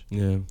Smash.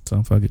 Yeah.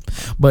 So fuck it.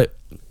 But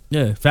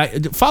yeah,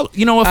 follow.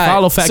 You know what? All right,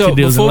 Follow Factor so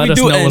Deals and before let we us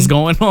do know what's end-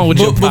 going on with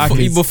your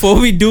pockets. Before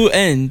we do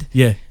end,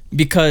 Yeah.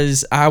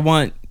 because I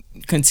want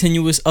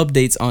continuous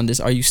updates on this.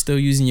 Are you still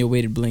using your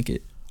weighted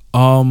blanket?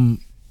 Oh.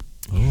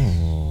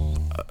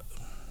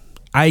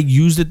 I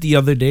used it the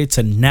other day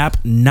to nap,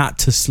 not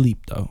to sleep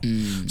though.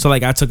 So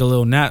like I took a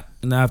little nap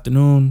in the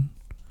afternoon,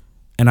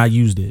 and I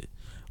used it.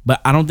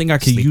 But I don't think I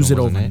could Sleeping use it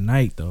wasn't it?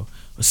 overnight though.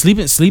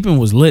 Sleeping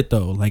was lit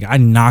though. Like I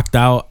knocked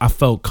out. I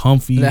felt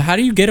comfy. Like, how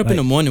do you get up in Like-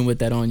 the morning with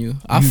that on you?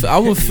 I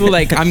would feel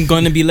like I'm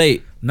gonna be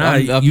late. Nah,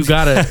 I'm- you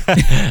gotta.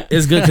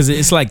 It's good because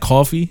it's like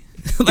coffee.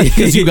 Like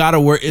because you gotta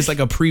work. It's like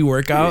a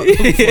pre-workout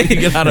before you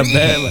get out of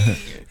bed.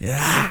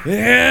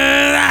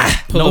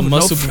 Like, pull a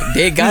muscle.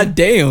 They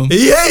goddamn.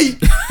 Yay!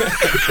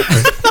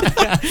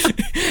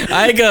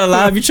 I ain't gonna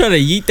lie. If you try to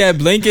yeet that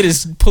blanket,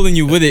 it's pulling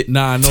you with it.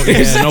 Nah, no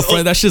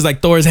friend. That shit's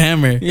like Thor's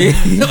hammer. He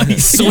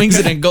swings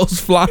it and goes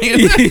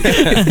flying.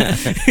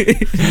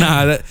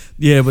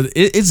 But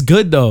it's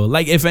good though.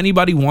 Like if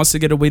anybody wants to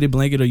get a weighted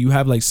blanket or you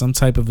have like some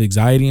type of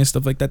anxiety and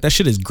stuff like that, that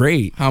shit is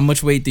great. How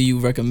much weight do you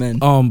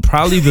recommend?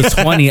 Probably the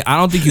 20. I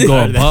don't think you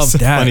go above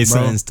that, Funny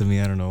bro. sentence to me.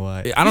 I don't know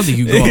why. I don't think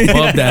you go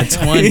above that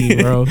 20,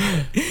 bro.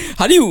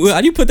 How do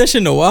you put that shit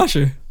in the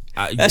washer?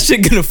 That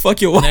shit gonna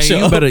fuck your Now, washer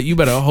up. you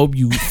better hope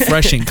you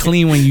fresh and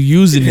clean when you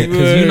using it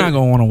because you're not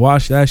gonna want to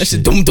wash that That shit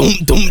shit. dum dum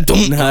dum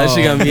dum. Nah, that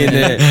shit got me in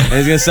there. And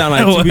it's gonna sound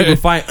like two people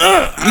fighting.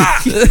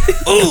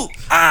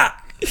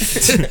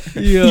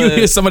 You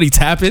hear somebody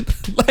tapping?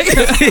 Like,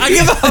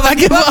 I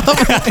give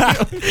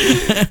up.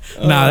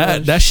 Nah,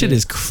 that shit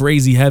is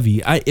crazy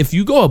heavy. If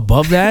you go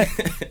above that,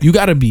 you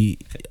gotta be.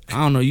 I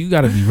don't know. You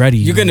gotta be ready.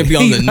 You're gonna be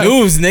on the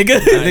news, nigga.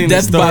 think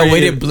That's the by story-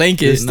 weighted The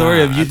blanket.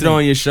 story of Nah, you I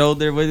throwing your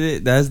shoulder with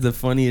it, that's the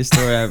funniest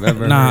story I've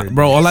ever Nah, heard.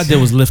 bro. All I did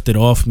was lift it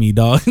off me,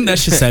 dog. That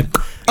shit said.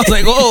 I was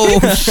like, oh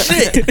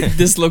shit.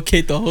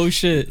 Dislocate the whole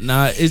shit.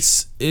 Nah,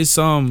 it's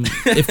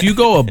if you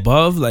go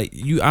above, like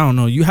I don't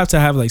know, you have to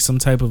have like some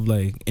type of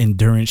like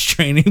endurance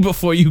training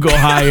before you go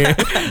higher.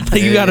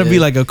 Like you gotta be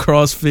like a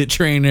CrossFit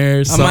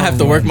trainer. I might have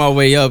to work my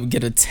way up,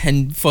 get a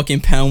 10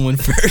 fucking pound one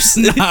first.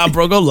 Nah,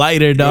 bro, go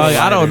lighter, dog.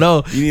 I don't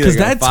know, You need because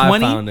like a that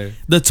 20, 5-pounder.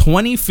 the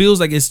 20 feels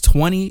like it's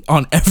 20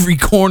 on every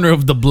corner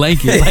of the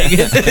blanket. Like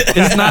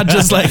it's not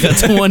just like a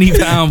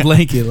 20-pound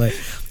blanket. Like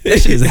that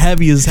shit is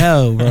heavy as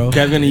hell, bro. I'm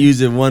gonna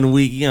use it 1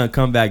 week. You gonna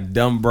come back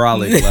dumb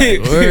brolic.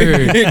 Like,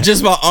 Word.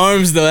 Just my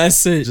arms though.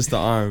 That's it. just the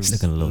arms.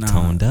 Looking a little Nah,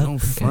 toned up. don't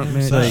front,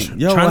 man. It's like,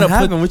 yo, trying what to put-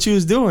 happened? What you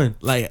was doing?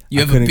 Like You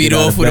I ever couldn't beat get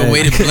out off of with a bed.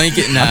 weighted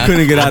blanket? I Nah.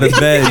 couldn't get out of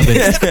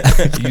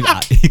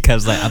bed.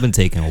 Because like I've been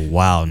taking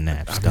wild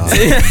naps, dog.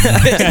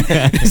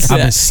 I've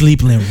been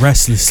sleeping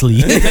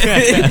restlessly.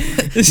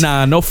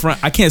 Nah, no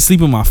front. I can't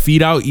sleep with my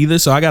feet out either,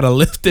 so I gotta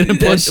lift it and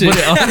put That shit-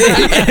 it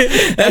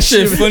on. That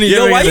shit funny. You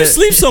Yo, ever why get you it?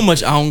 sleep so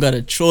much? I don't got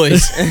a choice.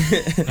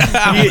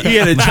 You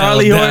get a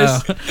Charlie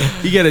down.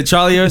 horse. You get a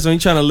Charlie horse when you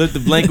trying to lift the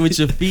blanket with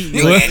your feet.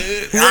 You're like,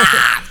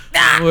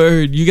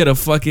 Word, you get a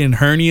fucking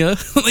hernia.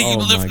 Like Oh you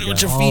my lift it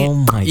with God. your feet. Oh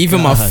my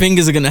Even my God.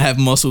 fingers are gonna have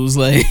muscles.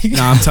 Like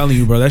Nah, I'm telling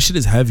you, bro, that shit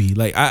is heavy.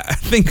 Like I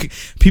think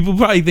people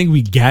probably think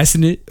we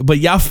gassing it, but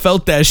y'all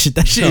felt that shit.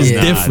 That shit is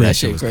Yeah, different, that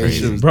shit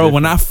crazy. bro.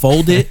 When I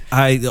fold it,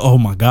 oh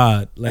my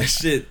god, like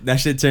that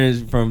shit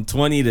turns from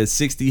 20 to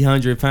 60,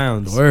 100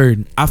 pounds.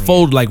 word. I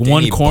fold like Then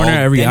one he corner balled-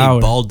 every then hour.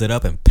 He balled it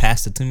up and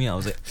passed it to me. I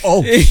was like,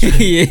 oh,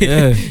 yeah.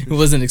 Yeah.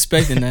 Wasn't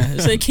expecting that.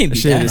 It's like, it can't be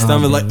Shit, that. it's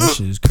stomach bro, like, this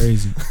shit is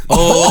crazy.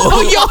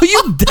 Oh, yo,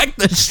 you decked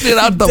the shit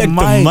out the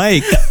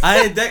mic.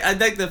 I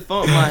decked the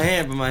phone with my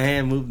hand, but my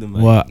hand moved the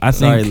mic. Well, I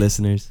Sorry, think-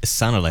 listeners. it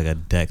sounded like a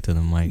deck to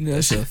the mic.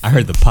 That's a I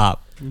heard the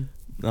pop.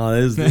 No,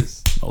 it was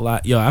this. A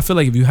lot. Yo, I feel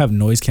like if you have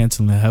noise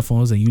canceling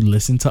headphones and you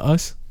listen to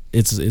us,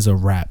 it's a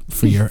wrap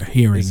for your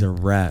hearing. It's a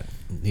wrap.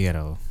 You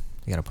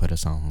gotta put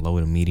us on low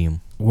to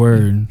medium.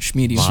 Word.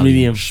 schmedium.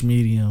 Medium.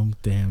 Medium.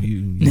 Damn,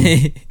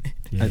 you.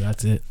 Yeah,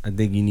 that's it. I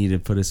think you need to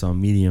put us on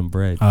medium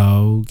bread.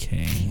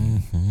 Okay.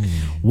 Mm-hmm.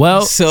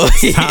 Well, So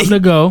time to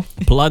go.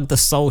 Plug the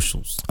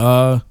socials.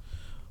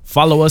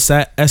 Follow us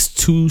at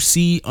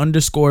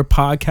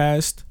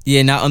S2C_podcast.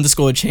 yeah, not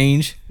underscore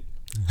change.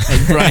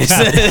 Like Brian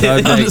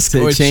said.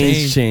 Underscore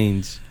to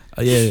change.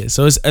 Yeah,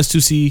 so it's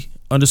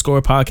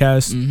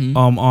S2C_podcast. Mhm.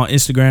 On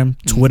Instagram,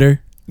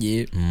 Twitter.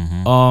 Yeah.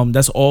 Mm-hmm.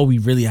 That's all we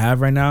really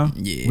have right now.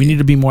 Yeah. We need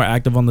to be more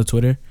active on the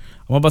Twitter.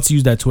 I'm about to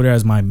use that Twitter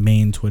as my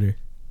main Twitter.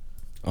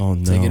 Oh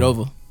no. Take it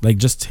over. Like,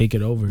 just take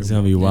it over. It's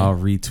gonna be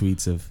wild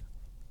retweets of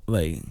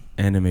Like,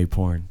 anime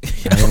porn.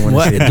 I don't wanna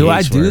what say the do I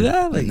H do word.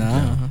 that? Like,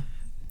 Nah.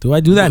 Do I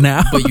do that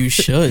now? But you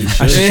should.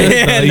 I should,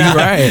 though. Nah. You're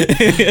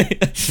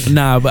right.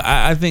 Nah, but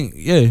I think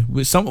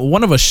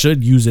one of us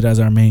should use it as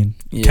our main.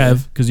 Yeah.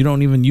 Kev, because you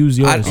don't even use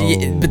yours.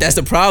 But that's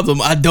the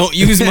problem. I don't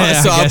use mine, Yeah,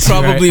 I so I guess you're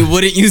probably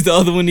wouldn't use the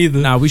other one either.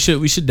 Nah, we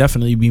should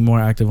definitely be more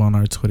active on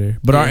our Twitter.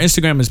 But our Yeah.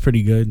 Instagram is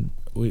pretty good.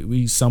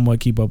 We somewhat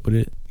keep up with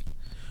it.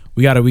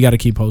 We gotta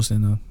keep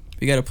posting though.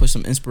 We gotta put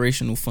some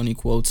inspirational, funny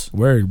quotes.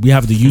 Word. We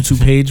have the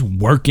YouTube page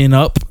working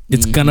up.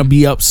 It's Mhm. gonna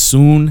be up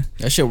soon.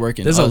 That shit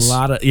working. There's a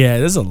lot.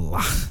 There's a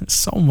lot.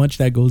 So much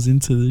that goes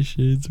into this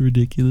shit. It's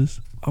ridiculous.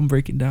 I'm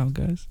breaking down,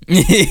 guys.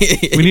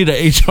 We need an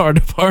HR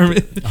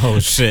department. Oh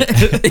shit.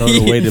 Throw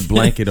the weighted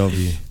blanket over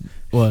you.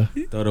 What?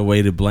 Throw the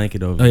weighted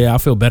blanket over Oh you. yeah, I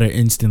feel better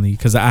instantly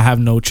because I have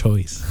no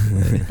choice.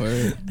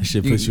 Word. That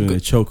shit puts you in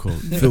a chokehold.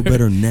 Feel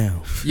better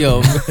now.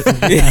 Yo,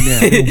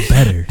 I feel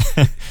better.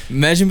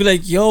 imagine be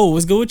like, yo,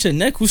 what's good with your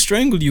neck? Who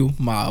strangled you?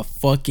 My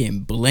fucking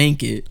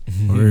blanket.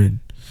 Word.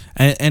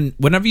 And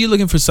whenever you're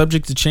looking for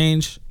subject to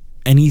change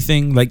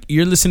anything, like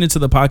you're listening to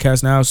the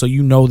podcast now, so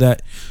you know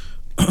that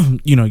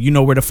you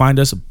know where to find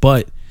us.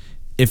 But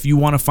if you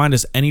want to find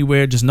us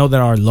anywhere, just know that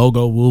our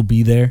logo will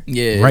be there.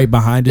 Yeah. Right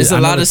behind it. There's I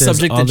a know lot that of there's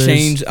subject others. to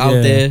change out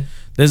Yeah. there.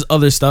 There's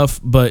other stuff,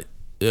 but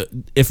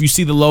if you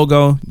see the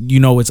logo, you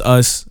know it's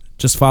us.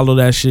 Just follow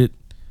that shit.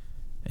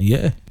 And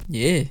yeah.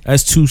 Yeah.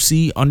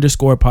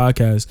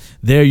 S2C_podcast.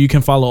 There you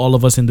can follow all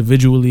of us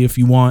individually if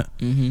you want.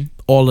 Mm-hmm.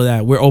 All of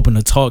that. We're open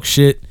to talk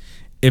shit.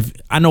 If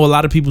I know a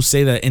lot of people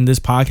say that in this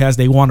podcast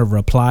they want to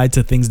reply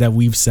to things that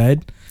we've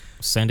said.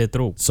 Send it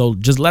through. So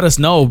just let us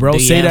know, bro.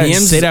 Say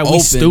DMs that we open.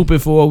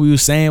 stupid for what we were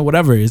saying.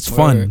 Whatever. It's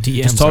fun. Word.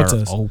 Just DMs talk are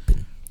to us.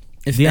 open.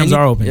 DMs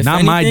are open. if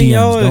Not my anything, DMs.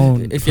 yo,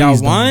 Don't- if y'all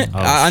please don't. want, Oh,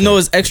 I know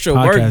shit. it's extra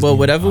Podcast work, but DM.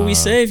 whatever we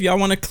say, if y'all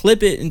want to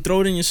clip it and throw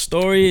it in your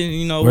story,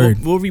 and we'll Word.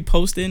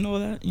 repost it and all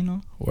that.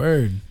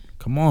 Word.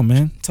 Come on,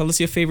 man. Tell us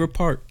your favorite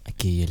part. I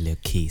give you a little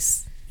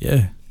kiss.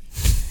 Yeah.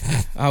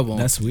 I won't.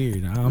 That's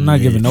weird. I'm not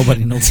giving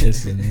nobody no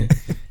kisses. Man.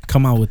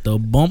 Come out with the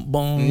bump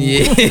bone.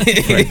 yeah.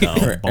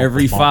 For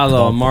every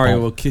follow, Mario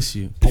will kiss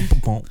you.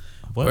 What?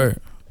 Word.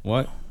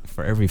 What?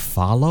 For every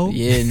follow?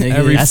 Yeah, nigga.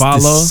 Every That's follow.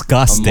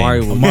 disgusting. Amari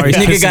will Amari's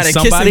Nigga kissing got a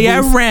somebody kissing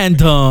at booth.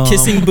 random.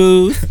 Kissing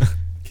booth.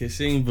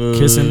 kissing booth.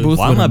 Kissing booth.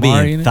 Why with am I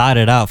Amari being in it.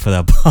 thoughted out for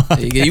that pod?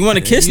 You want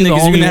to kiss You the niggas,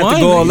 you're only going to have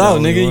to one. go all You out, the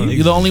only nigga. one.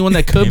 You're the only one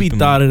that could be Pimpin'.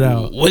 thought it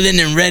out. Willing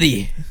and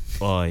ready.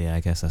 Oh yeah, I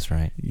guess that's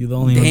right. You're the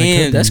only one that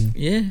Damn, could that's, be.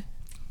 yeah.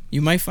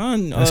 You might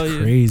find. That's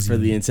crazy. For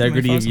the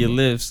integrity find of your someone.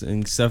 lips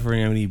and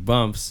suffering any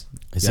bumps,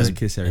 Is you gotta this,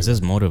 kiss is everybody.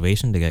 this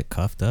motivation to get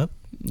cuffed up?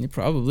 Yeah,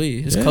 probably.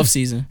 It's Yeah. cuff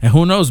season. And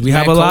who knows? We Mad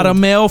have a lot of cold.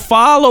 male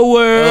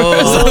followers.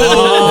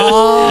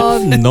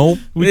 Oh. Nope.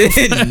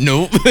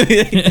 Nope.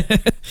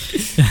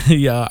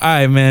 Yeah. All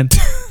right, man.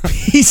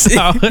 Peace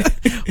out.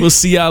 We'll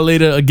see y'all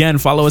later. Again,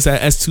 follow us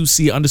at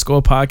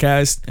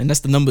S2C_podcast. And that's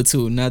the number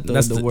 2, not the,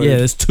 That's the the word. yeah.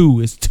 It's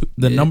 2. It's 2.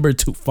 The Yeah. number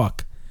 2.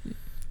 Fuck.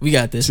 We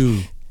got this.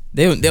 2.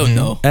 They'll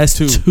know.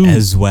 S2.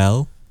 As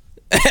well.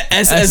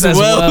 S as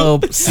well.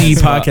 C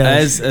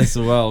podcast. As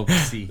well.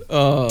 See.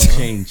 Oh.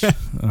 Change.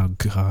 Oh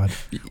God.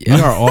 Yeah.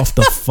 We are off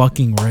the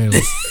fucking rails.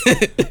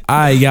 All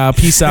right, y'all.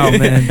 Peace out,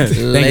 man. Thank you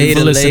for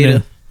Later, listening.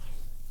 later.